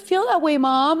want you to feel that way,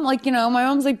 Mom. My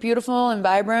mom's beautiful and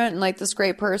vibrant and this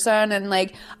great person.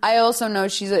 And I also know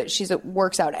she's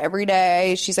works out every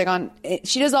day. She's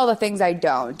she does all the things I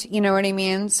don't. You know what I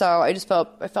mean? So I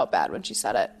felt bad when she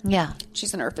said it. Yeah.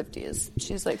 She's in her 50s.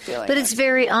 She's feeling But it. it's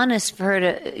very honest for her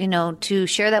to, to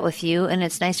share that with you. And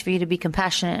it's nice for you to be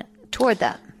compassionate toward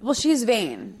that. Well, she's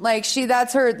vain.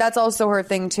 That's also her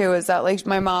thing too, is that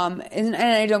my mom, and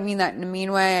I don't mean that in a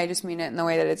mean way. I just mean it in the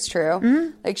way that it's true.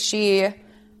 Mm-hmm.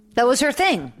 That was her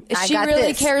thing. She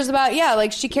really cares about,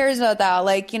 she cares about that.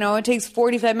 It takes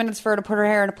 45 minutes for her to put her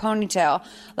hair in a ponytail.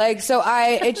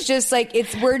 It's just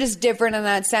we're just different in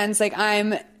that sense.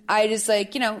 I'm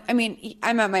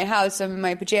at my house, I'm in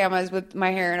my pajamas with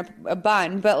my hair in a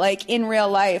bun, but in real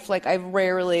life, I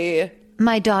rarely.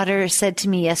 My daughter said to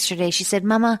me yesterday, she said,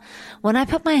 Mama, when I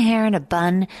put my hair in a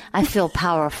bun, I feel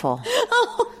powerful.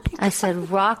 I said,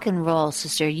 rock and roll,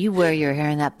 sister. You wear your hair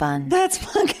in that bun. That's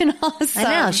fucking awesome.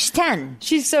 I know. She's 10.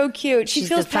 She's so cute. She She's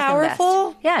feels the fucking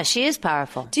powerful. best. Yeah, she is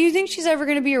powerful. Do you think she's ever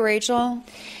going to be a Rachel?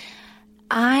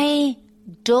 I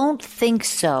don't think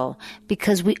so,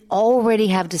 because we already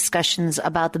have discussions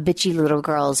about the bitchy little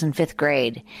girls in 5th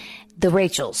grade, the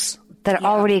Rachels that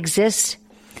already exist.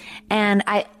 And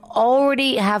I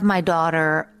already have my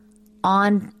daughter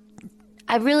on.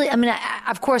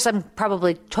 Of course, I'm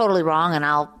probably totally wrong and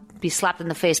I'll be slapped in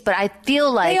the face, but I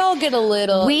feel like they all get a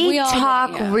little. We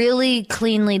talk really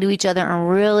cleanly to each other and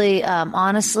really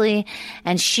honestly,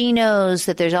 and she knows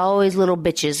that there's always little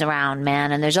bitches around,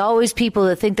 man, and there's always people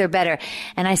that think they're better.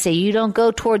 And I say, you don't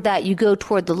go toward that, you go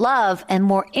toward the love and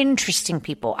more interesting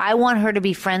people. I want her to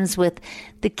be friends with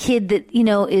the kid that,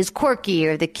 is quirky,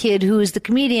 or the kid who is the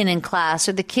comedian in class,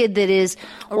 or the kid that is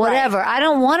whatever. Right. I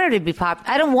don't want her to be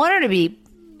I don't want her to be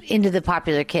into the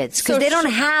popular kids, because they don't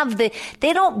have they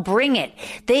don't bring it.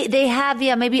 They have,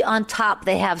 maybe on top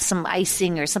they have some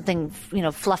icing or something,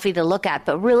 fluffy to look at,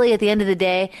 but really at the end of the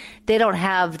day, they don't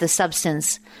have the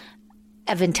substance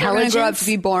of intelligence. They're going to grow up to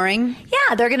be boring.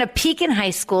 Yeah, they're going to peak in high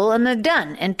school and they're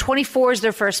done. And 24 is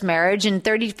their first marriage, and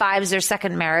 35 is their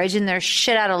second marriage, and they're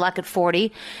shit out of luck at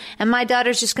 40. And my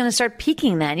daughter's just going to start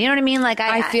peaking then. You know what I mean? Like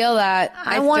I feel that.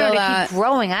 I want her to keep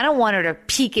growing. I don't want her to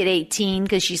peak at 18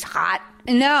 because she's hot.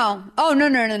 No. Oh,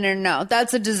 no.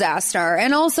 That's a disaster.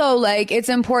 And also, it's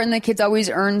important that kids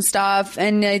always earn stuff,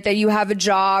 and that you have a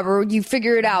job or you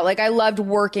figure it out. I loved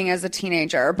working as a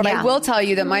teenager, but I will tell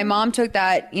you that my mom took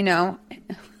that,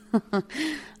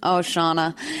 Oh,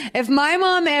 Shauna. If my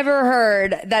mom ever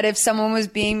heard that if someone was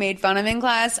being made fun of in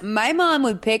class, my mom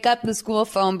would pick up the school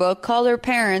phone book, call her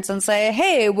parents, and say,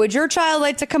 hey, would your child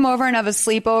like to come over and have a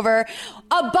sleepover?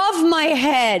 Above my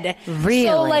head. Really?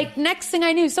 So, next thing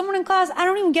I knew, someone in class I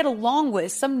don't even get along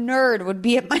with, some nerd would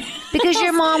be at my house. Because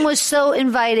your mom was so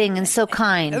inviting and so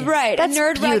kind. Right. That's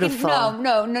nerd beautiful.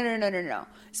 No.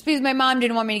 It's because my mom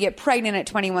didn't want me to get pregnant at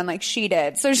 21 like she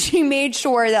did. So she made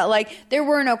sure that, there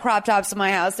were no crop tops in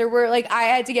my house. There were, I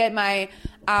had to get my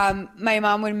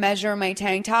mom would measure my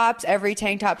tank tops. Every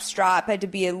tank top strap had to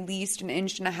be at least 1.5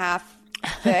 inches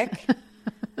thick.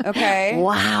 Okay.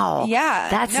 Wow. Yeah.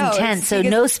 That's intense. So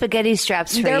no spaghetti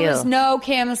straps for you. There was no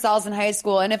camisoles in high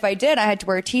school. And if I did, I had to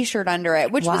wear a t-shirt under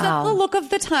it, which was the look of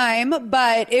the time,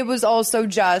 but it was also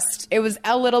it was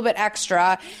a little bit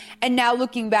extra. And now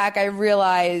looking back, I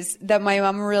realize that my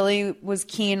mom really was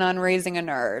keen on raising a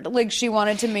nerd. She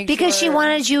wanted to make because she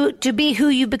wanted you to be who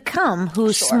you become,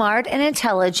 who's smart and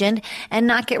intelligent and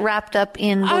not get wrapped up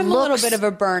in the I'm looks. A little bit of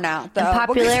a burnout, though. And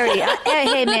popularity.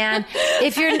 Hey, man,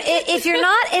 if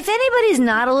if anybody's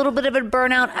not a little bit of a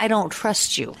burnout, I don't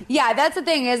trust you. Yeah, that's the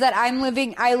thing, is that I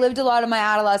lived a lot of my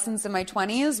adolescence in my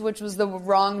 20s, which was the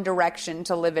wrong direction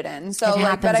to live it in. So,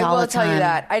 but I will tell you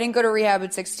that. I didn't go to rehab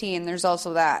at 16. There's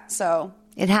also that. So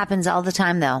it happens all the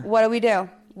time, though. What do we do?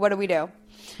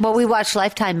 Well, we watch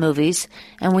Lifetime movies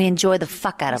and we enjoy the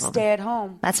fuck out of them. Stay at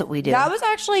home. That's what we do. That was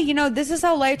actually, this is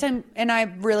how Lifetime and I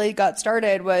really got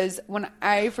started, was when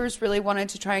I first really wanted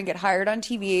to try and get hired on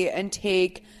TV and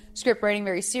take script writing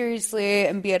very seriously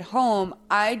and be at home.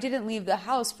 I didn't leave the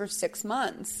house for 6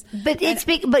 months. But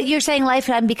but you're saying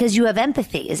Lifetime because you have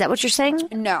empathy. Is that what you're saying?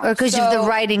 No. Or because you have the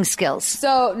writing skills?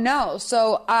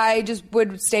 So I just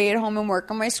would stay at home and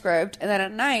work on my script, and then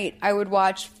at night I would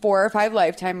watch 4 or 5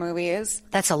 Lifetime movies.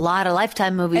 That's a lot of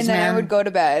Lifetime movies, man. And then I would go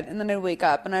to bed, and then I'd wake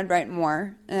up and I'd write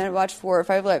more, and I'd watch 4 or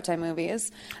 5 Lifetime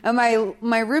movies. And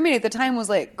my roommate at the time was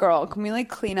like, "Girl, can we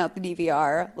clean out the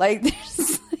DVR?"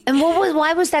 And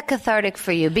why was that cathartic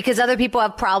for you? Because other people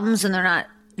have problems and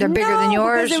they're bigger than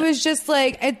yours? Because it was just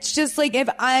if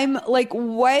I'm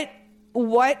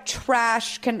what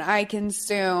trash can I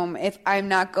consume if I'm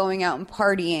not going out and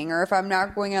partying, or if I'm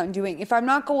not going out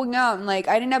and I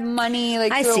didn't have money.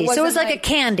 I see. So it was like a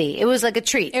candy. It was like a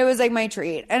treat. It was like my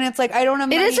treat. And it's I don't have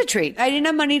money. It is a treat. I didn't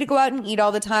have money to go out and eat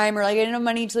all the time, or I didn't have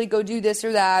money to go do this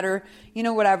or that, or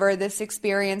whatever, this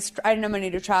experience. I didn't have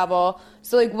money to travel.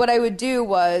 So what I would do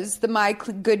was my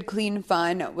good, clean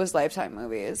fun was Lifetime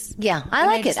movies. Yeah, I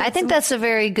like it. I think that's a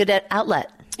very good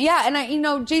outlet. Yeah,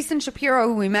 and Jason Shapiro,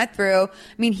 who we met through,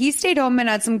 he stayed home and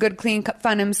had some good, clean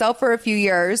fun himself for a few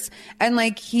years. And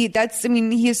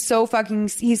he's so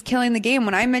he's killing the game.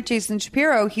 When I met Jason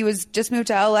Shapiro, he was just moved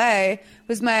to LA,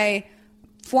 was my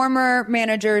former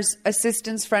manager's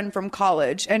assistant's friend from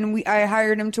college, and I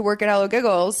hired him to work at Hello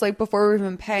Giggles. Before we were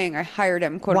even paying, I hired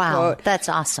him, quote unquote. Wow, that's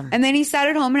awesome. And then he sat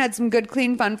at home and had some good,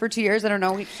 clean fun for 2 years. I don't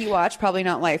know, he watched, probably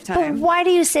not Lifetime. But why do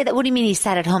you say that? What do you mean he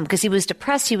sat at home? Because he was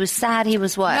depressed, he was sad, he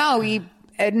was what? No,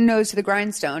 Nose to the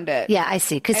Grindstone did. Yeah, I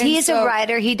see. Because he is a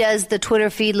writer. He does the Twitter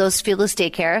feed Los Feliz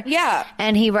Daycare. Yeah.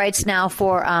 And he writes now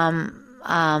for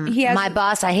My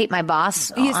Boss, I Hate My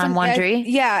Boss on Wondery.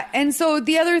 Yeah. And so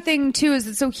the other thing, too, is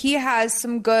that so he has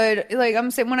some good, like,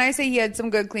 I'm saying, when I say he had some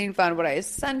good, clean fun, what I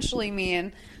essentially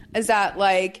mean is that,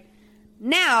 like,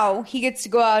 now he gets to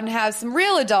go out and have some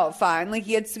real adult fun. Like,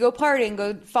 he gets to go party and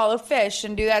go follow fish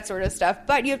and do that sort of stuff.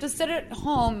 But you have to sit at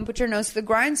home and put your nose to the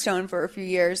grindstone for a few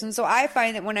years. And so I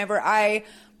find that whenever I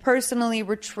personally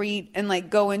retreat and,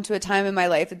 like, go into a time in my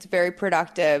life that's very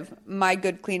productive, my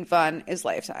good, clean fun is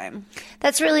Lifetime.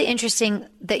 That's really interesting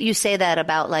that you say that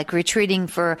about, like, retreating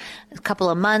for a couple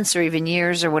of months or even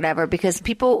years or whatever, because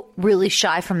people really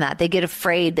shy from that. They get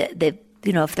afraid that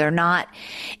you know, if they're not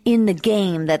in the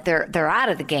game, that they're out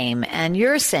of the game. And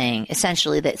you're saying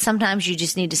essentially that sometimes you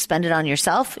just need to spend it on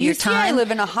yourself, your time. I live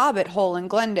in a hobbit hole in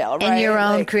Glendale, right? In your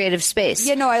own creative space.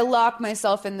 Yeah, no, I lock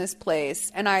myself in this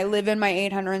place, and I live in my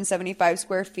 875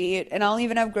 square feet, and I'll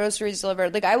even have groceries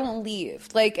delivered. Like, I won't leave.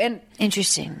 Like, and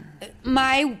interesting.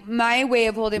 My way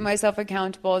of holding myself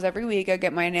accountable is every week I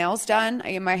get my nails done,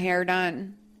 I get my hair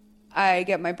done, I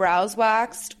get my brows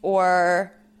waxed,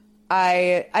 or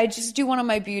I just do one of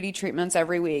my beauty treatments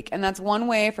every week. And that's one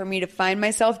way for me to find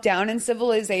myself down in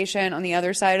civilization on the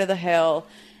other side of the hill.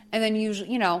 And then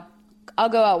usually, you know, I'll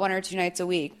go out 1 or 2 nights a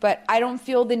week. But I don't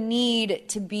feel the need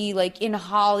to be, like, in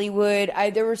Hollywood.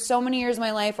 There were so many years of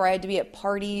my life where I had to be at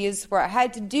parties, where I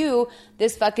had to do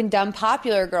this fucking dumb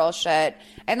popular girl shit.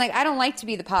 And, like, I don't like to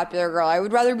be the popular girl. I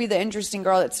would rather be the interesting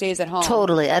girl that stays at home.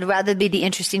 Totally. I'd rather be the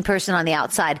interesting person on the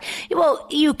outside. Well,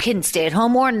 you can stay at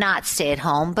home or not stay at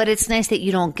home, but it's nice that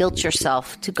you don't guilt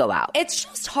yourself to go out. It's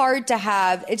just hard to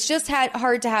have. It's just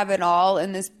hard to have it all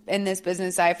in this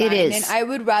business, I find. It is. And I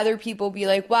would rather people be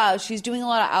like, wow, she's doing a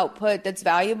lot of output that's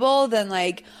valuable than,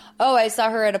 like, oh, I saw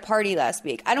her at a party last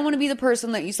week. I don't want to be the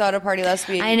person that you saw at a party last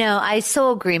week. I know. I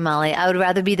so agree, Molly. I would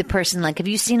rather be the person, like, have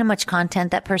you seen how much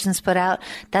content that person's put out?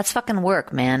 That's fucking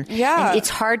work, man. Yeah. And it's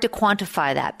hard to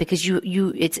quantify that because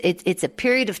it's a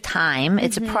period of time,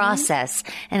 it's a process,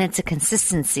 and it's a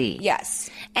consistency.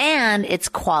 Yes. And it's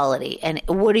quality. And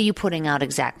what are you putting out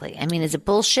exactly? I mean, is it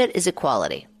bullshit? Is it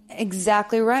quality?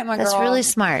 Exactly right, my girl. That's really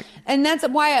smart. And that's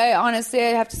why I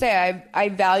have to say I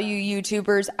value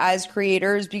YouTubers as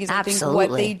creators because I think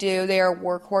what they do, they are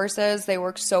workhorses. They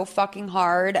work so fucking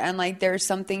hard, and, like, there's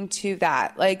something to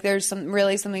that. Like, there's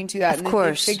something to that. Of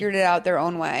course. They figured it out their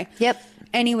own way. Yep.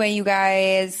 Anyway, you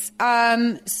guys,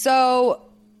 so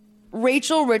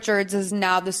Rachel Richards is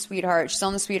now the sweetheart. She's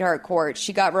on the sweetheart court.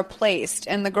 She got replaced,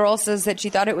 and the girl says that she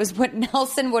thought it was what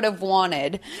Nelson would have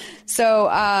wanted.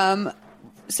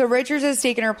 So Richards has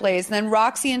taken her place. And then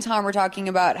Roxy and Tom were talking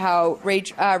about how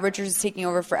Richards is taking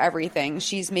over for everything.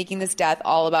 She's making this death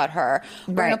all about her.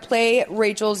 We're going to play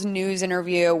Rachel's news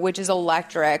interview, which is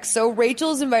electric. So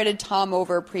Rachel's invited Tom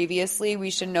over previously. We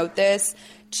should note this.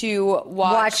 To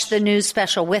watch the news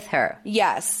special with her.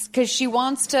 Yes, because she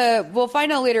wants to, we'll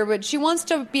find out later, but she wants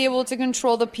to be able to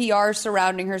control the PR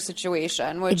surrounding her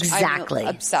situation, which I'm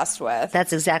obsessed with.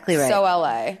 That's exactly right. So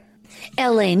LA.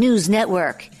 LA News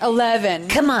Network. 11.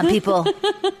 Come on, people.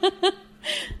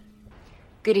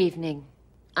 Good evening.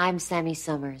 I'm Sammy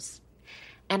Summers,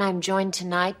 and I'm joined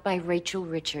tonight by Rachel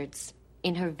Richards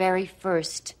in her very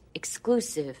first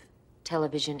exclusive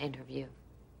television interview.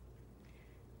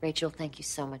 Rachel, thank you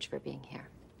so much for being here.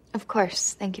 Of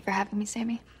course. Thank you for having me,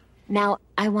 Sammy. Now,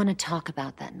 I want to talk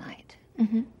about that night.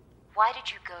 Mm-hmm. Why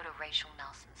did you go to Rachel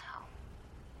Nelson's home?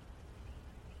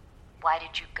 Why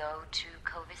did you go to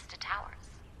Covista Towers?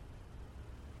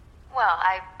 Well,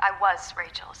 I was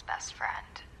Rachel's best friend.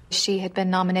 She had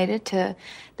been nominated to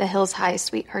the Hills High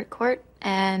Sweetheart Court,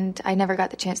 and I never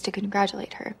got the chance to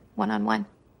congratulate her one-on-one.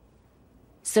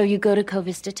 So you go to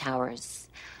Covista Towers,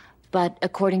 but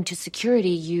according to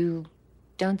security, you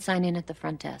don't sign in at the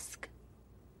front desk.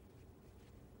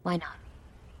 Why not?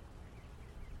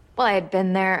 Well, I had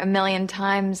been there a million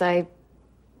times. I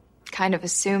kind of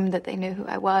assumed that they knew who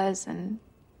I was, and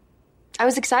I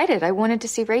was excited. I wanted to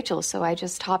see Rachel, so I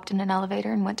just hopped in an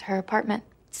elevator and went to her apartment.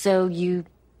 So you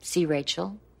see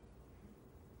Rachel?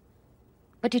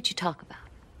 What did you talk about?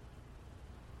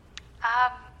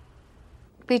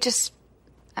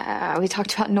 We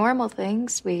talked about normal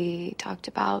things. We talked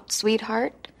about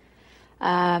sweetheart.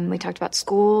 We talked about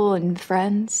school and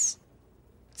friends.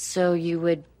 So you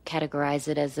would categorize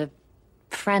it as a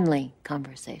friendly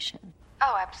conversation?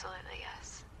 Oh, absolutely,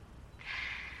 yes.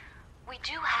 We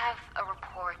do have a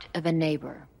report of a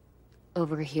neighbor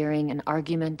overhearing an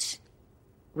argument,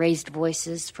 raised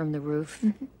voices from the roof,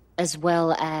 as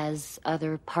well as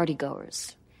other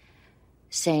partygoers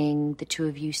saying the two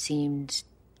of you seemed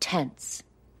tense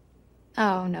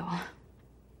Oh, no.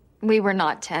 We were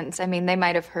not tense. I mean, they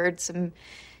might have heard some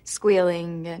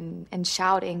squealing and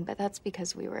shouting, but that's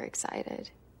because we were excited.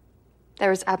 There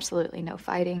was absolutely no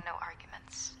fighting, no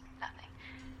arguments, nothing.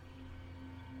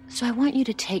 So I want you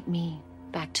to take me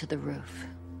back to the roof.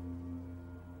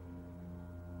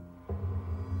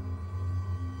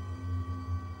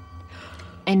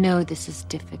 I know this is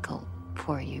difficult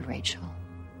for you, Rachel.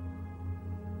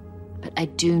 But I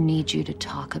do need you to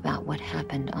talk about what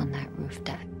happened on that roof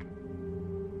deck.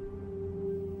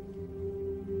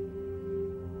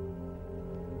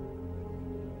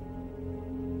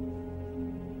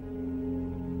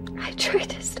 I tried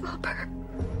to stop her.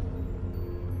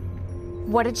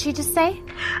 What did she just say?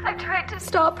 I tried to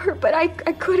stop her, but I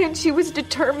couldn't. She was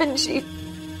determined. She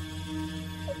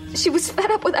was fed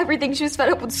up with everything. She was fed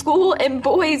up with school and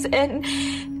boys, and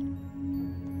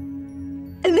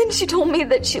then she told me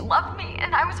that she loved me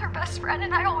and I was her best friend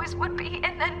and I always would be,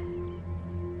 and then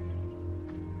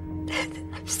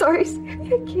I'm sorry, Sarah,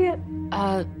 I can't.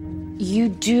 You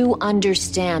do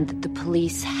understand that the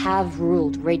police have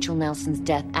ruled Rachel Nelson's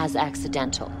death as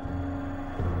accidental.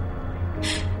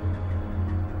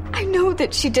 I know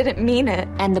that she didn't mean it.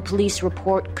 And the police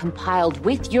report compiled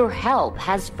with your help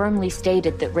has firmly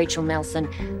stated that Rachel Nelson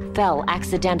fell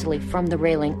accidentally from the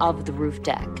railing of the roof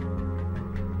deck.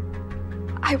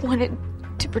 I wanted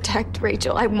to protect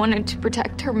Rachel. I wanted to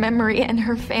protect her memory and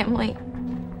her family.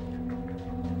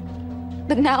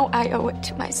 But now I owe it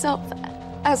to myself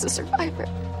as a survivor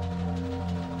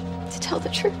to tell the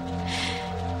truth.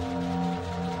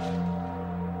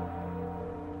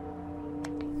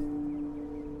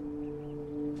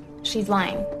 She's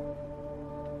lying.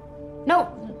 No,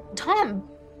 Tom.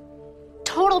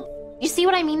 Total. You see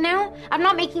what I mean now? I'm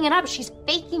not making it up. She's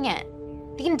faking it.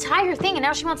 The entire thing, and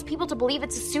now she wants people to believe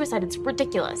it's a suicide. It's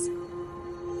ridiculous. It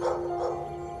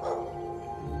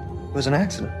was an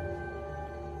accident.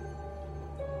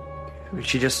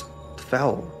 She just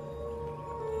fell.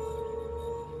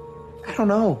 I don't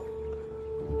know.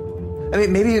 I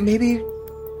mean, maybe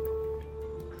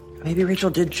Rachel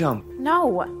did jump.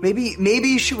 No.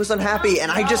 Maybe she was unhappy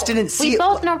and I just didn't see it. We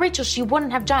both know Rachel. She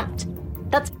wouldn't have jumped.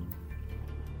 That's...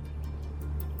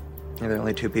 There are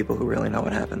only two people who really know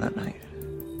what happened that night.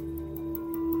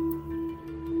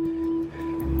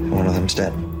 One of them's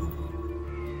dead.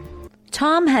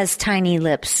 Tom has tiny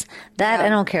lips. That I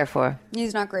don't care for.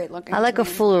 He's not great looking. I like a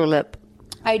fuller lip.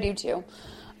 I do too.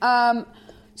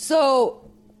 So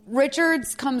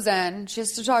Richards comes in. She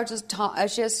has to talk to Tom.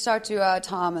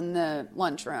 Tom in the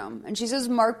lunchroom, and she says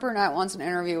Mark Burnett wants an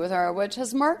interview with her. Which,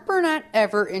 has Mark Burnett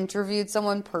ever interviewed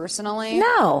someone personally?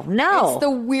 No. It's the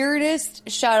weirdest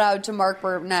shout out to Mark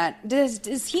Burnett.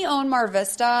 Does he own Mar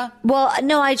Vista? Well,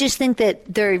 no, I just think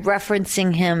that they're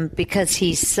referencing him because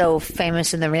he's so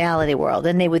famous in the reality world,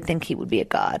 and they would think he would be a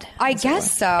god. I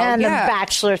guess so. And yeah. the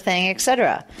Bachelor thing,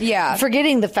 etc. Yeah.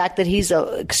 Forgetting the fact that he's an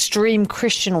extreme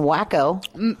Christian wacko.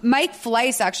 Mike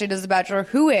Fleiss actually does The Bachelor,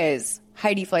 who is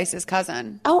Heidi Fleiss's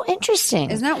cousin. Oh,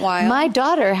 interesting. Isn't that wild? My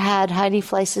daughter had Heidi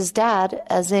Fleiss's dad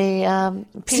as a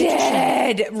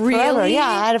pediatrician. Did? Really? Forever. Yeah,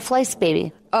 I had a Fleiss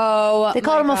baby. Oh, they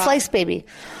called him a Fleiss baby.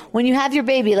 When you have your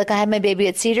baby, like I had my baby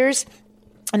at Cedars,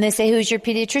 and they say, "Who's your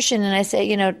pediatrician?" And I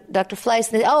say, Dr.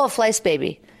 Fleiss. And they say, "Oh, a Fleiss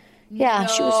baby." Yeah,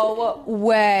 she was. No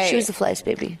way. She was a Fleiss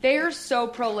baby. They are so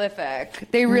prolific.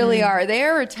 They really are. They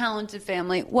are a talented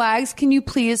family. Wags, can you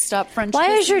please stop French Why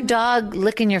kissing? is your dog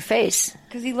licking your face?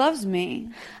 Because he loves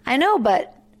me. I know,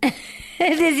 but does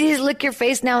he just lick your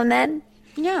face now and then?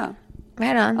 Yeah.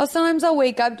 Right on. Oh, sometimes I'll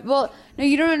wake up. Well, no,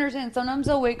 you don't understand. Sometimes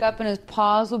I'll wake up and his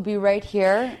paws will be right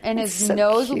here, and his So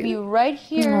nose cute. will be right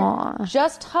here, Aw.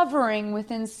 just hovering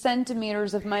within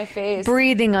centimeters of my face.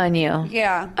 Breathing on you.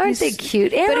 Yeah. Aren't they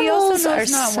cute? But he Animals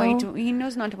also are he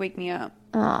knows not to wake me up.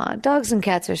 Aw, dogs and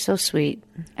cats are so sweet.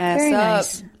 Ass Very up.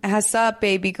 nice. Ass up,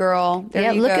 baby girl. There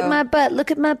Yeah, you look go. at my butt. Look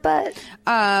at my butt.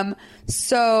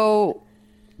 So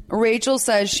Rachel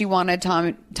says she wanted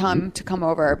Tom to come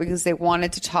over because they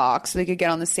wanted to talk so they could get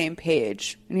on the same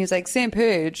page. And he's like, same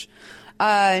page.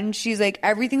 And she's like,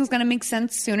 everything's going to make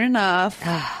sense soon enough.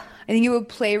 I think it would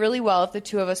play really well if the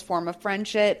two of us form a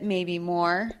friendship, maybe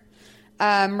more.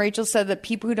 Rachel said that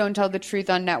people who don't tell the truth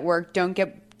on network don't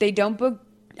get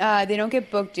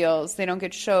book deals, they don't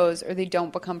get shows, or they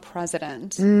don't become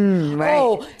president. Right.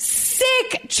 Oh,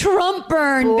 sick Trump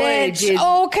burn, Boy, bitch. did-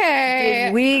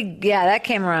 Okay. That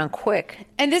came around quick.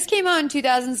 And this came out in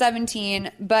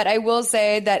 2017, but I will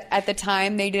say that at the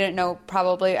time they didn't know.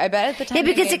 Probably, I bet at the time. Yeah,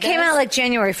 because they it came made out this, like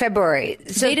January, February.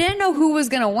 So they didn't know who was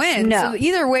going to win. No. So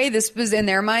either way, this was in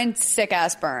their mind sick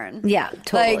ass burn. Yeah,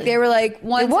 totally. Like they were like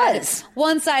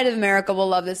one side of America will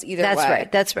love this either way.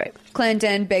 That's right.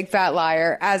 Clinton, big fat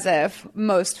liar, as if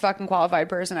most fucking qualified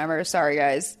person ever. Sorry,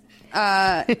 guys.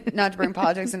 Not to bring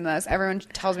politics into this. Everyone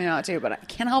tells me not to, but I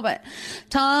can't help it.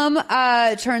 Tom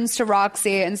turns to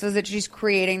Roxy and says that she's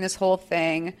creating this whole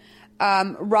thing.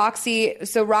 Roxy's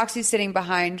sitting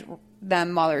behind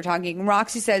them while they're talking.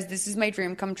 Roxy says, "This is my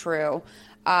dream come true."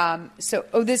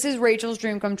 This is Rachel's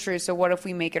dream come true. So what if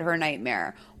we make it her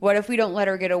nightmare? What if we don't let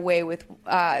her get away with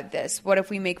this? What if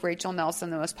we make Rachel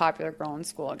Nelson the most popular girl in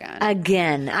school again?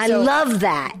 I love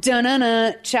that.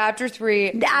 Dun-dun-dun, chapter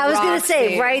 3. I was going to say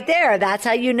Roxy. right there. That's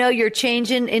how you know you're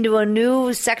changing into a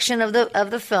new section of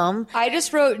the film. I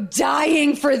just wrote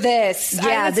dying for this.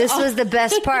 Yeah, this was the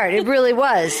best part. It really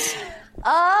was.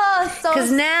 Oh, so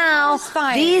because now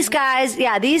these guys,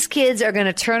 these kids are going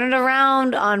to turn it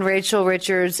around on Rachel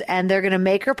Richards, and they're going to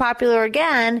make her popular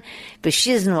again. But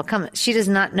she doesn't know what coming. She does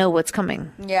not know what's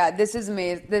coming. Yeah, this is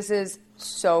amazing. This is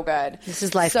so good. This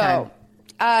is Lifetime.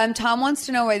 So, Tom wants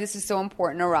to know why this is so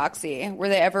important to Roxy. Were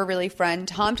they ever really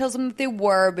friends? Tom tells him that they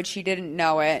were, but she didn't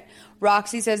know it.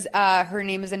 Roxy says her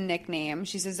name is a nickname.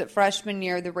 She says that freshman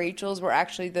year, the Rachels were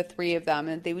actually the three of them,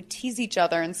 and they would tease each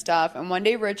other and stuff. And one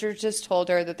day, Richard just told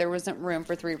her that there wasn't room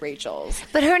for three Rachels.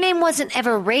 But her name wasn't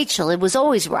ever Rachel. It was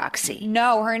always Roxy.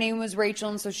 No, her name was Rachel,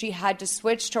 and so she had to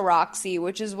switch to Roxy,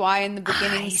 which is why in the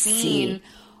beginning scene,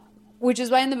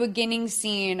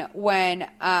 when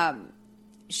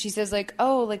she says like,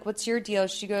 "Oh, like what's your deal?"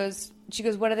 She goes,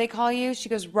 "What do they call you?" She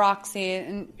goes, "Roxy,"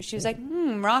 and she was like,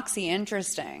 "Roxy,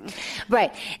 interesting."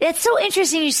 Right. It's so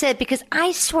interesting you said, because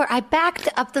I swear I backed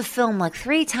up the film like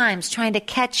 3 times trying to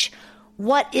catch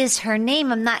what is her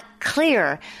name. I'm not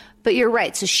clear, but you're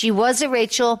right. So she was a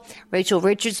Rachel. Rachel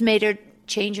Richards made her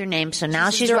change her name, so now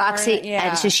she's Roxy,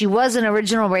 and so she was an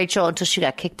original Rachel until she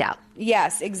got kicked out.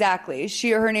 Yes, exactly.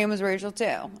 Her name was Rachel too.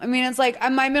 I mean, it's like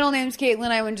my middle name's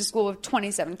Caitlin. I went to school with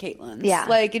 27 Caitlins. Yeah,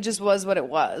 like it just was what it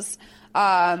was.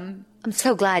 I'm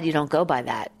so glad you don't go by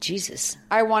that. Jesus,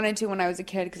 I wanted to when I was a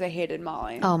kid because I hated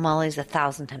Molly. Oh, Molly's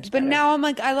 1,000 times better. But now I'm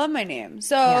like, I love my name.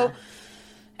 So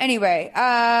anyway,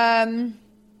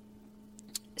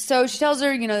 so she tells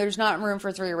her, there's not room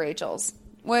for 3 Rachels,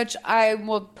 which I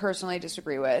will personally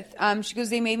disagree with. She goes,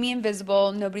 "They made me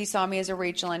invisible. Nobody saw me as a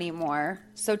Rachel anymore."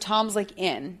 So Tom's like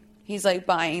in. He's like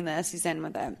buying this. He's in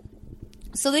with it.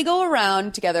 So they go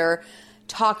around together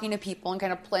talking to people and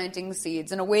kind of planting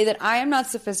seeds in a way that I am not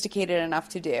sophisticated enough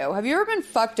to do. Have you ever been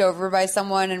fucked over by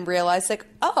someone and realized like,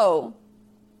 oh,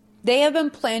 they have been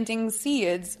planting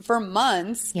seeds for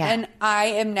months, and I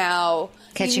am now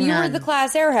catching you on. were the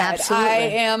class airhead. Absolutely. I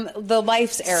am the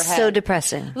life's airhead. So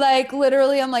depressing. Like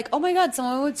literally, I'm like, oh my god,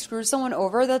 someone would screw someone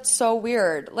over. That's so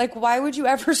weird. Like, why would you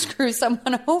ever screw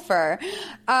someone over?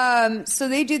 So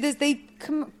they do this. They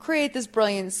create this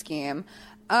brilliant scheme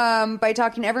by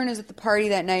talking to everyone who's at the party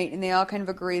that night, and they all kind of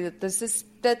agree that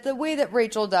that the way that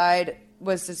Rachel died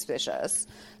was suspicious.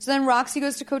 So then Roxy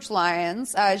goes to Coach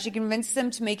Lyons. She convinces them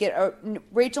to make it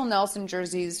Rachel Nelson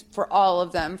jerseys for all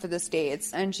of them for the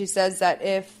States. And she says that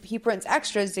if he prints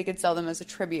extras, they could sell them as a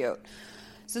tribute.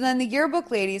 So then the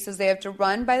yearbook lady says they have to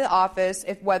run by the office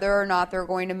if whether or not they're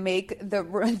going to make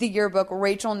the yearbook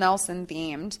Rachel Nelson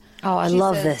themed. Oh, I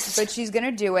love this. But she's going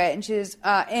to do it. And she's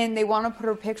and they want to put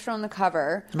her picture on the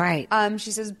cover. Right.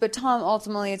 She says, but Tom,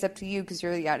 ultimately it's up to you because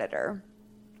you're the editor.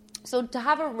 So to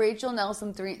have a Rachel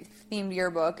Nelson themed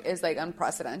yearbook is like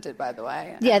unprecedented, by the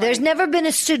way. Yeah, there's never been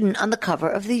a student on the cover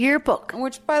of the yearbook.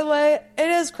 Which, by the way, it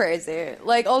is crazy.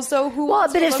 Like, also, who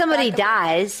wants but to if look somebody back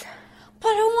dies... But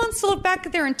who wants to look back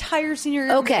at their entire senior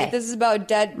year? Okay. This is about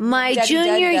dead. My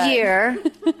junior year,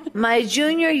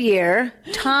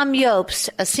 Tom Yopes,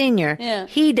 a senior,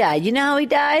 he died. You know how he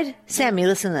died? Sammy,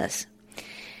 listen to this.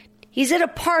 He's at a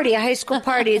party, a high school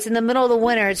party. It's in the middle of the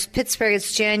winter. It's Pittsburgh.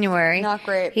 It's January. Not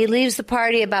great. He leaves the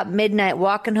party about midnight,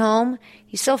 walking home.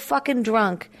 He's so fucking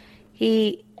drunk.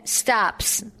 He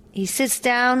stops. He sits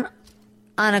down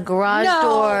on a garage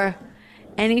door,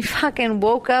 and he fucking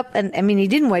woke up. And I mean, he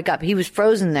didn't wake up. He was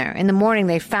frozen there. In the morning,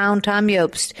 they found Tom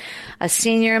Yopst, a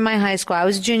senior in my high school. I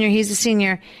was a junior. He's a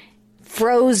senior.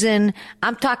 Frozen.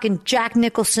 I'm talking Jack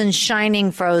Nicholson,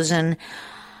 Shining frozen.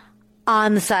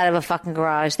 On the side of a fucking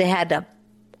garage. They had to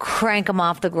crank him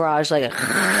off the garage like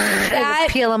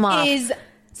peel him off. That is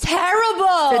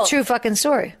terrible. It's a true fucking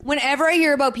story. Whenever I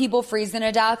hear about people freezing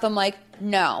to death, I'm like,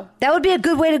 No. That would be a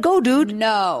good way to go, dude.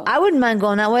 No. I wouldn't mind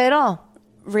going that way at all.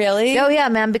 Really? Oh, yeah,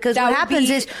 man, because That what would happens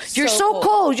be is you're so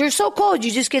cold. You're so cold,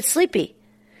 you just get sleepy.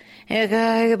 And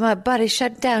you go, my body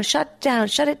shut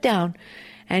it down.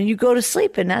 And you go to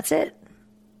sleep, and that's it.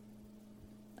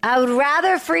 I would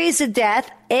rather freeze to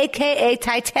death, a.k.a.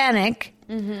 Titanic,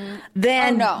 than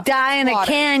die in a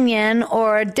canyon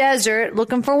or a desert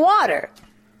looking for water.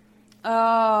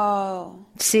 Oh.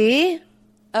 See?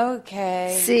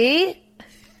 Okay. See?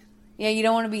 Yeah, you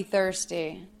don't want to be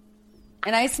thirsty.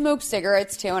 And I smoke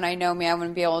cigarettes too, and I know me, I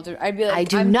wouldn't be able to. I'd be like, I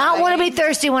do not want to be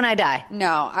thirsty when I die.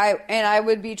 No, I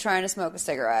would be trying to smoke a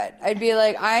cigarette. I'd be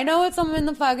like, I know I'm in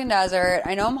the fucking desert.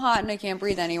 I know I'm hot and I can't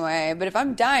breathe anyway. But if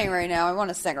I'm dying right now, I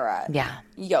want a cigarette. Yeah.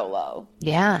 YOLO.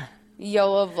 Yeah.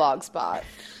 YOLO vlog spot.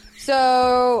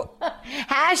 So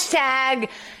hashtag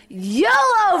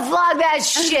YOLO vlog that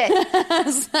shit.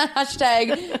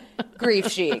 Hashtag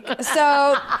grief chic.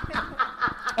 So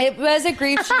it was a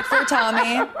grief chic for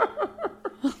Tommy.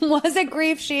 Was it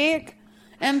grief chic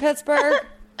in Pittsburgh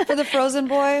for the frozen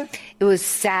boy? It was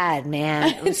sad, man.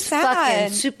 It was fucking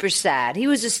super sad. He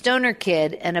was a stoner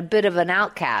kid and a bit of an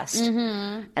outcast.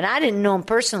 And I didn't know him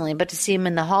personally, but to see him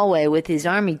in the hallway with his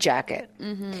army jacket.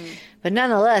 But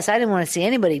nonetheless, I didn't want to see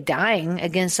anybody dying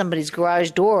against somebody's garage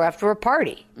door after a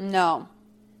party. No.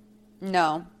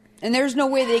 And there's no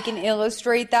way they can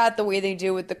illustrate that the way they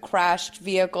do with the crashed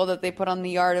vehicle that they put on the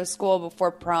yard of school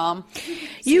before prom. So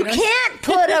you can't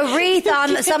put a wreath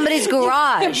on somebody's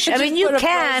garage. I mean, you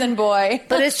can, boy.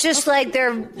 But it's just like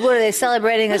what are they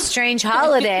celebrating, a strange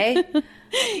holiday?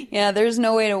 Yeah, there's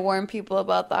no way to warn people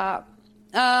about that.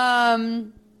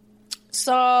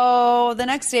 So the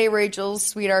next day, Rachel's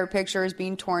sweetheart picture is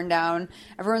being torn down.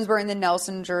 Everyone's wearing the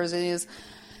Nelson jerseys.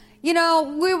 You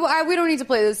know, we don't need to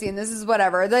play this scene. This is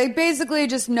whatever. They basically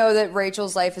just know that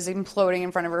Rachel's life is imploding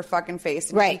in front of her fucking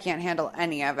face, and she can't handle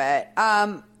any of it.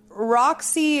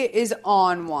 Roxy is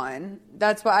on one.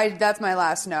 That's my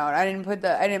last note. I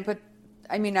have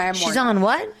more. She's on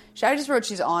what? I just wrote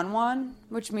she's on one,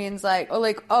 which means do I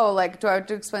have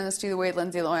to explain this to you the way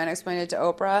Lindsay Lohan explained it to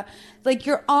Oprah? Like,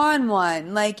 you're on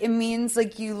one. Like, it means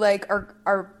like you like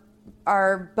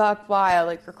are buck wild,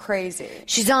 like you're crazy.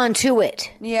 She's on to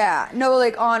it. Yeah. No,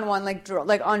 like on one, like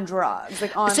on drugs.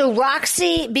 Like on. So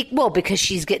Roxy, because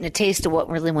she's getting a taste of what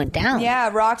really went down. Yeah,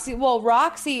 Roxy. Well,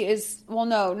 Roxy is,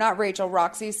 no, not Rachel.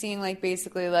 Roxy's seeing like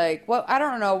basically like, well, I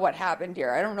don't know what happened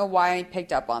here. I don't know why I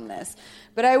picked up on this.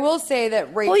 But I will say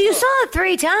that Rachel. Well, you saw it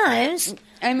 3 times.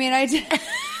 I mean, I did.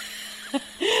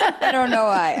 I don't know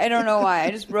why.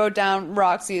 I just wrote down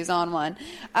Roxy is on one.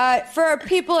 For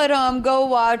people at home, go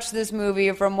watch this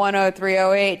movie from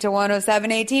 103:08 to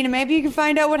 107:18, and maybe you can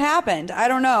find out what happened. I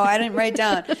don't know. I didn't write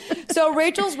down. So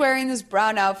Rachel's wearing this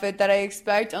brown outfit that I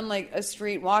expect on like a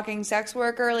street walking sex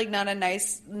worker, like not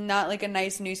like a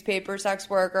nice newspaper sex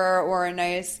worker or a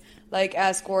nice like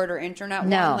escort or internet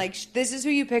one. Like this is who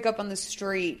you pick up on the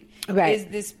street. Right. Is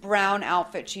this brown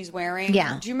outfit she's wearing.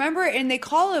 Yeah. Do you remember? And they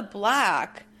call it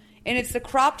black. And it's the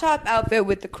crop top outfit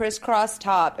with the crisscross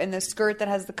top and the skirt that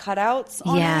has the cutouts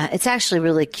on it. Yeah, it's actually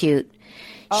really cute.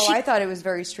 Oh, I thought it was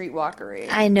very streetwalkery.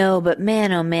 I know, but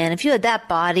man, oh man, if you had that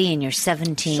body and you're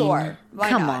 17. Sure. Why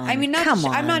come not? on. I mean,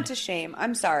 I'm not to shame.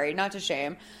 I'm sorry, not to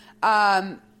shame.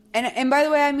 And by the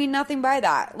way, I mean nothing by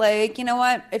that. Like, you know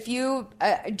what? If you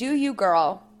do you,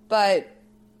 girl, but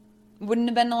wouldn't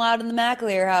have been allowed in the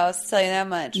McAleer house, I'll tell you that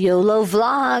much. YOLO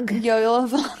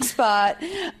vlog spot.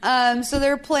 So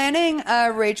they're planning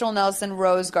a Rachel Nelson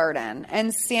rose garden,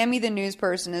 and Sammy, the news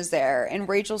person, is there, and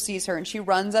Rachel sees her, and she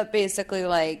runs up basically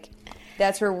like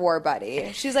that's her war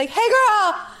buddy. She's like, "Hey,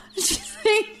 girl!" She's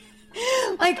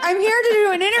like, I'm here to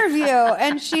do an interview.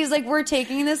 And she's like, we're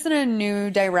taking this in a new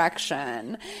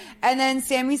direction. And then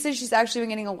Sammy says she's actually been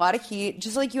getting a lot of heat,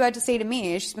 just like you had to say to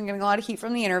me. She's been getting a lot of heat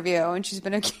from the interview, and she's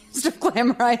been accused of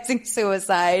glamorizing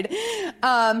suicide.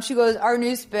 She goes, our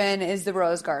new spin is the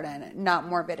rose garden, not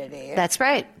morbidity. That's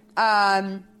right.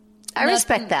 I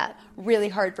respect that. Really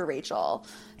hard for Rachel.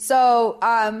 So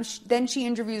then she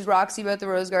interviews Roxy about the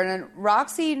rose garden.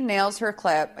 Roxy nails her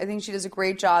clip. I think she does a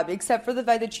great job, except for the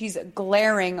fact that she's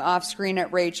glaring off screen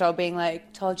at Rachel, being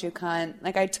like, told you, cunt.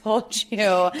 Like, I told you.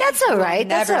 That's all right.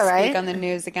 Never That's all right. speak on the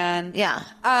news again. Yeah.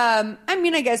 I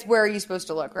mean, I guess, where are you supposed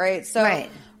to look, right? So right.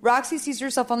 Roxy sees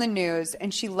herself on the news,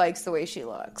 and she likes the way she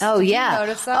looks. Oh, Did yeah. you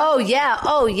notice that?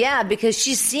 Oh, yeah. Because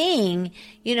she's seeing,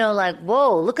 like,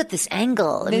 whoa, look at this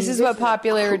angle. This is what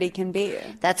popularity can be.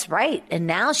 That's right. And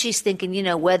now she's thinking,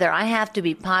 whether I have to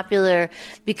be popular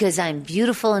because I'm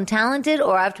beautiful and talented,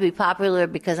 or I have to be popular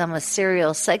because I'm a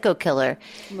serial psycho killer.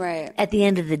 Right. At the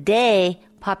end of the day,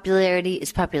 Popularity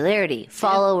is popularity.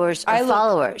 Followers are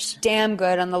followers. Damn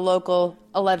good on the local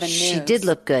 11 News. She did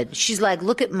look good. She's like,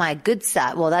 look at my good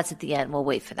side. Well, that's at the end. We'll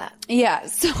wait for that. Yeah.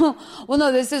 So,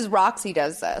 no, this is Roxy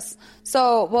does this.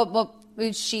 So,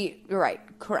 you're right.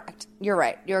 Correct. You're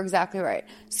right. You're exactly right.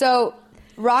 So,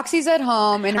 Roxy's at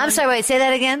home. And I'm sorry, wait, say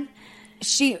that again?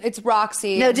 It's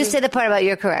Roxy. No, just say the part about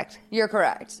you're correct. You're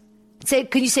correct.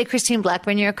 Could you say Christine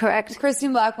Blackburn, you're correct?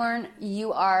 Christine Blackburn,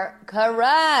 you are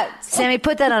correct. Sammy,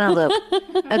 put that on a loop.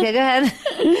 Okay, go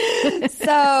ahead.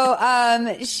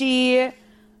 So she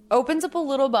opens up a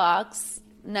little box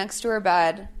next to her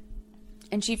bed,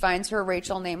 and she finds her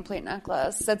Rachel nameplate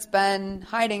necklace that's been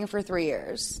hiding for 3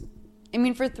 years. I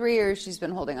mean, for 3 years, she's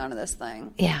been holding on to this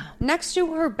thing. Yeah. Next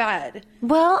to her bed.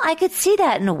 Well, I could see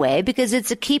that in a way because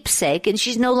it's a keepsake and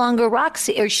she's no longer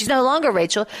Roxy, or she's no longer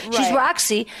Rachel. Right. She's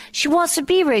Roxy. She wants to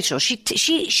be Rachel.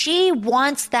 She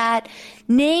wants that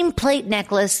nameplate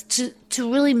necklace to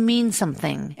really mean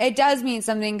something. It does mean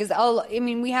something because,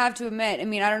 we have to admit,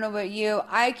 I don't know about you,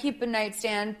 I keep a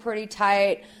nightstand pretty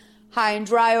tight, high and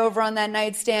dry over on that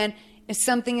nightstand. If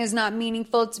something is not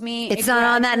meaningful to me, it's not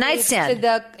on that nightstand.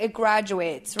 It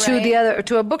graduates right?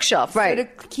 to a bookshelf, right? So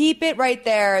to keep it right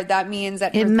there, that means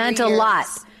that it meant a lot.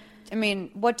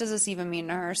 What does this even mean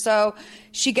to her? So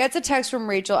she gets a text from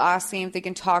Rachel asking if they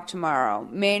can talk tomorrow.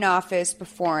 Main office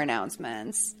before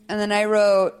announcements, and then I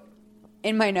wrote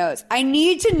in my notes, I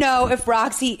need to know if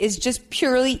Roxy is just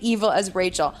purely evil as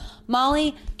Rachel.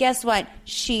 Molly, guess what?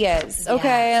 She is.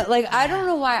 Okay? Yeah. I don't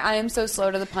know why I am so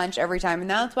slow to the punch every time, and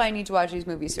that's why I need to watch these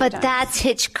movies 3 times. But that's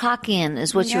Hitchcockian,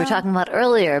 is what you were talking about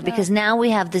earlier, because now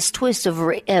we have this twist of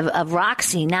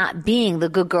Roxy not being the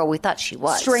good girl we thought she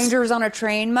was. Strangers on a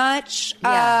train much?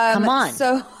 Yeah, come on.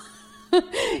 So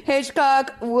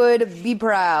Hitchcock would be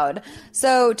proud.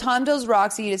 So Tom tells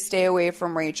Roxy to stay away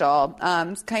from Rachel.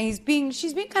 She's being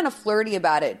kind of flirty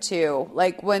about it too.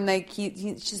 When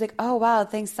she's like, "Oh wow,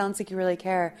 thanks. Sounds like you really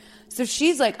care." So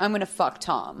she's like, "I'm gonna fuck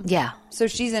Tom." Yeah. So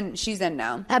she's in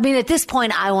now. At this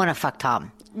point, I want to fuck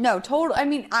Tom. No, total.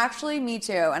 Actually, me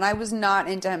too. And I was not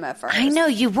into him at first. I know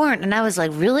you weren't, and I was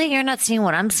like, "Really? You're not seeing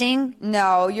what I'm seeing?"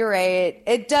 No, you're right.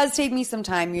 It does take me some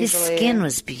time usually. His skin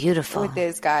was beautiful with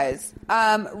these guys.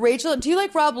 Rachel, do you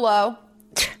like Rob Lowe?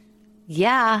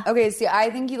 Yeah. Okay, see, I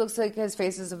think he looks like his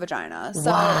face is a vagina.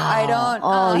 So wow. I don't...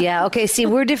 Oh, yeah. Okay, see,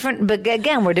 we're different, but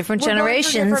again, we're different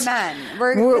generations. We're different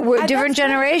men. We're different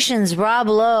generations. Rob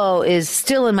Lowe is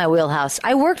still in my wheelhouse.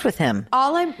 I worked with him.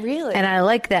 Really? And I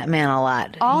like that man a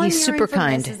lot. He's super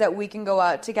kind. Is that we can go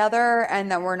out together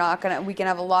and that we're not going to... We can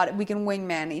have we can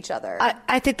wingman each other.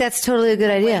 I think that's totally a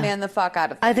good idea. Wingman the fuck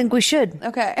out of things. I think we should.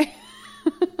 Okay.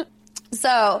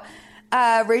 So...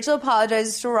 Rachel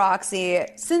apologizes to Roxy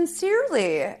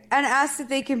sincerely and asks if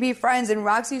they can be friends. And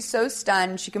Roxy's so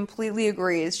stunned, she completely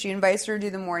agrees. She invites her to do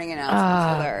the morning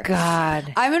announcements with her. Oh,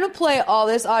 God. I'm going to play all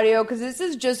this audio because this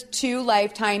is just too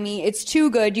lifetimey. It's too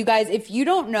good. You guys, if you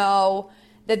don't know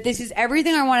that this is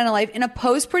everything I want in a life, in a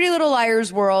post Pretty Little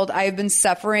Liars world, I have been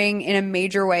suffering in a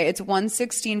major way. It's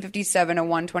 1:16:57 and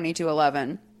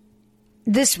 1:22:11.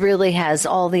 This really has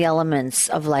all the elements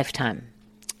of Lifetime.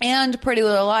 And Pretty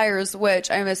Little Liars, which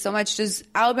I miss so much. Does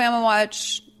Alabama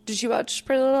watch? Did she watch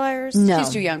Pretty Little Liars? No. She's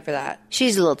too young for that.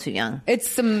 She's a little too young.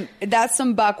 That's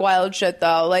some buck wild shit,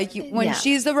 though. When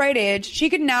she's the right age, she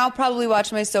could now probably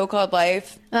watch My So-Called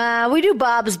Life. We do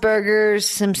Bob's Burgers,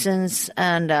 Simpsons,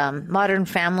 and Modern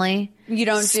Family. You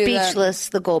don't do Speechless,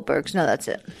 the Goldbergs. No, that's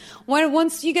it.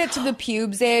 Once you get to the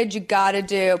pubes age, you gotta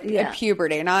do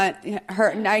puberty, not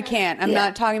her. I can't. I'm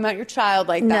not talking about your child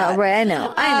like that. No, right? I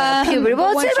know. Puberty.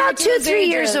 Well, it's about 2-3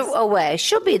 years away.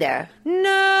 She'll be there.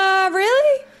 No,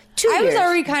 really? 2 years. I was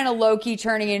already kind of low-key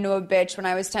turning into a bitch when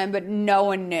I was 10, but no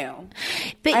one knew.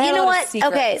 But you know what?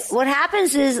 Okay, what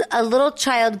happens is a little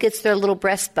child gets their little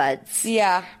breast buds.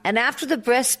 Yeah. And after the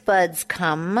breast buds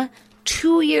come...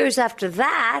 2 years after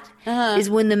that is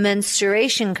when the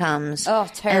menstruation comes. Oh,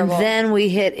 terrible. And then we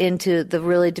hit into the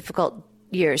really difficult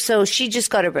years. So she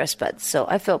just got her breast buds. So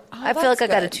I feel like I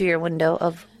got a 2-year window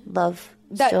of love.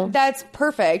 That's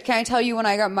perfect. Can I tell you when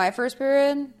I got my first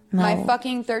period? No. My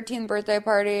fucking 13th birthday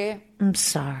party. I'm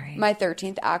sorry. My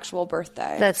 13th actual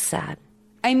birthday. That's sad.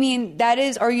 I mean, that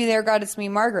is Are You There, God? It's Me,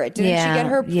 Margaret. Didn't she get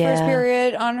her first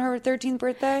period on her 13th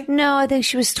birthday? No, I think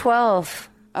she was 12.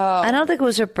 Oh. I don't think it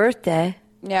was her birthday.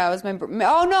 Yeah, it was my birthday.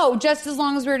 Oh, no, Just As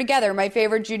Long As We're Together. My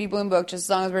favorite Judy Blume book, Just As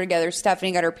Long As We're Together.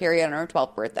 Stephanie got her period on her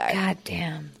 12th birthday. God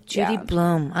damn. Judy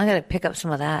Blume. I got to pick up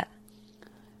some of that.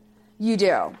 You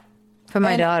do. For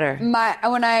my daughter. When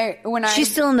I She's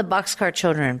still in the Boxcar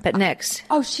Children, but next.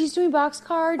 Oh, she's doing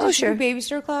Boxcar? Did she do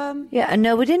Babysitter Club? Yeah,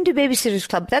 no, we didn't do Babysitter's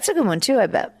Club. That's a good one, too, I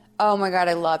bet. Oh my God,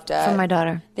 I loved it. For my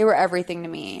daughter. They were everything to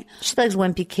me. She likes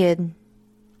Wimpy Kid.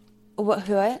 What?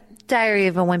 Diary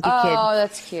of a Wimpy Kid. Oh,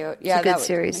 that's cute. Yeah, it's a good that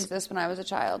series. This when I was a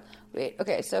child. Wait,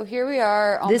 okay, so here we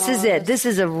are. This is it. This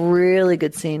is a really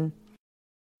good scene.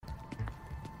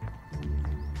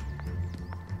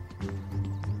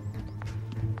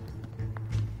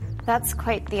 That's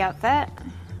quite the outfit.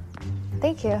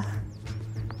 Thank you.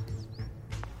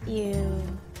 You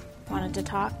wanted to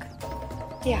talk?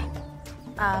 Yeah.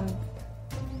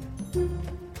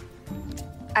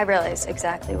 I realize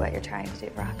exactly what you're trying to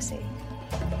do, Roxy.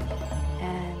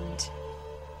 And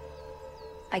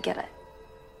I get it.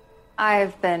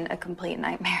 I've been a complete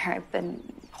nightmare. I've been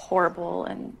horrible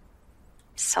and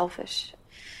selfish.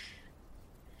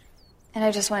 And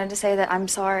I just wanted to say that I'm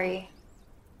sorry.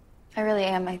 I really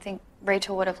am. I think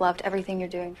Rachel would have loved everything you're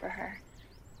doing for her.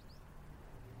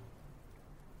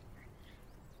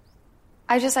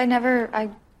 I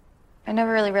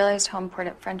never really realized how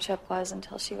important friendship was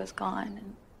until she was gone.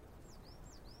 And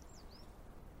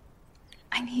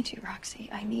I need you, Roxy.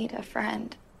 I need a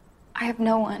friend. I have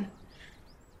no one.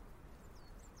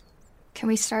 Can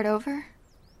we start over?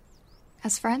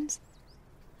 As friends?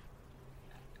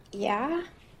 Yeah?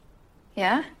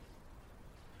 Yeah?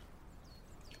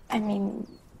 I mean,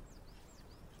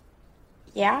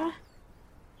 yeah?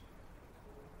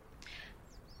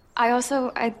 I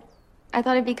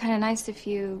thought it'd be kind of nice if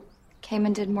you came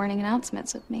and did morning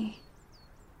announcements with me.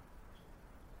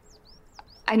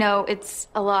 I know it's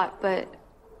a lot, but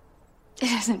it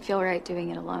doesn't feel right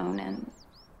doing it alone, and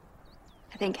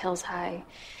I think Hills High,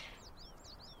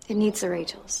 it needs the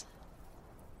Rachels.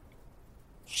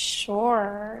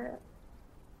 Sure.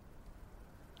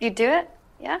 You do it?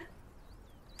 Yeah?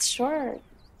 Sure.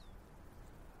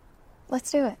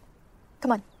 Let's do it.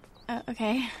 Come on.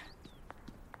 Okay.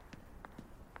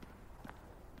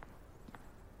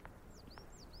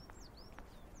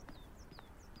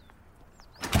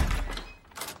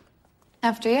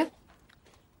 After you.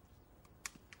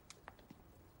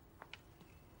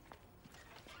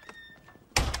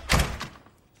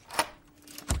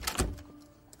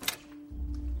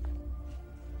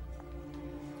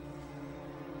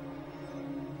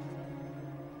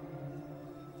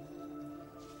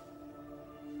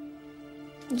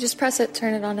 Just press it,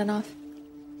 turn it on and off.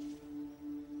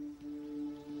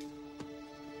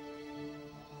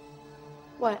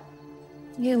 What?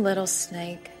 You little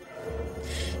snake.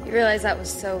 You realize that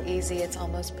was so easy, it's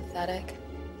almost pathetic.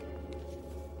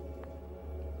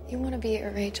 You want to be a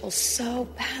Rachel so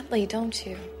badly, don't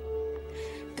you?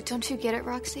 But don't you get it,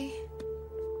 Roxy?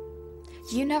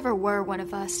 You never were one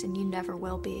of us, and you never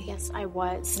will be. Yes, I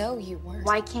was. No, you weren't.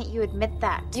 Why can't you admit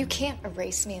that? You can't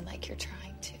erase me like you're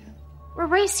trying to.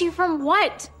 Erase you from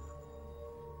what?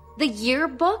 The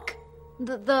yearbook?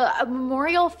 The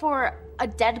memorial for a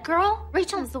dead girl?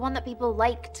 Rachel's the one that people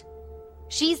liked.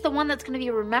 She's the one that's going to be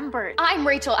remembered. I'm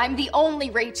Rachel. I'm the only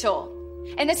Rachel.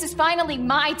 And this is finally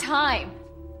my time.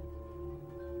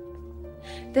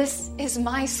 This is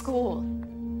my school.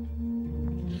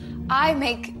 I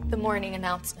make the morning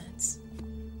announcements.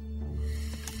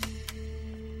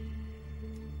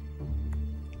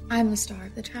 I'm the star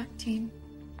of the track team.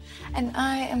 And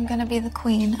I am gonna be the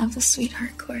queen of the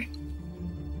sweetheart court.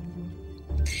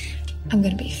 I'm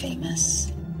gonna be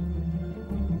famous.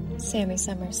 Sammy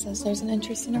Summers says there's an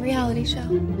interest in a reality show.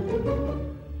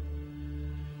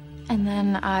 And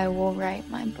then I will write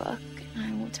my book, and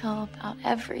I will tell about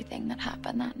everything that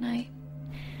happened that night.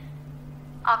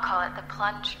 I'll call it The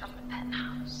Plunge from the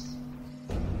Penthouse.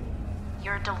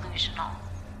 You're delusional.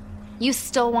 You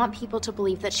still want people to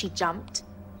believe that she jumped?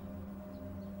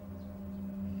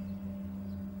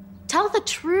 Tell the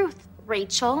truth,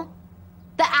 Rachel.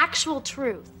 The actual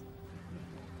truth.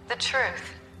 The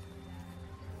truth.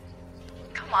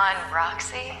 Come on,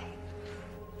 Roxy.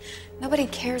 Nobody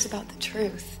cares about the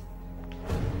truth.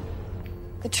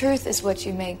 The truth is what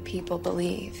you make people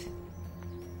believe.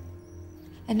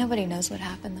 And nobody knows what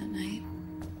happened that night.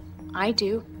 I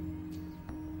do.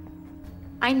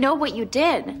 I know what you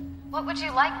did. What would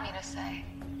you like me to say?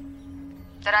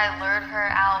 That I lured her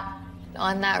out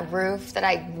on that roof? That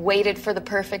I waited for the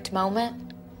perfect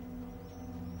moment?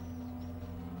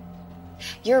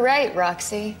 You're right,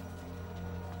 Roxy.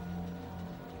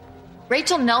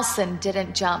 Rachel Nelson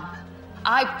didn't jump.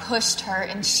 I pushed her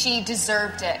and she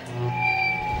deserved it.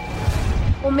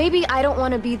 Well, maybe I don't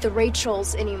want to be the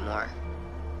Rachels anymore.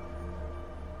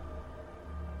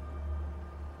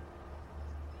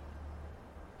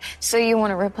 So you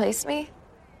want to replace me?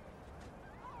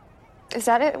 Is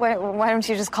that it? Why don't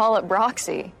you just call it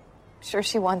Broxy? I'm sure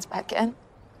she wants back in.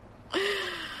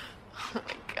 Oh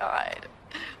my God.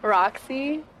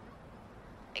 Roxy?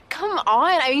 Come Come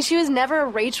on. I mean, she was never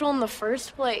Rachel in the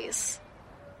first place.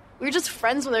 We were just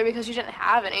friends with her because she didn't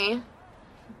have any.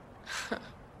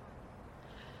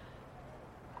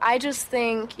 I just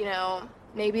think,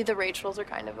 maybe the Rachels are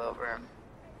kind of over.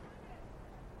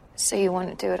 So you want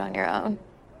to do it on your own?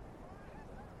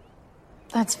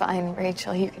 That's fine,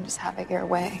 Rachel. You can just have it your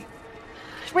way.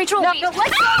 Rachel, no,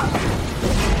 let's go!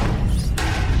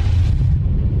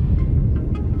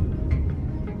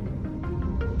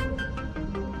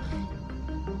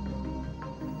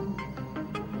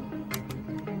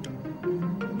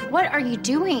 What are you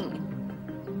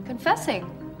doing? Confessing.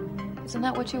 Isn't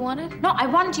that what you wanted? No, I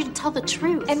wanted you to tell the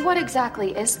truth. And what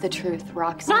exactly is the truth,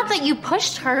 Roxy? Not that you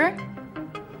pushed her,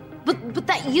 but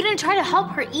that you didn't try to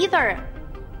help her either.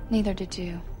 Neither did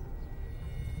you.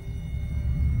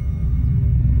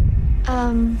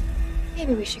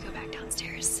 Maybe we should go back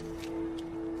downstairs.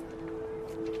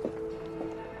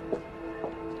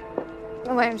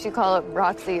 Why don't you call up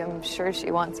Roxy? I'm sure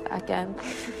she wants back in.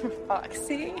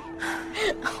 Roxy?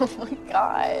 Oh my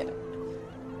god.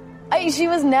 She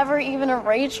was never even a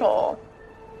Rachel.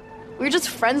 We were just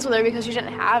friends with her because she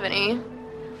didn't have any.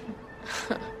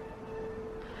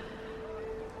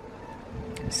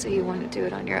 So you want to do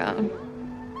it on your own?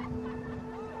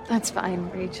 That's fine,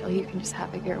 Rachel. You can just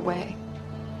have it your way.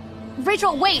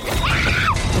 Rachel, wait!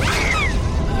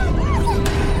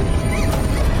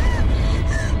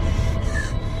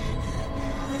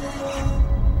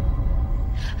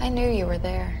 I knew you were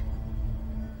there.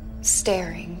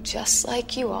 Staring just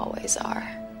like you always are.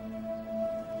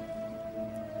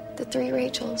 The three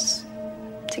Rachels.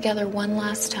 Together one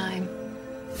last time.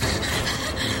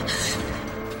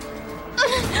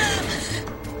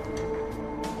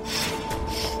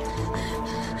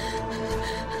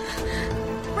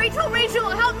 Rachel,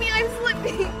 help me, I'm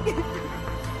slipping.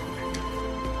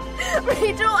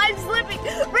 Rachel, I'm slipping.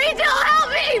 Rachel, help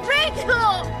me!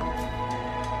 Rachel!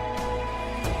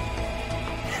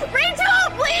 Rachel,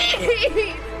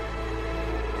 please!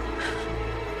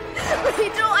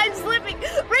 Rachel, I'm slipping.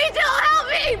 Rachel, help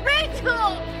me! Rachel!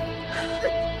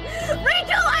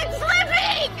 Rachel, I'm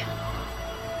slipping!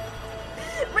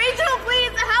 Rachel,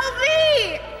 please help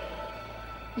me!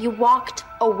 You walked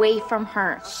away from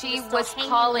her. She was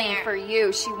calling for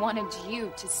you. She wanted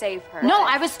you to save her. No,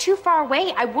 I was too far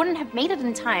away. I wouldn't have made it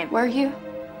in time. Were you?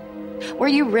 Were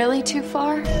you really too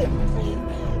far?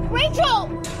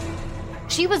 Rachel!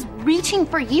 She was reaching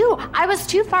for you. I was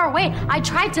too far away. I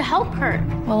tried to help her.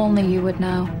 Well, only you would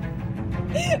know.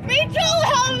 Rachel,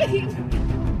 help me!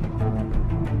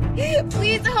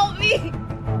 Please help me!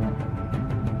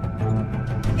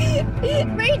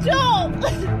 Rachel!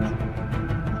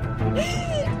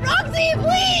 Roxy,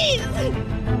 please!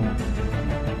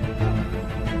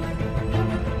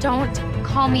 Don't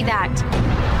call me that.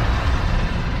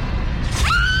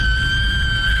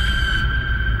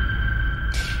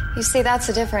 You see, that's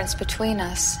the difference between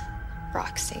us,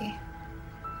 Roxy.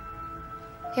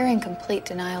 You're in complete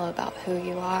denial about who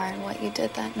you are and what you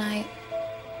did that night.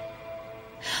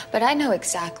 But I know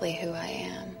exactly who I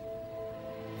am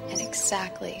and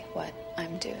exactly what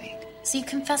I'm doing. So you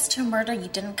confessed to a murder you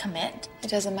didn't commit? It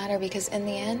doesn't matter because in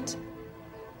the end,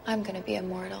 I'm gonna be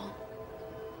immortal.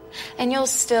 And you'll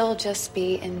still just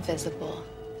be invisible.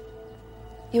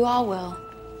 You all will.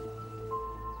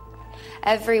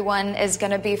 Everyone is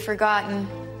gonna be forgotten.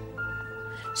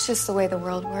 It's just the way the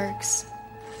world works.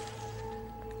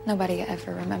 Nobody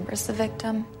ever remembers the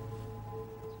victim.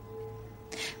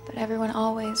 But everyone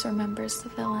always remembers the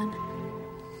villain.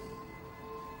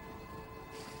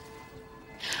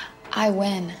 I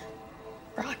win,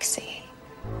 Roxy.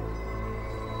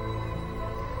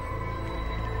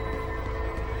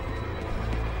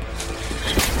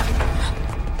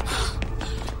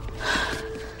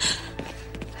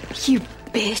 You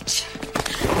bitch.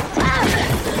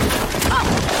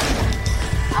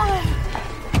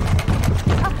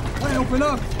 Hey, open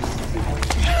up!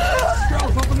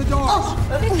 Girls, open the door!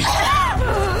 Hey,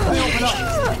 open up!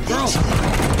 Girls,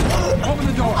 open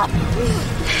the door!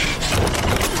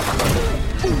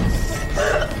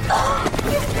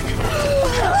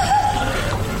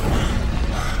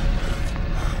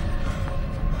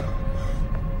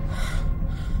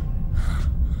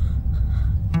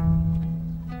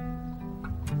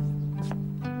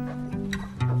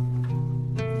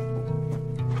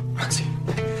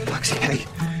 Roxy, hey.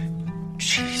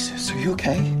 Jesus, are you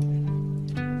okay?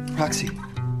 Roxy,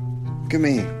 look at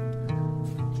me.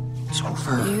 It's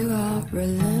over. You are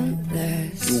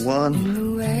relentless. You won. In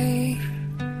the way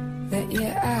that you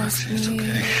ask Roxy, it's me.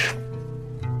 okay.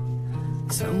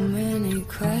 So many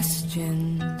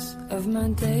questions of my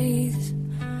days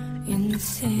in the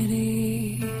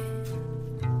city.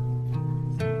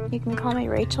 You can call me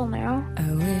Rachel now.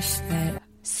 I wish that.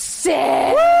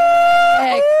 Sick.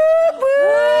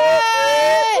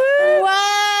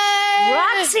 What?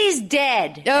 Roxy's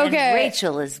dead. Okay. And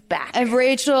Rachel is back. And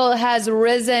Rachel has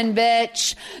risen,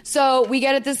 bitch. So we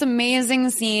get at this amazing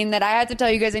scene that I have to tell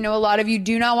you guys. I know a lot of you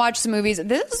do not watch the movies.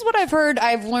 This is what I've heard.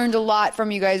 I've learned a lot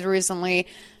from you guys recently.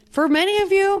 For many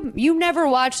of you, you've never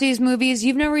watched these movies.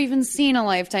 You've never even seen a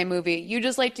Lifetime movie. You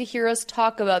just like to hear us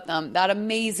talk about them. That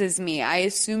amazes me. I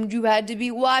assumed you had to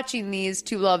be watching these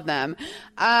to love them.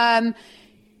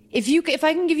 If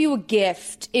I can give you a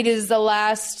gift, it is the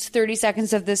last 30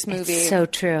 seconds of this movie. It's so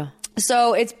true.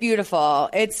 So it's beautiful.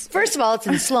 First of all, it's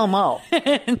in slow-mo.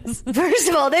 First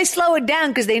of all, they slow it down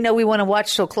because they know we want to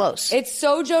watch so close. It's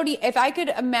so Jodie. If I could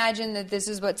imagine that this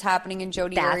is what's happening in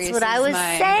Jodie Arias' That's what I was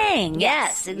mind. saying.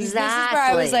 Yes, exactly. This is where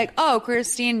I was like, oh,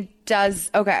 Christine does.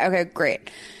 Okay,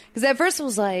 great. Because at first I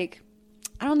was like,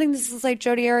 I don't think this is like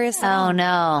Jodie Arias. Oh,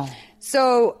 no.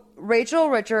 So Rachel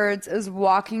Richards is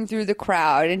walking through the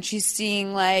crowd and she's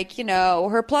seeing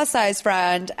her plus size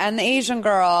friend and the Asian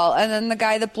girl and then the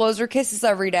guy that blows her kisses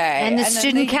every day and the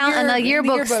student count and the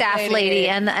yearbook staff lady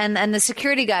and the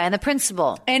security guy and the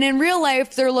principal. And in real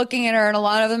life, they're looking at her and a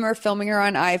lot of them are filming her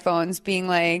on iPhones, being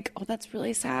like, "Oh, that's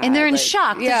really sad." And they're in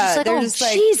shock. Yeah, they're just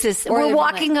like, Jesus, we're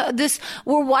watching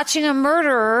a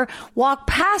murderer walk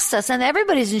past us, and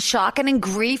everybody's in shock and in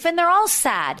grief, and they're all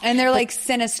sad. And they're like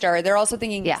sinister. They're also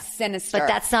thinking sinister. But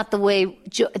that's not the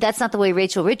way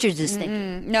Rachel Richards is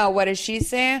thinking. No, what does she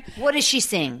say? What is she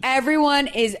saying? Everyone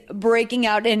is breaking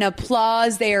out in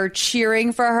applause. They are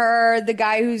cheering for her. The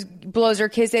guy who blows her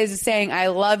kisses is saying, "I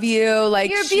love you."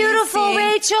 Like, you're beautiful,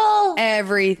 Rachel.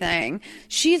 Everything.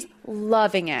 She's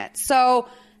loving it. So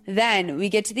then we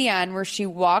get to the end where she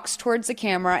walks towards the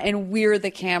camera and we're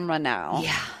the camera now.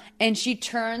 Yeah. And she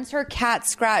turns her cat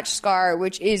scratch scar,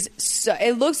 which is so,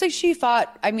 it looks like she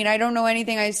fought. I mean, I don't know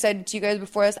anything I said to you guys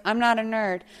before this. I'm not a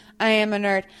nerd. I am a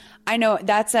nerd. I know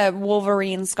that's a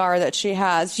Wolverine scar that she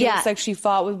has. She looks like she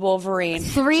fought with Wolverine.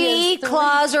 Three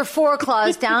claws or four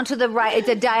claws down to the right. It's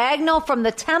a diagonal from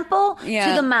the temple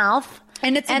to the mouth.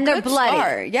 And they're bloody.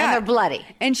 Scar. Yeah. And they're bloody.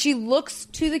 And she looks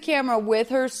to the camera with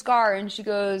her scar and she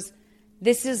goes,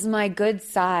 "This is my good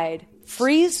side."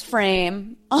 Freeze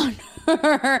frame on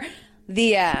her.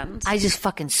 The end. I just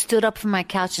fucking stood up from my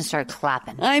couch and started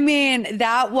clapping. I mean,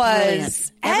 that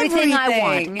was everything I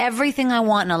want. Everything I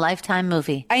want in a Lifetime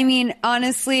movie. I mean,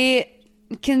 honestly,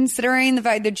 considering the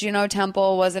fact that Juno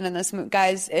Temple wasn't in this movie,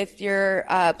 guys, if you're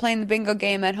playing the bingo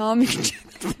game at home, you can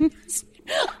check the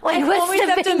Wait, what's always the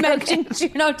have to bingo mention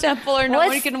Juno Temple or no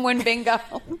one can win bingo.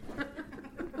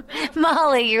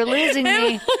 Molly, you're losing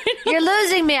me. You're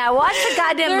losing me. I watched the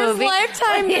goddamn movie.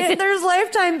 There's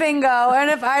Lifetime bingo, and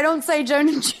if I don't say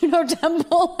Juno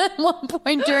Temple at one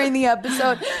point during the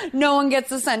episode, no one gets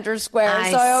the center square.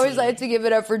 I always like to give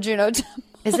it up for Juno Temple.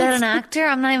 Is that an actor?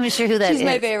 I'm not even sure who that is. She's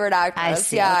my favorite actress. I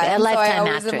see. Yeah, Okay. A and Lifetime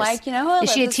so I actress. Am like, who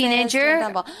is she a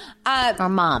teenager or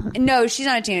mom? No, she's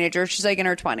not a teenager. She's like in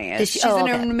her 20s. She's in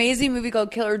an amazing movie called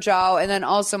Killer Joe, and then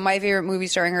also my favorite movie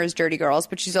starring her is Dirty Girls.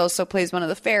 But she's also plays one of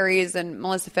the fairies and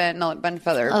Melissa Fent and a bunch of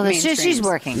other. She's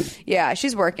working. Yeah,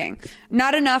 she's working.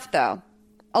 Not enough though.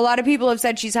 A lot of people have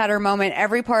said she's had her moment.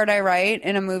 Every part I write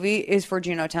in a movie is for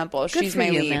Juno Temple. Good She's for my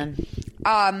you, lead.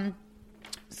 man.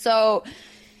 So,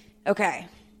 okay.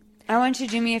 I want you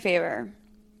to do me a favor.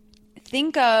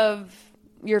 Think of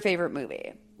your favorite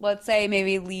movie. Let's say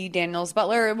maybe Lee Daniels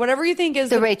Butler, whatever you think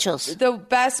is the Rachels. The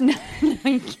best. No,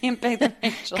 you can't pick the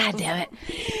Rachels. God damn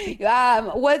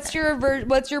it. What's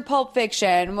your Pulp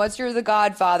Fiction? What's your The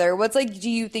Godfather? Do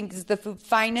you think is the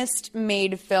finest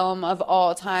made film of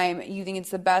all time? You think it's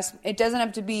the best? It doesn't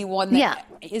have to be one that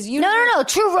is No.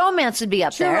 True Romance would be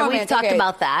up there. Romance, We've talked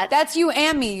about that. That's you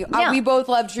and me. Yeah. We both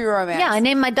love True Romance. Yeah, I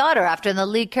named my daughter after the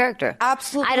lead character.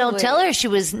 Absolutely. I don't tell her she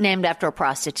was named after a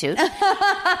prostitute. But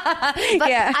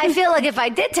I feel like if I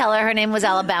did tell her name was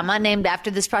Alabama, named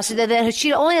after this prostitute, then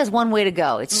she only has one way to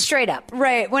go. It's straight up.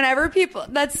 Right. Whenever people,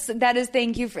 that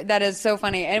is so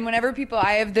funny. And whenever people,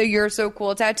 I have the "You're So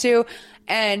Cool" tattoo.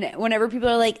 And whenever people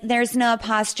are like, "There's no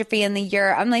apostrophe in the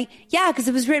 "you're," I'm like, yeah, because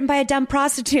it was written by a dumb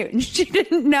prostitute. And she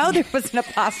didn't know there was an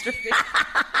apostrophe.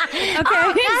 Okay. Oh,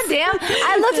 goddamn.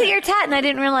 I looked at your tat and I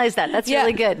didn't realize that. That's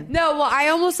really good. No, well, I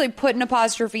almost put an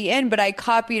apostrophe in, but I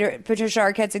copied Patricia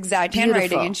Arquette's exact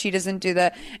handwriting and she doesn't do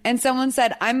that. And someone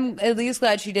said, I'm at least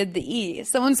glad she did the E.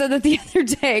 Someone said that the other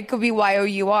day it could be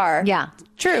Y-O-U-R. Yeah.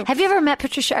 True. Have you ever met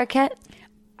Patricia Arquette?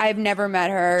 I've never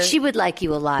met her. She would like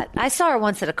you a lot. I saw her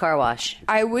once at a car wash.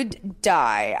 I would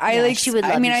die. She would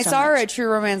love you I so saw her much. at True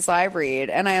Romance Live Read,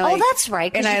 and I Oh, that's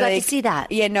right, because you got to see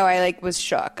that. Yeah, no, I was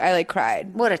shook. I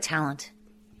cried. What a talent.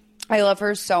 I love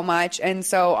her so much. And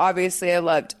so obviously I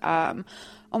loved, oh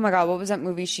my God, what was that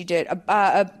movie she did?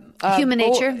 Human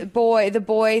Nature? The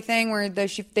boy thing where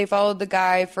they followed the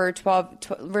guy for 12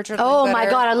 Richard Oh Linklater. my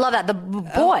God, I love that. The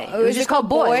Boy. It was just called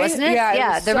Boy, wasn't it?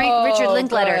 Yeah, it was Richard so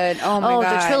Linklater. good. Oh my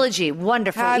God. The trilogy.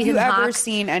 Wonderful. Have Ethan you ever Hawke.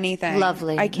 seen anything?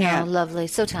 Lovely. I can't. No, lovely.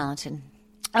 So talented.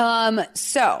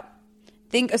 So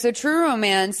True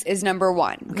Romance is number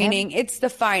one, meaning it's the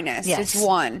finest. Yes. It's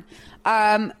one.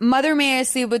 Mother May I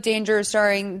Sleep with Danger,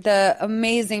 starring the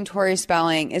amazing Tori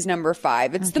Spelling, is number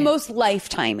 5. It's the most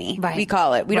lifetimey, we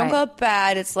call it. We don't call it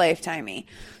bad, it's lifetimey.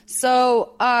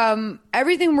 So,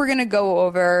 everything we're going to go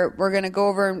over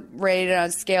and rate it on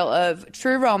a scale of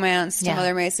True Romance to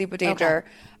Mother May I Sleep with Danger.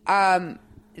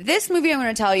 This movie, I'm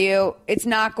going to tell you, it's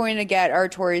not going to get our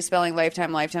Tori Spelling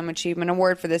Lifetime Achievement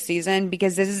Award for this season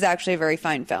because this is actually a very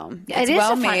fine film. It is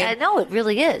well made. I know, it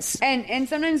really is. And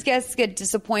sometimes guests get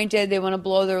disappointed. They want to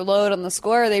blow their load on the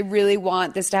score. They really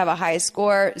want this to have a high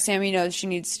score. Sammy knows she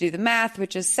needs to do the math,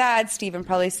 which is sad. Steven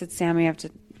probably said, Sammy, you have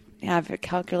to have a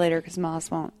calculator because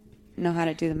Moss won't know how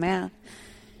to do the math.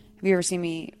 Have you ever seen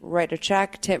me write a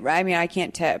check, tip? I mean, I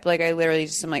can't tip. Like, I literally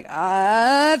just am like,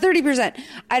 30%.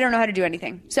 I don't know how to do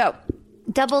anything. So,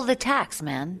 double the tax,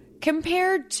 man.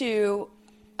 Compared to,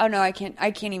 oh no, I can't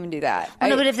even do that.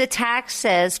 No, but if the tax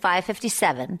says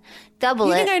 $557, double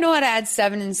you it. think I know how to add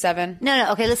 7 and 7?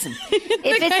 No. Okay, listen.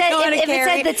 If it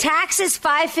said the tax is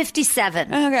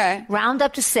 $557, okay, round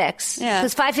up to 6. Yeah,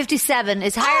 because $557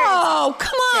 is higher. Oh,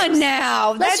 come on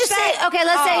now. Let's just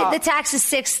say the tax is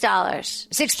 $6.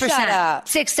 6%. Shut up.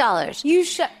 $6. You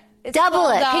shut. Double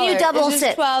it. Can you double it's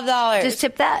it? $12. Just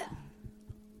tip that.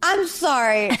 I'm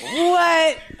sorry.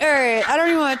 What? All right. I don't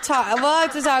even want to talk. We'll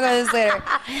have to talk about this later.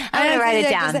 I'm going to write it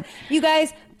down. You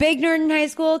guys, big nerd in high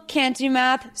school, can't do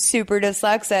math, super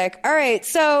dyslexic. All right.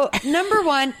 So, number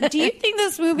one, do you think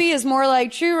this movie is more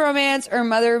like True Romance or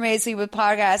Mother May I Sleep with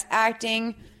Podcast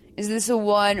acting? Is this a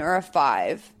 1 or a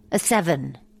 5? A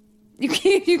 7. You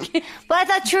can't. But I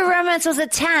thought True Romance was a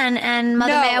 10 and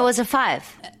Mother May I was a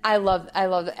 5. I love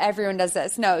that everyone does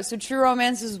this. No, so True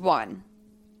Romance is 1.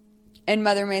 And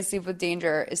Mother May I Sleep with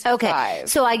Danger is 5.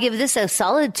 So I give this a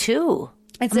solid 2.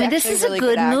 This is really a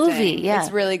good movie. Acting. Yeah,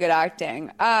 it's really good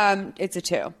acting. It's a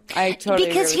 2. I totally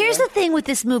because agree here's with the thing with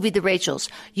this movie, The Rachels.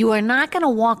 You are not going to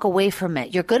walk away from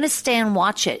it. You're going to stay and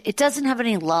watch it. It doesn't have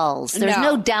any lulls. There's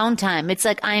no downtime. It's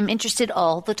like I'm interested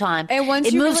all the time. And once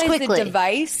it you moves realize quickly. the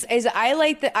device is, I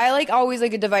always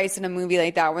like a device in a movie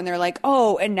like that when they're like,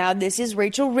 oh, and now this is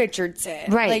Rachel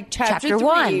Richardson, right? Like chapter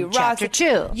 3, 1, chapter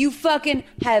 2. You fucking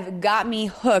have got me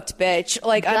hooked, bitch.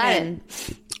 Like I'm in.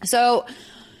 So.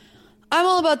 I'm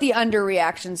all about the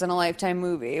underreactions in a Lifetime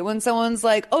movie. When someone's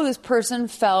like, oh, this person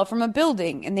fell from a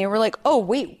building. And they were like, oh,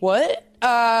 wait, what?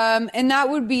 And that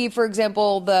would be, for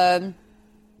example, the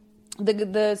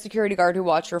security guard who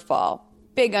watched her fall.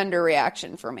 Big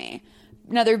underreaction for me.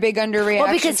 Another big underreaction.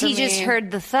 Well, because he just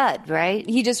heard the thud, right?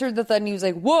 He just heard the thud and he was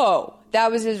like, whoa. That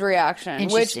was his reaction.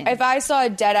 Which, if I saw a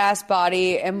dead-ass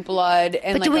body and blood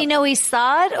and But do we know he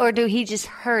saw it or do he just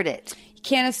heard it?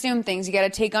 Can't assume things. You got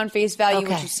to take on face value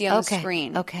what you see on the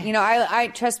screen. Okay. You know, I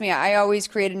trust me. I always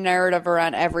create a narrative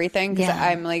around everything because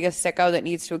I'm like a sicko that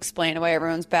needs to explain away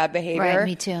everyone's bad behavior. Right.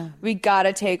 Me too. We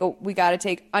gotta take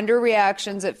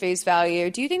underreactions at face value.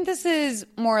 Do you think this is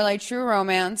more like True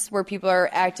Romance, where people are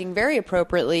acting very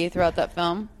appropriately throughout that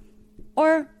film,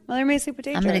 or Mother May I Sleep with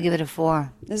Danger? I'm going to give it a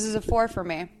 4. This is a 4 for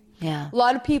me. Yeah. A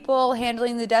lot of people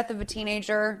handling the death of a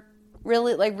teenager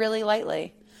really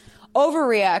lightly.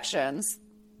 Overreactions.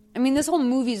 I mean, this whole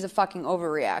movie is a fucking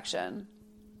overreaction.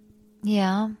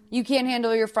 Yeah. You can't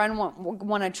handle your friend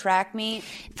want to track meet.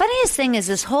 Funniest thing is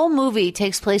this whole movie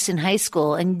takes place in high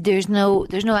school and there's no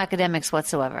academics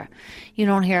whatsoever. You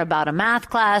don't hear about a math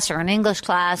class or an English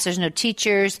class. There's no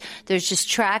teachers. There's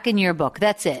just track in your book.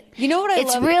 That's it. You know what I love?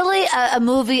 It's really a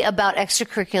movie about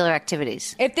extracurricular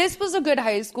activities. If this was a good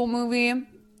high school movie,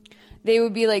 they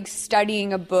would be like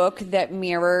studying a book that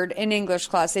mirrored an English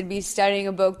class. They'd be studying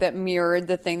a book that mirrored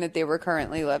the thing that they were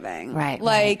currently living. Right.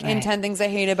 Like in 10 Things I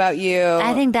Hate About You.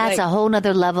 I think that's a whole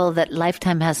nother level that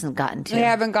Lifetime hasn't gotten to. They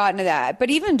haven't gotten to that. But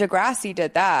even Degrassi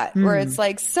did that, where it's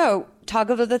like, so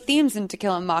talk about the themes in To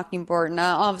Kill a Mockingbird. And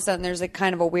all of a sudden there's like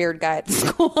kind of a weird guy at the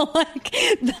school. Like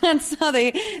that's how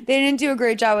they didn't do a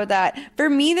great job with that. For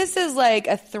me, this is like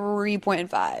a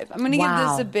 3.5. I'm going to give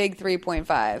this a big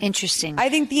 3.5. Interesting. I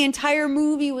think the entire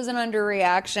movie was an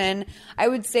underreaction. I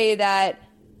would say that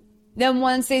then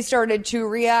once they started to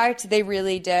react, they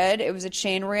really did. It was a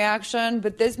chain reaction.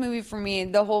 But this movie for me,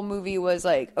 the whole movie was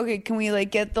like, okay, can we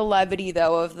like get the levity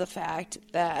though of the fact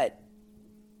that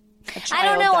I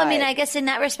don't know. died. I mean, I guess in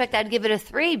that respect, I'd give it a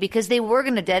 3 because they were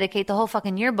going to dedicate the whole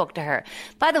fucking yearbook to her.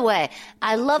 By the way,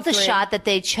 I love the shot that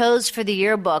they chose for the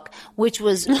yearbook, which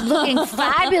was looking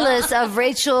fabulous of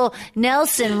Rachel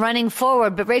Nelson running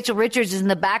forward, but Rachel Richards is in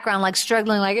the background, like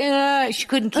struggling, like she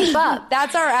couldn't keep up.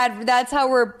 That's our ad. That's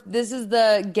how this is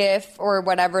the GIF or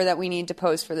whatever that we need to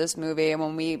post for this movie. And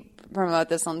when we promote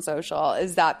this on social,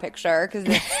 is that picture, because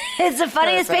it's the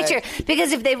funniest picture.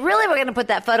 Because if they really were going to put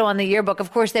that photo on the yearbook,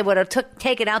 of course they would have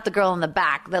taken out the girl in the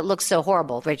back that looks so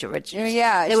horrible, Rachel Richards.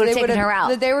 Yeah, they would have taken her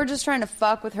out. They were just trying to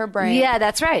fuck with her brain. Yeah,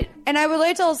 that's right. And I would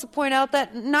like to also point out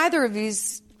that neither of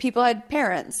these people had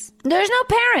parents. There's no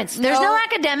parents. There's no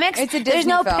academics. It's a Disney There's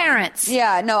no film. parents.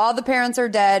 Yeah, no, all the parents are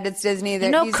dead. It's Disney.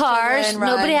 No cars.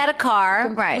 Nobody had a car.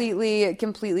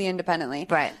 Completely independently.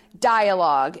 Right.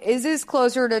 Dialogue. Is this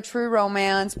closer to True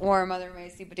Romance or Mother May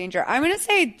See But Danger? I'm going to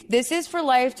say this is for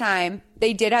Lifetime.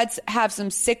 They did have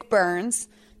some sick burns.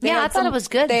 I thought it was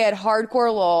good. They had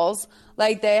hardcore lulls.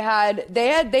 Like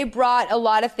they brought a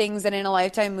lot of things that in a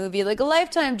Lifetime movie, like a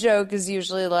Lifetime joke is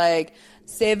usually like,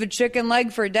 save a chicken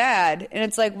leg for dad. And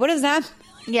it's like, what does that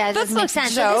mean? Yeah, it doesn't make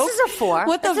sense. Joke. So this is a 4.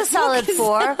 What That's the a solid fuck is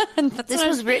 4. that? This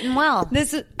was written well.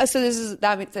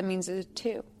 That means it's a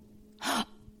 2.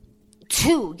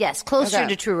 2, yes, closer Okay.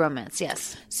 to True Romance,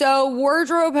 yes. So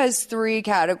wardrobe has 3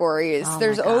 categories. Oh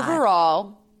There's my God.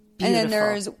 overall, and then Beautiful.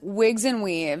 there's wigs and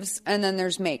weaves, and then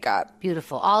there's makeup.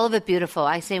 Beautiful. All of it beautiful.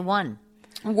 I say 1.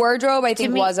 Wardrobe, I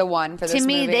think, me- was a 1 for this To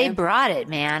me, movie. they brought it,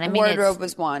 man. I mean, Wardrobe it's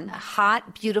was 1.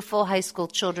 hot, beautiful high school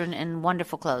children in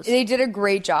wonderful clothes. They did a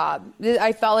great job.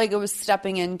 I felt like it was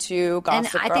stepping into And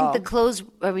Gossip I Girl. think the clothes,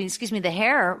 the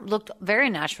hair looked very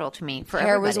natural to me for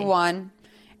hair everybody. was 1.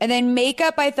 And then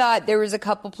makeup, I thought there was a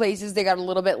couple places they got a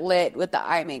little bit lit with the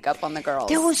eye makeup on the girls.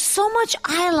 There was so much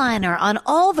eyeliner on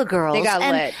all the girls. They got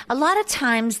and lit. A lot of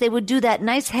times they would do that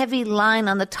nice heavy line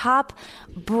on the top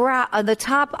brow, on the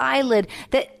top eyelid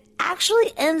that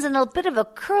actually ends in a bit of a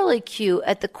curly Q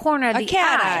at the corner of the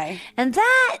cat eye. eye. And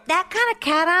that kind of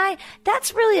cat eye,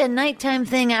 that's really a nighttime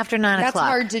thing after 9 That's o'clock.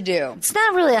 hard to do. It's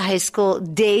not really a high school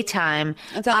daytime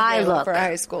It's not eye available look. for a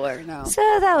high schooler, no. So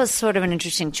that was sort of an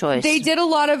interesting choice. They did a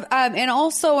lot of, and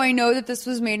also I know that this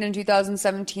was made in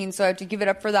 2017, so I have to give it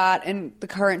up for that and the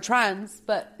current trends.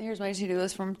 But here's my to-do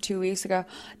list from 2 weeks ago.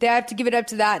 They have to give it up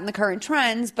to that and the current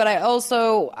trends. But I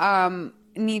also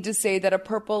need to say that a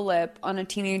purple lip on a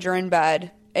teenager in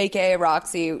bed, aka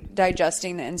Roxy,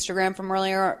 digesting the Instagram from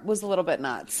earlier, was a little bit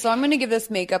nuts. So I'm going to give this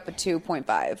makeup a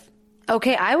 2.5.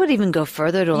 Okay, I would even go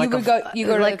further to You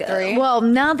go to the 3? Well,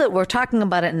 now that we're talking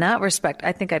about it in that respect,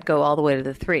 I think I'd go all the way to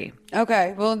the 3.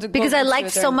 Okay, well, Because I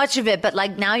liked so much of it, but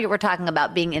like now we're talking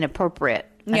about being inappropriate.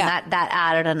 And Yeah. that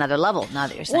added another level now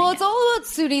that you're saying Well, it. it's all about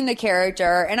suiting the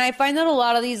character, and I find that a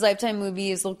lot of these Lifetime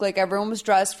movies look like everyone was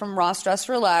dressed from Ross Dress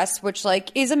for Less, which like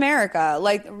is America.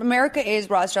 Like America is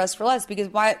Ross Dress for Less because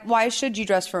why should you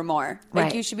dress for more? Like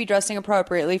Right. you should be dressing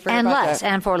appropriately for And your budget. less,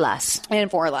 and for less. And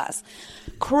for less.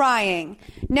 Crying.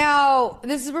 Now,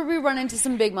 this is where we run into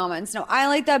some big moments. Now, I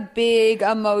like that big,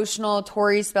 emotional,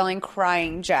 Tori Spelling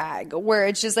crying jag, where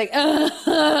it's just like,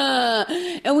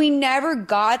 and we never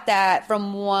got that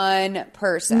from one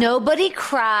person. Nobody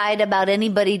cried about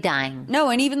anybody dying. No,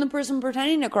 and even the person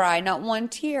pretending to cry, not one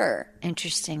tear.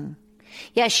 Interesting.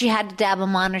 Yeah, she had to dab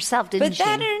them on herself, didn't But she?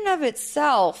 that in and of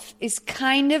itself is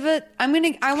kind of I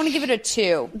want to give it a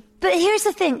 2. But here's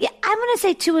the thing. Yeah, I'm going to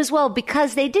say 2 as well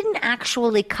because they didn't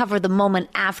actually cover the moment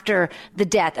after the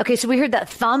death. Okay, so we heard that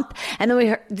thump and then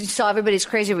we saw everybody's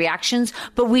crazy reactions,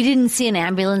 but we didn't see an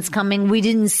ambulance coming. We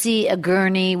didn't see a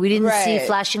gurney. We didn't see Right.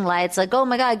 flashing lights like, oh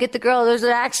my God, get the girl. There's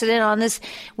an accident on this.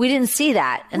 We didn't see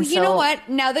that. And Well, you know what?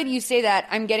 Now that you say that,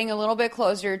 I'm getting a little bit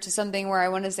closer to something where I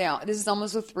want to say this is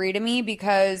almost a 3 to me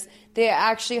because they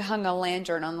actually hung a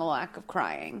lantern on the lack of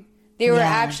crying. They were Yeah.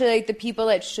 actually like the people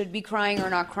that should be crying or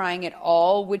not crying at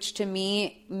all, which to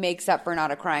me makes up for not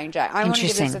a crying jack. I want to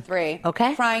give this a Interesting. 3.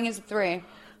 Okay. Crying is a 3.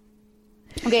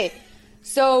 Okay.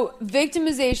 So,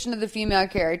 victimization of the female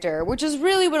character, which is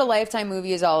really what a Lifetime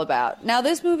movie is all about. Now,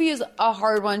 this movie is a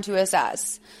hard one to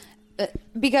assess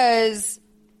because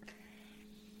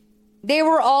they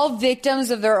were all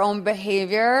victims of their own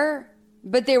behavior,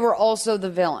 but they were also the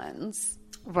villains.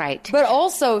 Right. But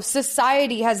also,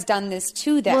 society has done this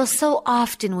to them. Well, so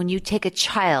often when you take a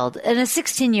child, and a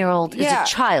 16-year-old is Yeah. a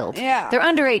child. Yeah. They're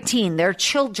under 18. They're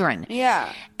children. Yeah.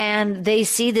 And they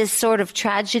see this sort of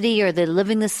tragedy or they're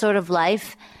living this sort of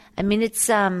life. I mean, it's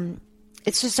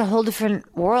just a whole different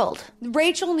world.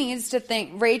 Rachel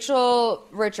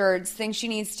Richards thinks she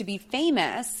needs to be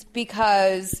famous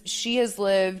because she has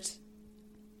lived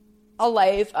a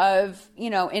life of,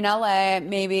 in LA,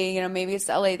 maybe it's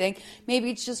the LA thing.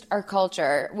 Maybe it's just our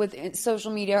culture with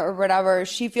social media or whatever.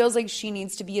 She feels like she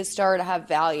needs to be a star to have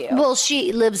value. Well,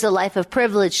 she lives a life of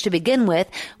privilege to begin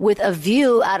with a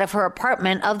view out of her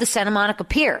apartment of the Santa Monica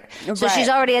Pier. So Right. she's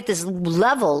already at this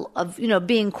level of,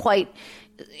 being quite,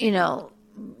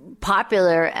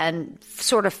 popular and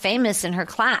sort of famous in her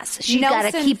class. She got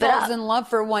to keep it up. falls in love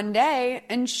for one day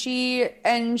and she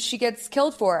gets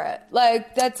killed for it.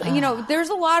 Like that's there's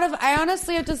a lot of, I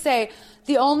honestly have to say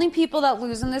the only people that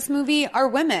lose in this movie are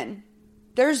women.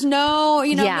 There's no,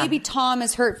 maybe Tom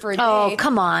is hurt for a day. Oh,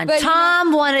 come on. But,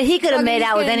 Tom wanted, he could have made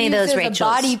out with any of those Rachels. A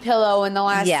body pillow in the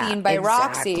last scene by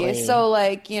exactly. Roxy. So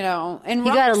and he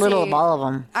Roxy, got a little of all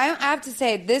of them. I have to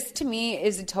say this to me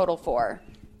is a total 4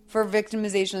 for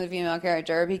victimization of the female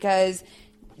character, because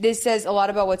this says a lot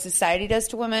about what society does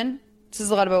to women. This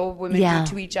says a lot about what women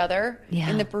do to each other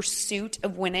in the pursuit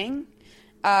of winning,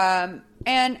 and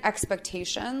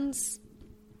expectations.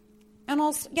 And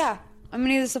also, I'm going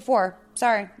to give this a 4.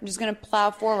 Sorry, I'm just going to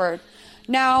plow forward.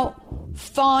 Now,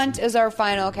 font is our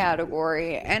final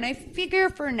category. And I figure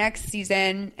for next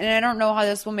season, and I don't know how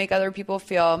this will make other people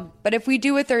feel, but if we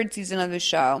do a 3rd season of the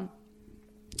show,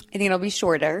 I think it'll be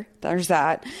shorter. There's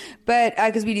that. But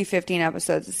because we do 15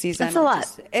 episodes a season. That's a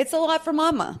lot. It's a lot for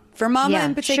Mama. For Mama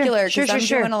in particular, because I'm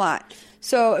doing a lot.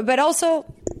 So, but also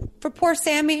for poor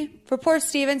Sammy, for poor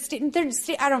Steven.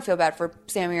 I don't feel bad for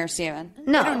Sammy or Steven.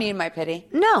 No. They don't need my pity.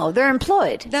 No, they're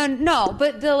employed. No,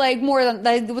 but the more than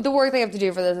the work they have to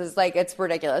do for this is it's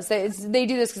ridiculous. They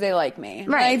do this because they like me.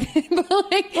 Right. But well,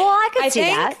 I could see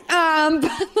that.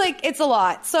 But it's a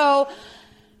lot. So,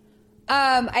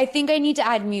 I think I need to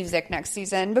add music next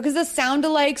season because the sound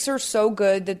alikes are so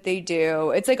good that they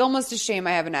do. It's almost a shame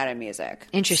I haven't added music.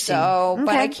 Interesting. So, okay.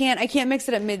 but I can't mix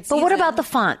it at mid-season. But what about the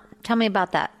font? Tell me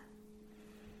about that.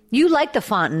 You like the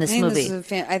font in this movie. I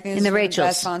think this in the is Rachels. one of the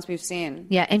best fonts we've seen.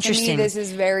 Yeah, interesting. To me, this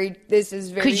is very.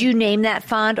 Could you name that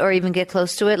font or even get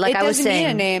close to it? Like I was saying, it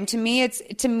doesn't need a name.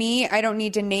 To me, I don't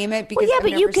need to name it because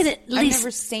you can at least.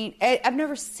 I've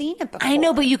never seen it before. I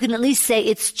know, but you can at least say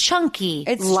it's chunky.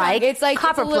 It's like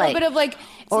copper plate. It's a little bit of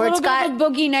or it's got a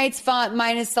Boogie Nights font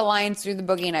minus the lines through the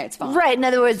Boogie Nights font. Right. In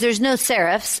other words, there's no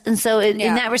serifs, and so in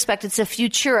that respect, it's a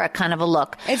Futura kind of a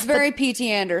look. It's very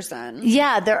P.T. Anderson.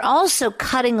 Yeah, they're also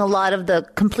cutting a lot of the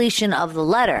completion of the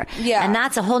letter. Yeah, and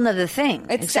that's a whole nother thing.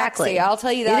 It's exactly. sexy. I'll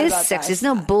tell you that. It is about sexy. that. It's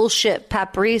no bullshit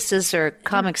Paparesis or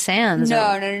Comic Sans.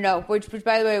 No. Which,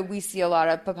 by the way, we see a lot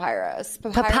of papyrus.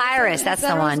 Papyrus. That's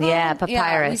the one. Yeah, papyrus.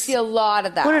 Yeah, we see a lot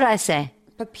of that. What did I say?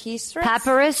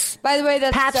 Papyrus? By the way,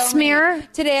 that's Pap smear?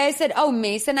 Today I said,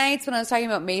 Masonites when I was talking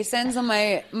about Masons, and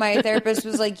my therapist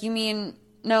was like, you mean,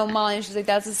 no, Molly? And she's like,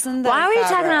 that's a synthetic Why were you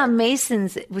fabric. talking about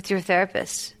Masons with your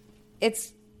therapist?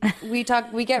 We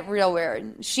get real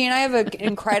weird. She and I have an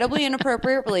incredibly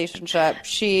inappropriate relationship.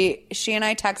 She and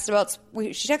I text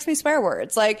she texts me swear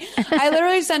words. I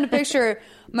literally sent a picture.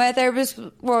 My therapist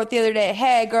wrote the other day,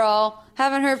 hey girl,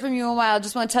 haven't heard from you in a while.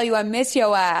 Just want to tell you I miss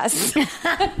your ass.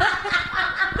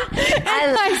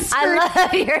 I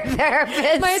love your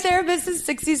therapist. My therapist is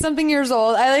 60-something years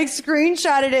old. I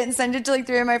screenshotted it and sent it to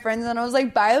 3 of my friends, and I was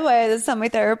like, by the way, this is how my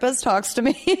therapist talks to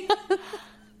me.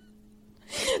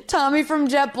 Tommy from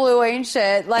JetBlue ain't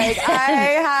shit.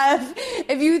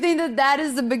 If you think that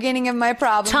is the beginning of my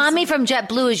problem. Tommy from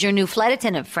JetBlue is your new flight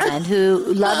attendant friend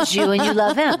who loves you and you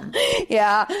love him.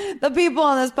 Yeah. The people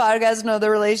on this podcast know the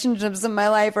relationships in my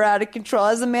life are out of control.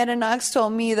 As Amanda Knox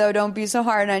told me, though, don't be so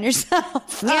hard on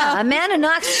yourself. Yeah, Amanda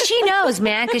Knox, she knows,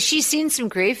 man, because she's seen some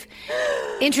grief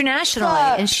internationally,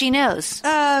 and she knows.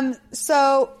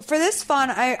 So for this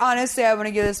font, I want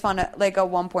to give this font a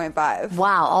 1.5.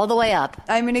 Wow, all the way up.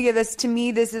 I'm going to give this, to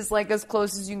me, this is as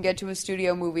close as you can get to a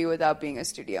studio movie without being a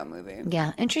studio movie.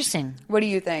 Yeah, interesting. What do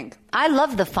you think? I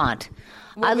love the font.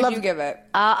 What would you give it?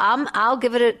 I'll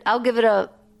give it a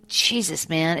Jesus,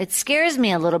 man. It scares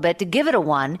me a little bit to give it a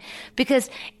 1 because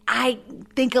I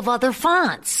think of other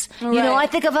fonts. Right. I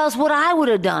think of what I would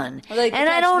have done. And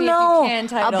I don't know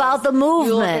about the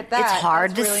movement. It's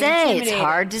hard to say. It's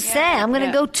hard to say. I'm going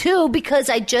to go 2 because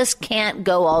I just can't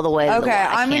go all the way. Okay,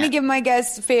 I'm going to give my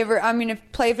guest favorite. I'm going to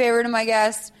play favorite to my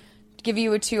guest, give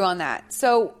you a 2 on that.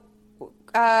 So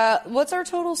what's our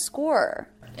total score?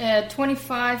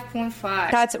 25.5.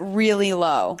 That's really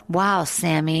low. Wow,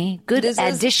 Sammy. Good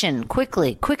addition.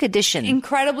 Quick addition.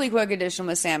 Incredibly quick addition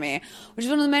with Sammy, which is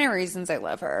one of the many reasons I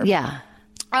love her. Yeah.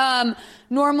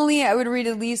 Normally I would read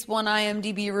at least one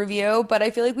IMDb review, but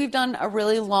I feel like we've done a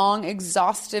really long,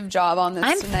 exhaustive job on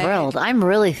this tonight. I'm thrilled. I'm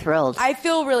really thrilled. I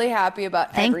feel really happy about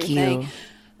everything. Thank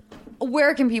you.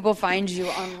 where can people find you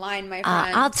online, my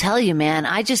friend? I'll tell you, man.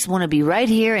 I just want to be right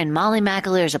here in Molly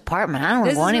McAleer's apartment. I don't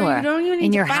want to go anywhere. You don't even need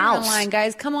in to your find house. it online,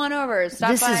 guys. Come on over.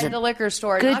 Stop This by is a the liquor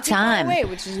store. good Not too far time. away,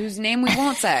 whose name we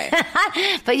won't say.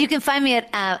 But you can find me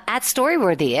at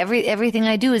Storyworthy. Everything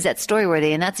I do is at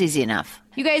Storyworthy, and that's easy enough.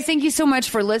 You guys, thank you so much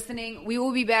for listening. We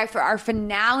will be back for our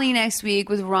finale next week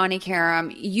with Ronnie Karam.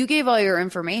 You gave all your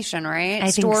information, right?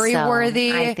 I think so.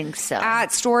 Storyworthy. I think so.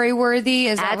 At Storyworthy.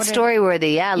 Is that at what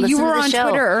Storyworthy, yeah. Listen you were to the on show.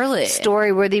 Twitter early.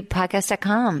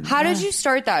 Storyworthypodcast.com. How did you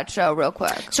start that show real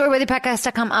quick?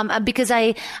 Storyworthypodcast.com. Because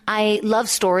I love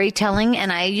storytelling,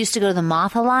 and I used to go to the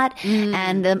Moth a lot.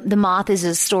 And the Moth is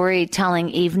a storytelling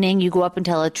evening. You go up and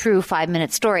tell a true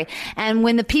 5-minute story. And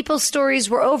when the people's stories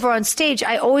were over on stage,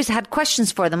 I always had questions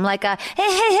for them, like, hey,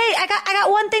 I got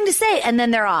one thing to say, and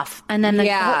then they're off, and then the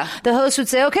host would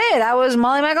say, okay, that was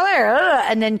Molly McAleer,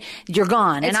 and then you're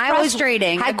gone. It's and I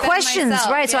frustrating. always had questions,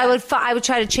 myself, right? So yeah. I would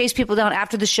try to chase people down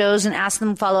after the shows and ask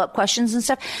them follow-up questions and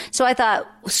stuff. So I thought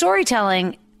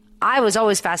storytelling, I was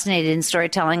always fascinated in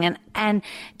storytelling, and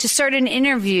to start an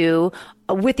interview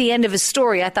with the end of a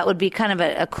story, I thought would be kind of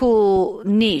a cool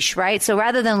niche, right? So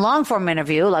rather than long form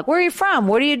interview, like, where are you from?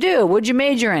 What do you do? What'd you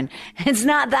major in? It's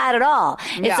not that at all.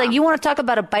 It's like, you want to talk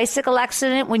about a bicycle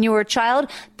accident when you were a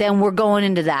child? Then we're going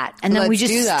into that. And then we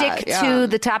just stick to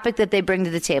the topic that they bring to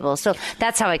the table. So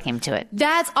that's how I came to it.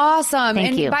 That's awesome.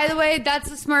 Thank you. By the way, that's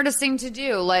the smartest thing to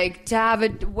do, like to have a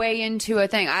way into a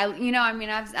thing.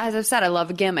 As I've said, I love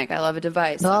a gimmick. I love a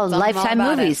device. Well, I'm all Lifetime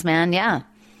about movies, it. man. Yeah.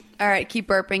 All right, keep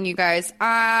burping, you guys.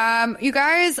 You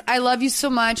guys, I love you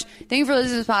so much. Thank you for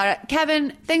listening to this podcast.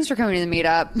 Kevin, thanks for coming to the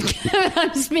meetup.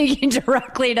 I'm speaking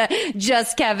directly to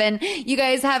just Kevin. You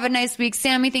guys have a nice week.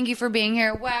 Sammy, thank you for being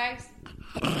here. Wags.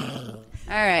 All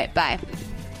right, bye.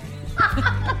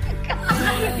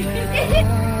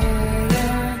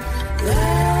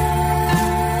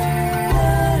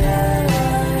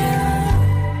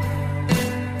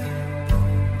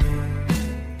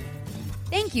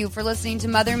 Thank you for listening to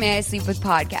Mother May I Sleep With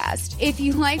podcast. If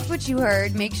you liked what you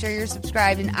heard, make sure you're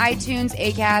subscribed in iTunes,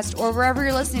 Acast, or wherever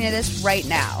you're listening to this right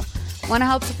now. Want to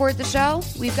help support the show?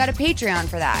 We've got a Patreon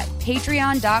for that.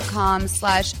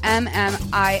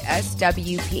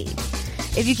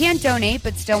 Patreon.com/MMISWP. If you can't donate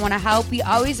but still want to help, we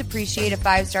always appreciate a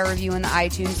 5-star review in the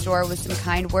iTunes store with some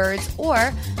kind words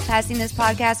or passing this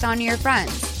podcast on to your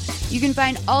friends. You can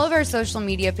find all of our social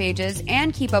media pages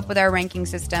and keep up with our ranking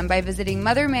system by visiting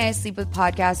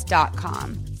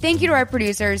mothermayisleepwithpodcast.com. Thank you to our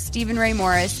producers, Stephen Ray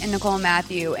Morris and Nicole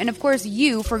Matthew, and of course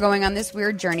you for going on this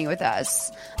weird journey with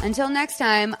us. Until next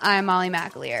time, I'm Molly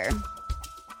McAleer.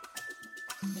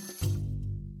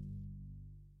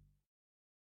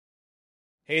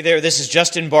 Hey there, this is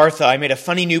Justin Bartha. I made a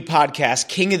funny new podcast,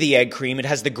 King of the Egg Cream. It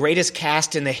has the greatest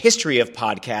cast in the history of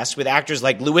podcasts with actors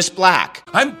like Louis Black.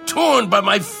 I'm torn by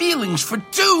my feelings for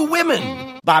 2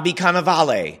 women. Bobby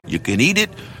Cannavale. You can eat it,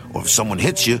 or if someone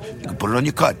hits you, you can put it on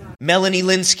your cut. Melanie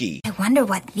Linsky. I wonder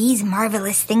what these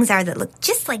marvelous things are that look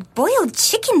just like boiled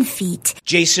chicken feet.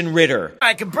 Jason Ritter.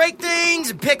 I can break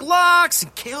things and pick locks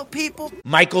and kill people.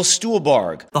 Michael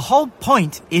Stuhlbarg. The whole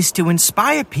point is to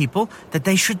inspire people that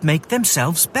they should make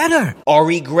themselves better.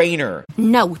 Ari Grainer.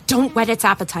 No, don't whet its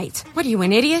appetite. What are you,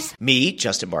 an idiot? Me,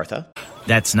 Justin Bartha.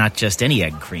 That's not just any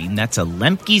egg cream, that's a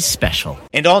Lemke's special.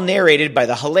 And all narrated by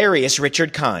the hilarious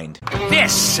Richard Kind.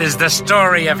 This is the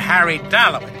story of Harry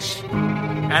Dalowitz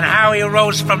and how he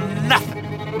rose from nothing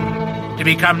to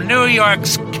become New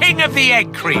York's King of the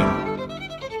Egg Cream.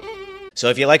 So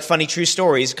if you like funny true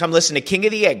stories, come listen to King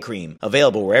of the Egg Cream,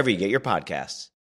 available wherever you get your podcasts.